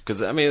eyes.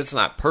 Because I mean, it's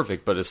not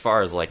perfect, but as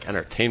far as like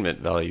entertainment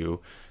value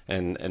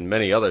and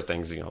many other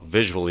things,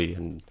 visually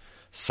and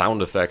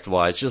sound effect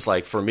wise, just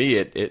like for me,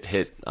 it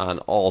hit on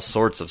all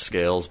sorts of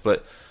scales.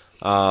 But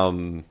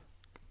I'm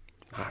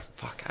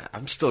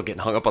still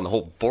getting hung up on the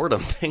whole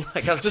boredom thing.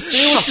 Like, I'm just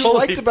saying what you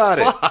liked about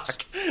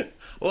it.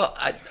 Well,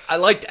 I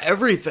liked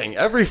everything,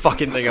 every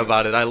fucking thing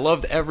about it. I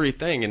loved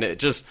everything, and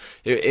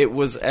it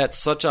was at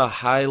such a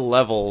high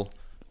level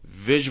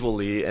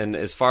visually and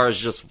as far as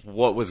just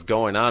what was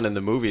going on in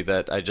the movie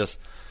that I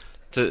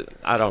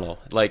don't know,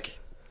 like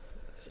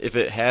if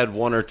it had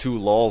one or two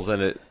lulls in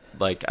it,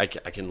 like I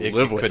can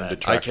live with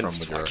that. I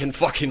can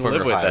fucking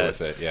live with that.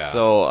 With it, yeah.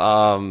 So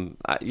I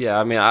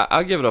mean,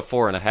 I'll give it a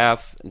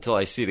 4.5 until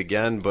I see it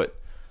again, but.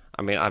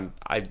 I mean,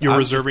 You're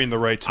reserving the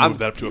right to move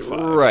that up to a 5.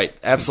 Right,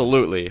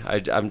 absolutely.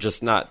 I'm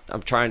just not.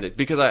 I'm trying to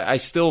because I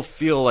still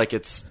feel like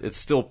it's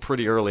still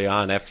pretty early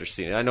on after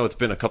seeing it. I know it's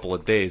been a couple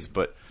of days,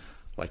 but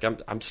like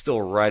I'm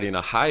still riding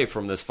a high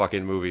from this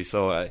fucking movie.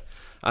 So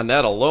on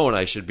that alone,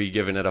 I should be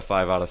giving it a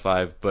 5 out of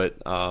 5. But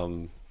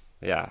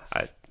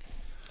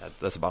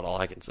that's about all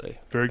I can say.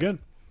 Very good.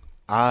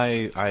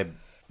 I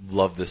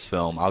love this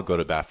film. I'll go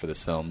to bat for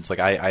this film. It's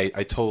like I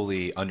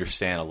totally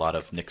understand a lot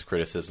of Nick's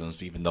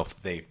criticisms, even though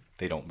they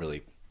don't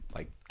really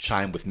like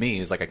chime with me.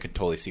 It's like I can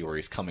totally see where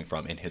he's coming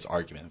from in his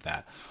argument of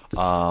that.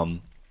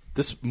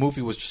 This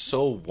movie was just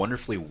so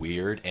wonderfully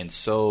weird and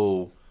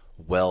so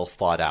well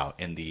thought out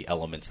in the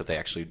elements that they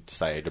actually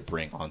decided to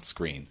bring on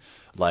screen.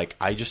 Like,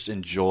 I just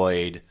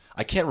enjoyed,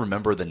 I can't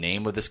remember the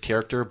name of this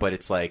character, but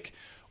it's like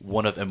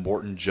one of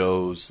Immortan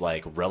Joe's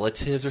like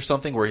relatives or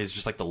something, where he's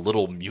just like the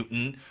little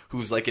mutant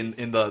who's like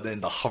in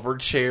the hover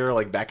chair,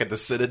 like back at the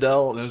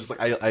Citadel, and it was just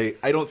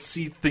like I don't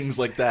see things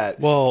like that.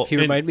 Well, he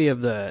reminded me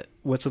of the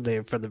what's the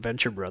name from the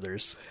Venture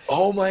Brothers?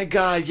 Oh my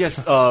God,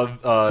 yes,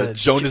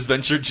 Jonas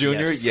Venture Jr.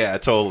 Yes. Yeah,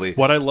 totally.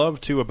 What I love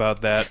too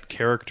about that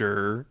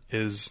character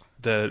is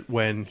that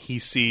when he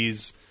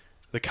sees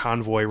the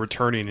convoy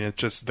returning and it's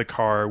just the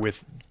car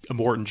with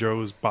Immortan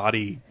Joe's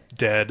body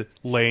dead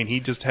laying,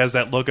 he just has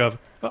that look of,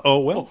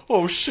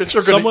 oh shit,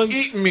 you're gonna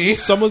eat me.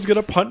 Someone's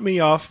gonna punt me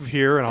off of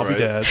here and I'll be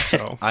dead.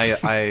 So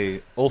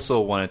I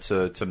also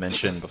wanted to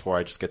mention before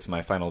I just get to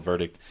my final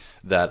verdict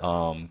that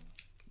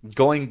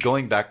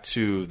going back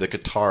to the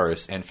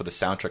guitarist and for the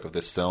soundtrack of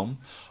this film,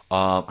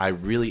 I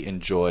really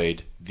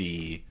enjoyed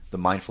the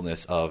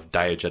mindfulness of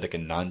diegetic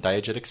and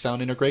non-diegetic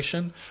sound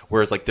integration,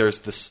 whereas like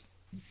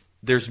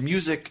there's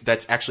music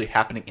that's actually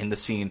happening in the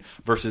scene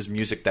versus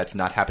music that's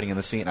not happening in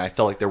the scene. And I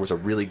felt like there was a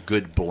really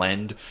good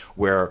blend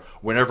where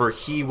whenever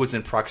he was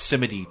in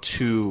proximity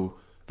to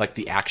like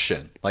the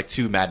action, like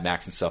to Mad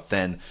Max and stuff,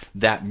 then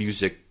that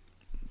music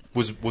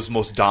was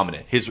most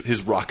dominant.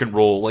 His rock and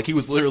roll, like he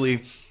was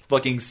literally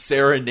fucking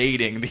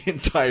serenading the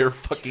entire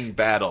fucking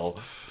battle.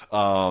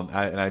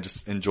 And I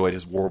just enjoyed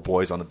his war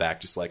boys on the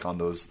back, just like on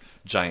those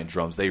giant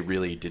drums. They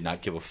really did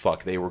not give a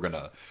fuck. They were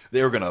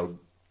gonna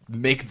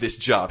make this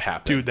job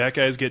happen. Dude, that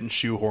guy's getting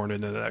shoehorned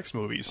into the next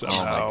movie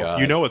somehow. Oh my God.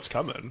 You know it's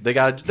coming. They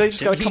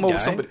just got to come up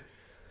with somebody.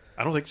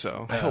 I don't think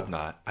so. I hope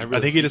not. I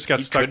think he just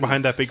got stuck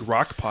behind that big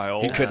rock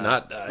pile. He could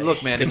not die.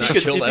 Look, man, if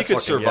he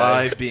could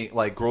survive being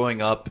like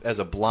growing up as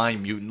a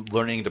blind mutant,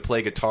 learning to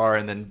play guitar,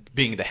 and then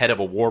being the head of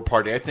a war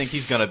party, I think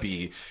he's got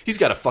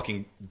a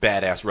fucking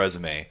badass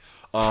resume.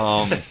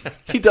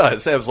 He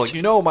does. I was like,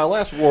 my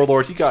last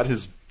warlord, he got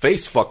his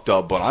face fucked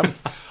up, but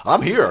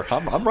I'm here.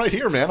 I'm right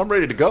here, man. I'm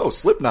ready to go.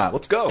 Slipknot,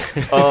 let's go.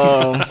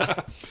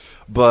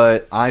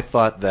 But I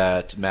thought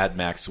that Mad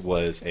Max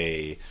was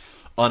a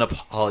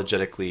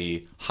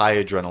unapologetically high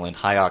adrenaline,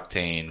 high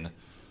octane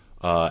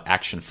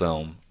action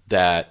film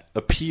that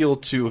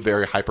appealed to a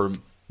very hyper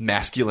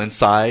masculine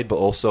side, but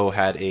also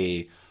had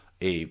a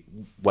in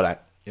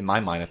my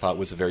mind I thought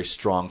was a very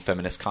strong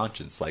feminist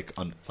conscience, like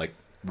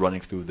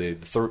running through the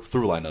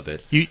through line of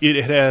it.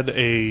 It had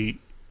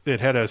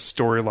a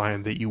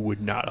storyline that you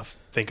would not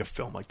think a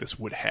film like this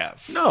would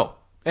have. No,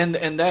 and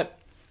that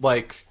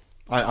like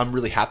I'm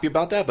really happy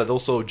about that, but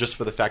also just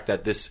for the fact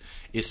that this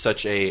is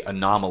such a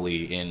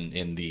anomaly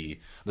in the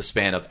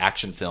span of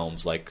action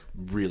films, like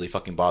really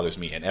fucking bothers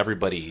me. And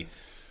everybody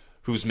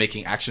who's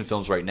making action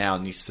films right now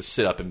needs to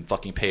sit up and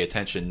fucking pay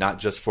attention, not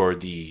just for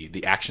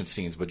the action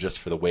scenes, but just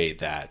for the way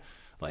that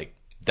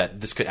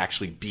that this could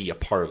actually be a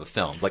part of a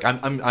film. Like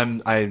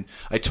I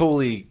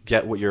totally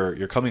get what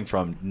you're coming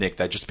from, Nick.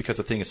 That just because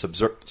the thing is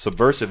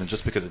subversive and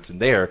just because it's in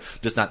there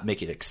does not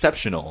make it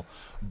exceptional.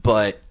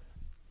 But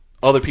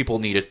other people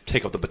need to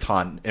take up the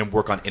baton and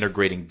work on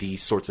integrating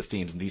these sorts of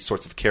themes and these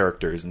sorts of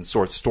characters and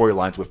sorts of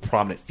storylines with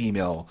prominent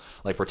female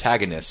like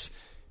protagonists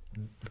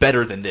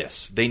better than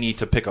this. They need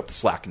to pick up the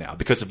slack now,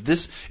 because if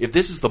this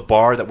is the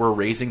bar that we're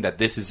raising, that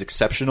this is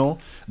exceptional,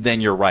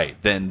 then you're right.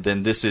 Then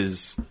this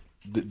is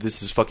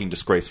fucking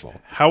disgraceful.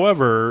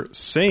 However,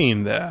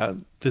 saying that,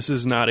 this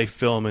is not a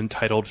film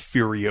entitled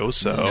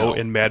Furioso,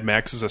 and Mad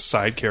Max is a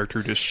side character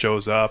who just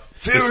shows up.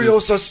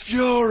 Furiosa's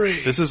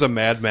fury! This is a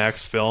Mad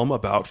Max film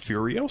about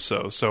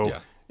Furioso. So,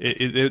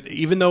 it,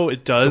 even though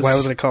it does... So why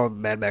wasn't it called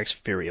Mad Max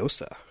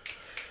Furiosa?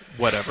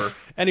 Whatever.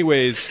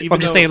 Anyways, I'm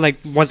just saying, like,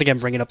 once again,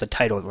 bringing up the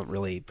title doesn't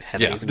really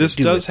have anything this to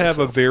do does with have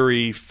a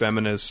very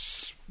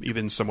feminist,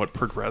 even somewhat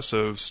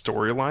progressive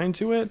storyline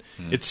to it.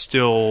 It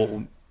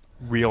still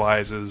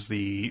realizes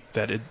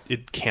that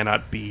it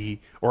cannot be,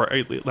 or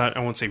I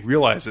won't say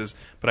realizes,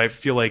 but I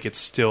feel like it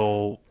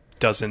still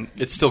doesn't.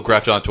 It's still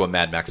grafted onto a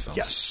Mad Max film.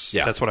 Yes,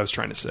 that's what I was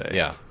trying to say.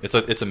 Yeah,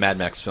 it's a Mad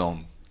Max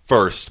film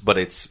first, but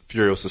it's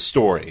Furiosa's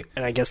story.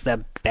 And I guess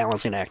that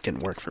balancing act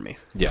didn't work for me.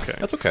 Yeah, okay.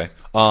 That's okay.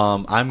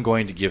 I'm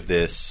going to give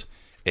this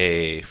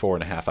a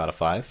 4.5 out of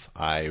 5.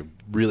 I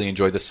really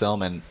enjoyed this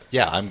film, and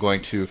I'm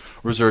going to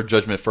reserve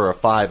judgment for a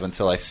 5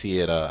 until I see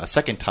it a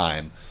second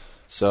time.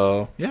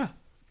 So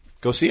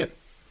go see it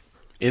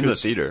in the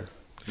theater.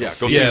 Yeah,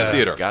 go see it in the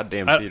theater.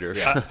 Goddamn theater.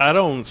 I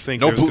don't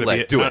think no there's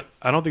bootleg. Do it.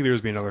 I don't think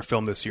there's going to be another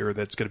film this year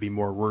that's going to be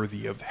more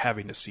worthy of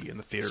having to see in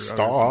the theater.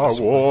 Star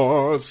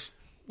Wars.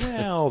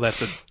 Well,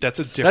 that's a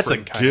different. That's a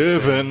kind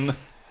given. Of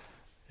thing.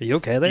 Are you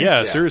okay there?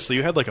 Yeah, seriously,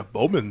 you had like a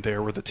moment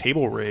there with the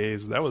table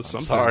raised. That was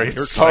something. Sorry,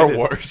 You're Star excited.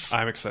 Wars.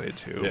 I'm excited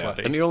too,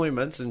 buddy. And he only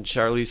mentioned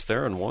Charlize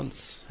Theron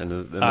once, and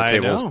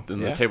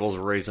the table's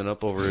raising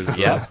up over his.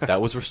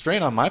 That was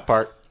restraint on my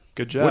part.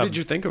 Good job. What did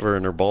you think of her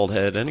in her bald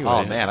head? Anyway,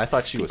 oh man, I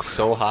thought she was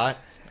so hot.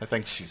 I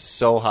think she's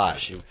so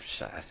hot.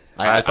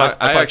 I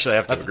actually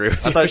have to agree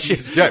with you. I thought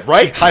she's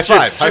right. High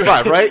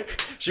five, right?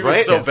 She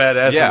was so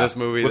badass in this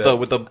movie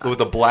with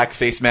the black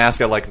face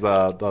mask and like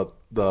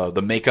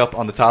the makeup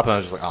on the top, and I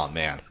was just like, oh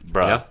man,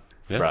 bruh.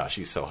 Bruh,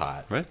 she's so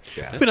hot. Right?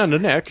 Yeah. Been on the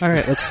neck. All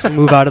right, let's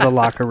move out of the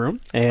locker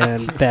room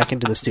and back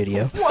into the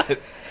studio. What?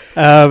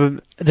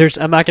 I'm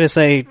not going to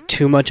say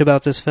too much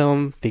about this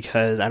film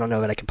because I don't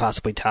know that I could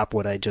possibly top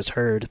what I just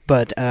heard.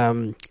 But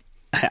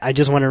I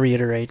just want to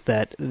reiterate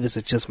that this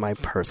is just my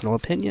personal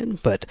opinion.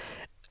 But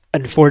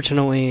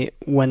unfortunately,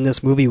 when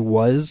this movie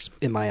was,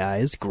 in my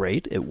eyes,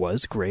 great, it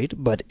was great,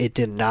 but it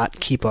did not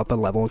keep up a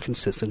level of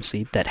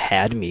consistency that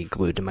had me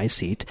glued to my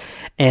seat.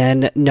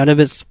 And none of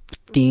its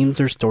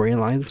themes or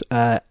storylines,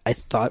 I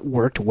thought,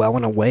 worked well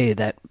in a way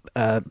that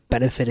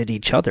benefited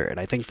each other. And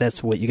I think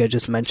that's what you guys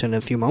just mentioned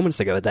a few moments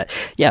ago, that,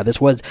 yeah,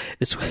 this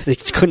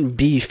it couldn't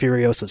be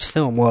Furiosa's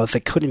film. Well, if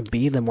it couldn't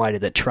be, then why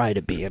did it try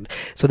to be? And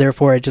so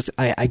therefore,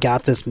 I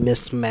got this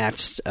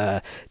mismatched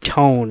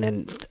tone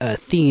and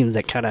theme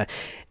that kind of,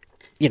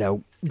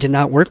 did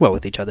not work well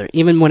with each other,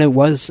 even when it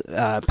was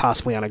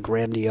possibly on a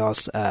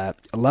grandiose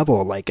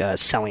level, like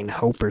Selling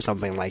Hope or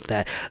something like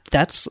that.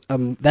 That's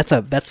not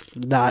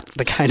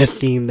the kind of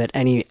theme that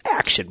any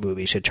action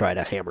movie should try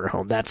to hammer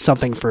home. That's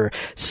something for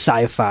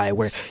sci-fi,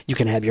 where you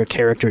can have your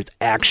characters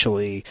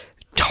actually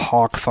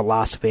talk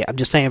philosophy. I'm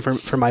just saying,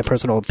 for my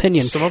personal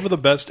opinion, some of the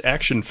best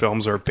action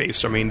films are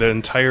based. I mean, the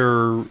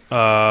entire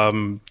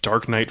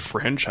Dark Knight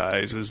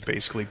franchise is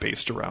basically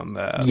based around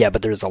that. Yeah,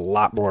 but there's a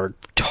lot more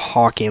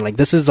talking. Like,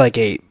 this is like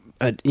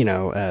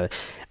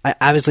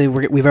obviously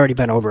we've already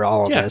been over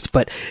all of this,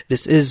 but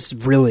this is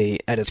really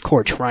at its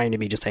core trying to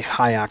be just a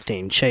high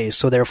octane chase.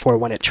 So therefore,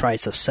 when it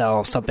tries to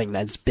sell something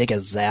that's big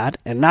as that,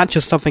 and not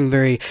just something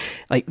very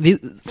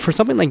for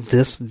something like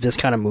this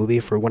kind of movie,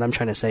 for what I'm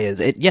trying to say is,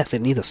 it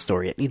needs a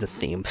story, it needs a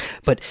theme,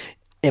 but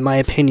in my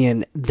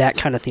opinion, that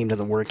kind of theme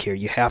doesn't work here.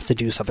 You have to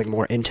do something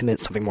more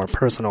intimate, something more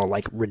personal,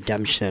 like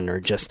redemption, or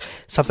just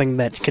something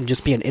that can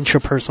just be an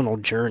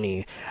intrapersonal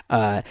journey,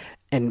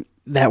 and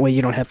that way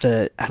you don't have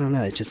to, I don't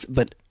know, it's just,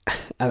 but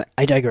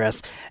I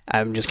digress.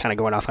 I'm just kind of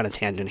going off on a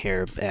tangent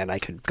here, and I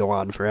could go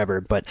on forever,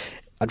 but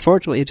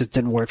unfortunately it just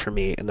didn't work for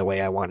me in the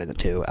way I wanted it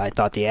to. I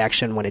thought the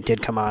action, when it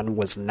did come on,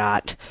 was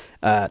not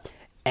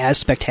as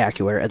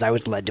spectacular as I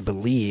was led to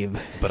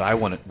believe. But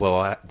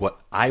what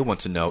I want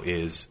to know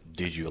is,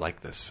 did you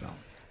like this film?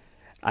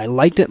 I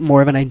liked it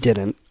more than I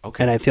didn't,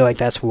 okay. And I feel like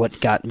that's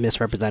what got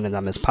misrepresented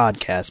on this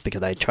podcast,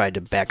 because I tried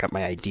to back up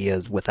my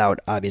ideas without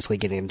obviously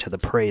getting into the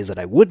praise that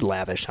I would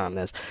lavish on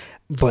this.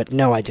 But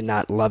no, I did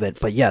not love it.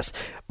 But yes,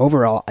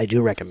 overall, I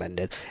do recommend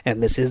it,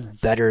 and this is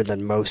better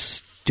than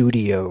most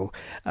studio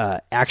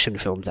action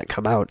films that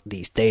come out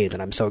these days,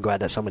 and I'm so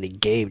glad that somebody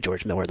gave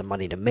George Miller the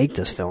money to make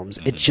this film.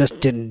 It just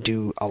didn't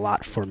do a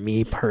lot for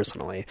me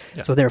personally.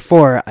 Yeah. So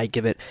therefore, I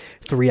give it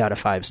 3 out of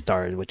 5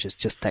 stars, which is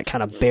just that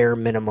kind of bare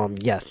minimum.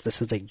 Yes,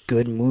 this is a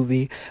good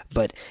movie,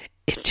 but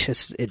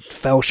it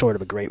fell short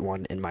of a great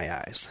one in my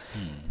eyes.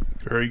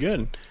 Very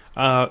good.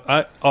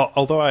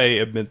 Although I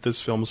admit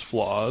this film's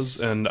flaws,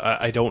 and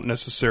I don't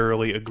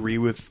necessarily agree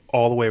with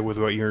all the way with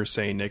what you're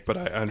saying, Nick, but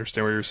I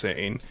understand what you're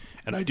saying.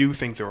 And I do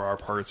think there are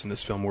parts in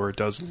this film where it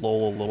does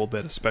lull a little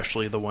bit,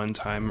 especially the one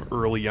time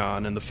early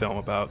on in the film,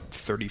 about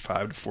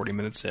 35 to 40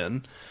 minutes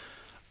in.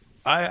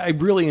 I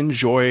really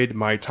enjoyed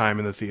my time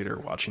in the theater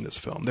watching this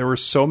film. There were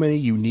so many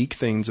unique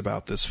things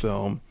about this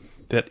film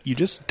that you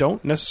just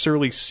don't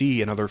necessarily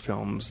see in other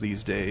films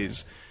these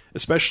days,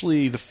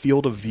 especially the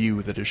field of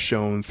view that is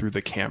shown through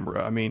the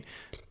camera. I mean,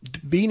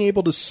 being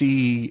able to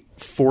see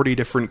 40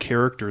 different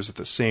characters at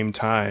the same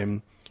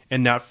time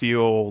and not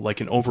feel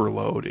like an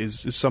overload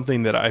is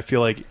something that I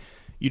feel like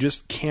you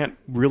just can't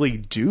really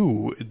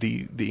do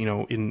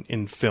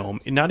in film,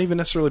 not even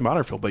necessarily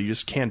modern film, but you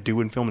just can't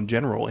do in film in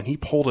general. And he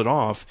pulled it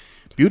off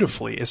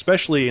beautifully,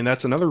 especially, and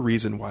that's another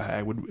reason why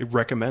I would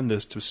recommend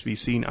this to be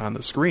seen on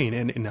the screen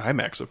and in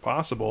IMAX if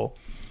possible.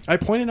 I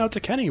pointed out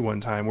to Kenny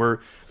one time where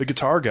the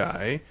guitar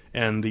guy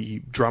and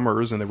the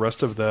drummers and the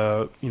rest of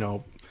the,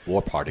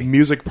 war party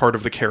music part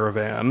of the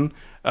caravan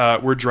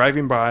were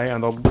driving by on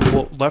the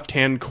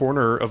left-hand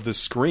corner of the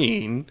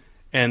screen,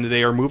 and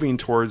they are moving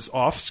towards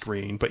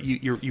off-screen, but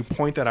you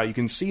point that out. You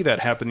can see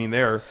that happening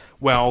there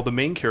while the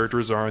main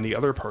characters are on the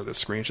other part of the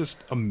screen. It's just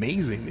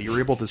amazing that you're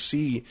able to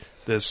see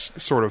this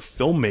sort of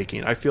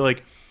filmmaking. I feel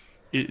like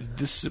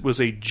this was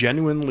a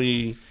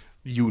genuinely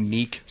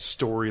unique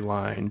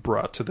storyline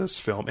brought to this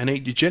film, and a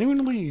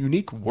genuinely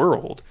unique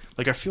world.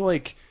 Like, I feel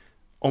like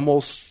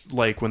almost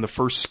like when the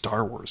first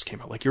Star Wars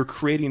came out, like you're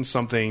creating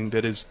something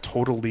that is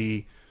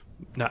totally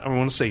not, I don't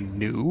want to say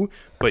new,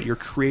 but you're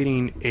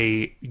creating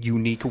a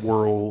unique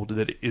world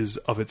that is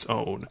of its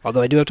own.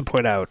 Although I do have to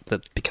point out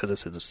that because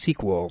this is a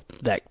sequel,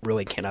 that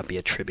really cannot be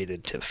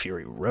attributed to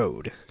Fury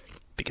Road,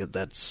 because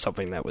that's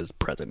something that was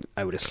present,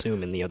 I would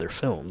assume, in the other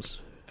films.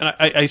 And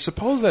I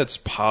suppose that's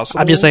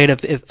possible. I'm just saying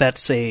if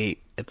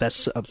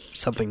that's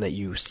something that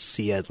you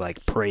see as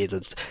like praise.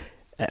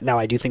 Now,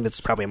 I do think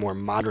that's probably a more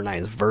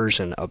modernized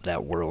version of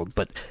that world,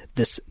 but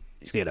this,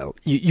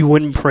 you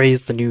wouldn't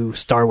praise the new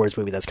Star Wars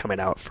movie that's coming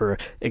out for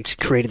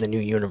creating the new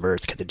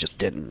universe, because it just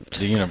didn't.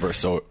 The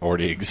universe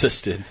already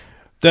existed.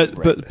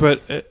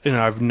 But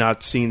I've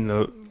not seen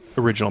the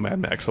original Mad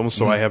Max films,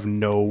 so I have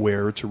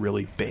nowhere to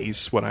really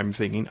base what I'm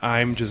thinking.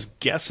 I'm just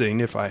guessing,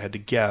 if I had to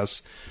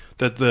guess,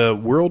 that the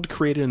world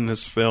created in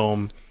this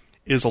film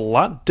is a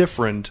lot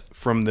different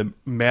from the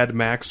Mad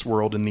Max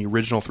world in the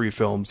original 3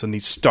 films than the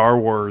Star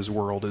Wars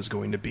world is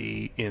going to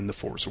be in The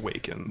Force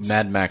Awakens.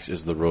 Mad Max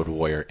is the road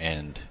warrior,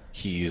 and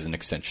he is an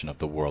extension of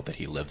the world that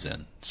he lives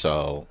in.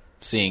 So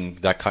seeing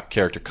that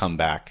character come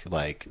back,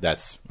 like,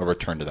 that's a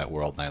return to that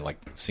world, and I like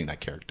seeing that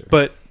character.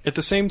 But at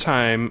the same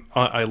time,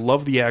 I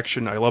love the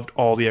action. I loved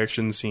all the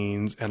action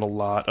scenes and a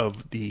lot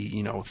of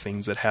the,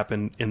 things that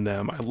happened in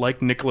them. I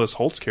like Nicholas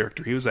Holt's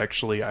character. He was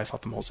actually, I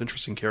thought, the most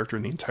interesting character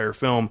in the entire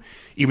film.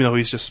 Even though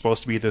he's just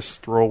supposed to be this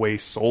throwaway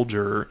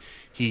soldier,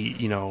 he,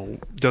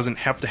 doesn't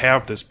have to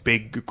have this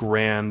big,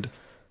 grand,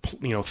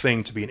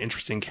 thing to be an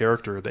interesting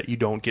character that you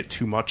don't get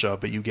too much of,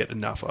 but you get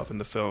enough of in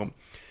the film.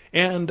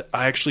 And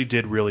I actually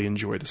did really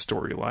enjoy the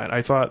storyline.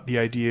 I thought the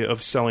idea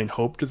of selling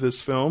hope to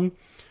this film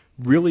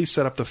really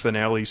set up the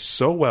finale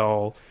so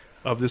well,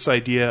 of this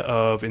idea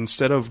of,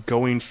 instead of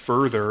going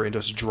further and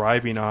just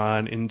driving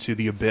on into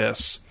the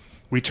abyss,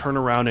 we turn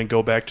around and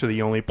go back to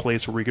the only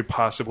place where we could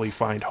possibly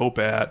find hope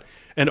at.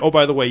 And, oh,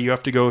 by the way, you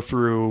have to go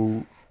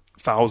through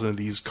 1,000 of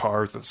these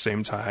cars at the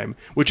same time,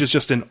 which is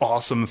just an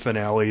awesome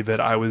finale that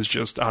I was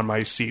just on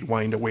my seat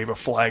wanting to wave a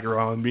flag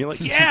around and being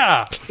like,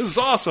 yeah, this is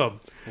awesome.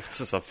 What's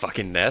this, a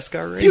fucking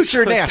NASCAR race?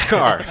 Future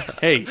NASCAR.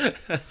 Hey,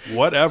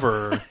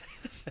 whatever.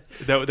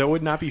 That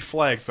would not be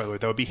flags, by the way.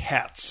 That would be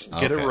hats.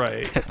 Get it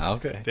right.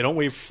 Okay. They don't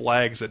wave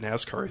flags at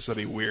NASCAR, so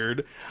that'd be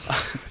weird.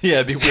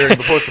 Yeah, it'd be weird in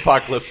the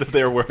post-apocalypse if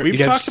they were. We've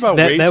talked about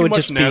way too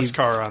much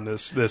NASCAR on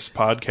this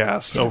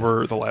podcast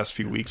over the last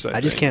few weeks.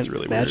 I just can't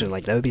really imagine, weird.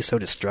 like, that would be so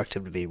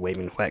destructive to be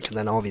waving flags, and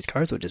then all these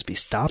cars would just be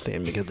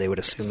stopping because they would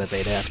assume that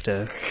they'd have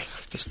to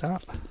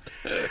stop.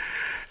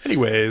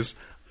 Anyways,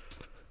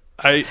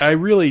 I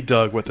really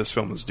dug what this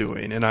film was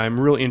doing, and I'm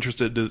really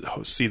interested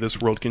to see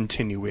this world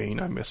continuing.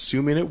 I'm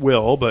assuming it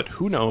will, but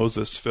who knows?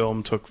 This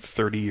film took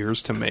 30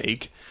 years to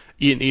make.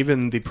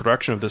 Even the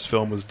production of this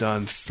film was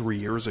done 3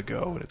 years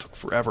ago, and it took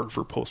forever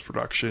for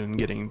post-production and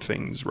getting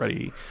things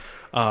ready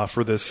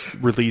for this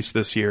release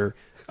this year.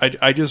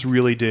 I just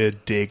really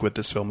did dig what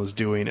this film was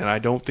doing, and I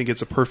don't think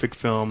it's a perfect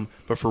film,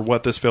 but for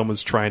what this film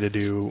was trying to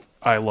do,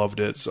 I loved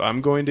it. So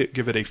I'm going to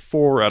give it a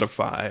 4 out of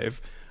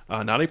 5.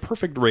 Not a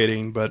perfect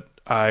rating, but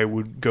I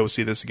would go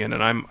see this again,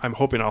 and I'm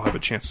hoping I'll have a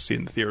chance to see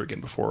it in the theater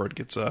again before it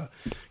gets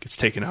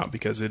taken out,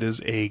 because it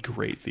is a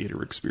great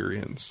theater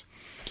experience.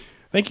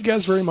 Thank you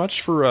guys very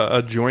much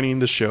for joining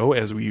the show,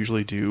 as we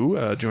usually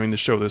do. Joining the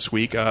show this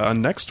week.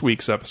 On next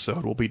week's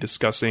episode, we'll be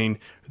discussing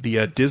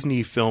the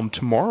Disney film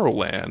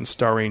Tomorrowland,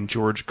 starring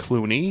George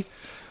Clooney.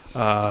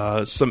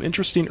 Some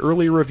interesting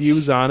early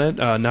reviews on it.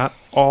 Not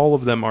all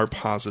of them are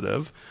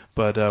positive,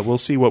 but we'll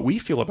see what we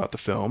feel about the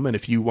film. And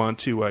if you want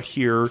to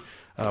hear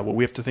what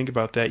we have to think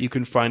about that, you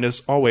can find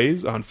us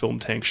always on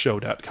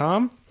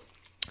filmtankshow.com.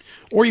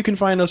 Or you can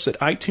find us at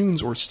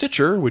iTunes or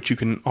Stitcher, which you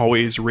can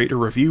always rate or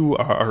review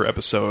our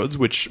episodes,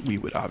 which we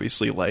would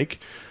obviously like.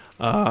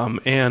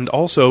 And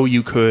also,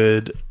 you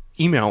could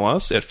email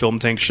us at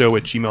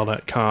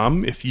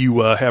filmtankshow@gmail.com if you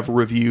have a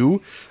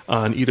review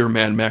on either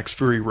Mad Max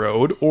Fury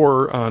Road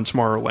or on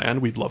Tomorrowland.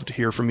 We'd love to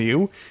hear from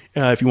you.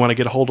 If you want to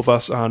get a hold of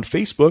us on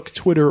Facebook,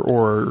 Twitter,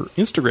 or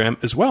Instagram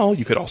as well,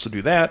 you could also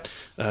do that.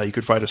 You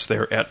could find us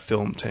there at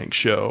Film Tank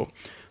Show.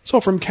 So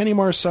from Kenny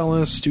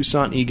Marcellus,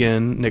 Toussaint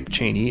Egan, Nick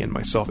Cheney, and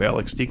myself,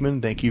 Alex Diekman,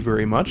 thank you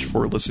very much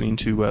for listening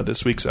to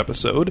this week's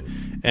episode,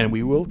 and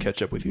we will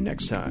catch up with you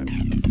next time.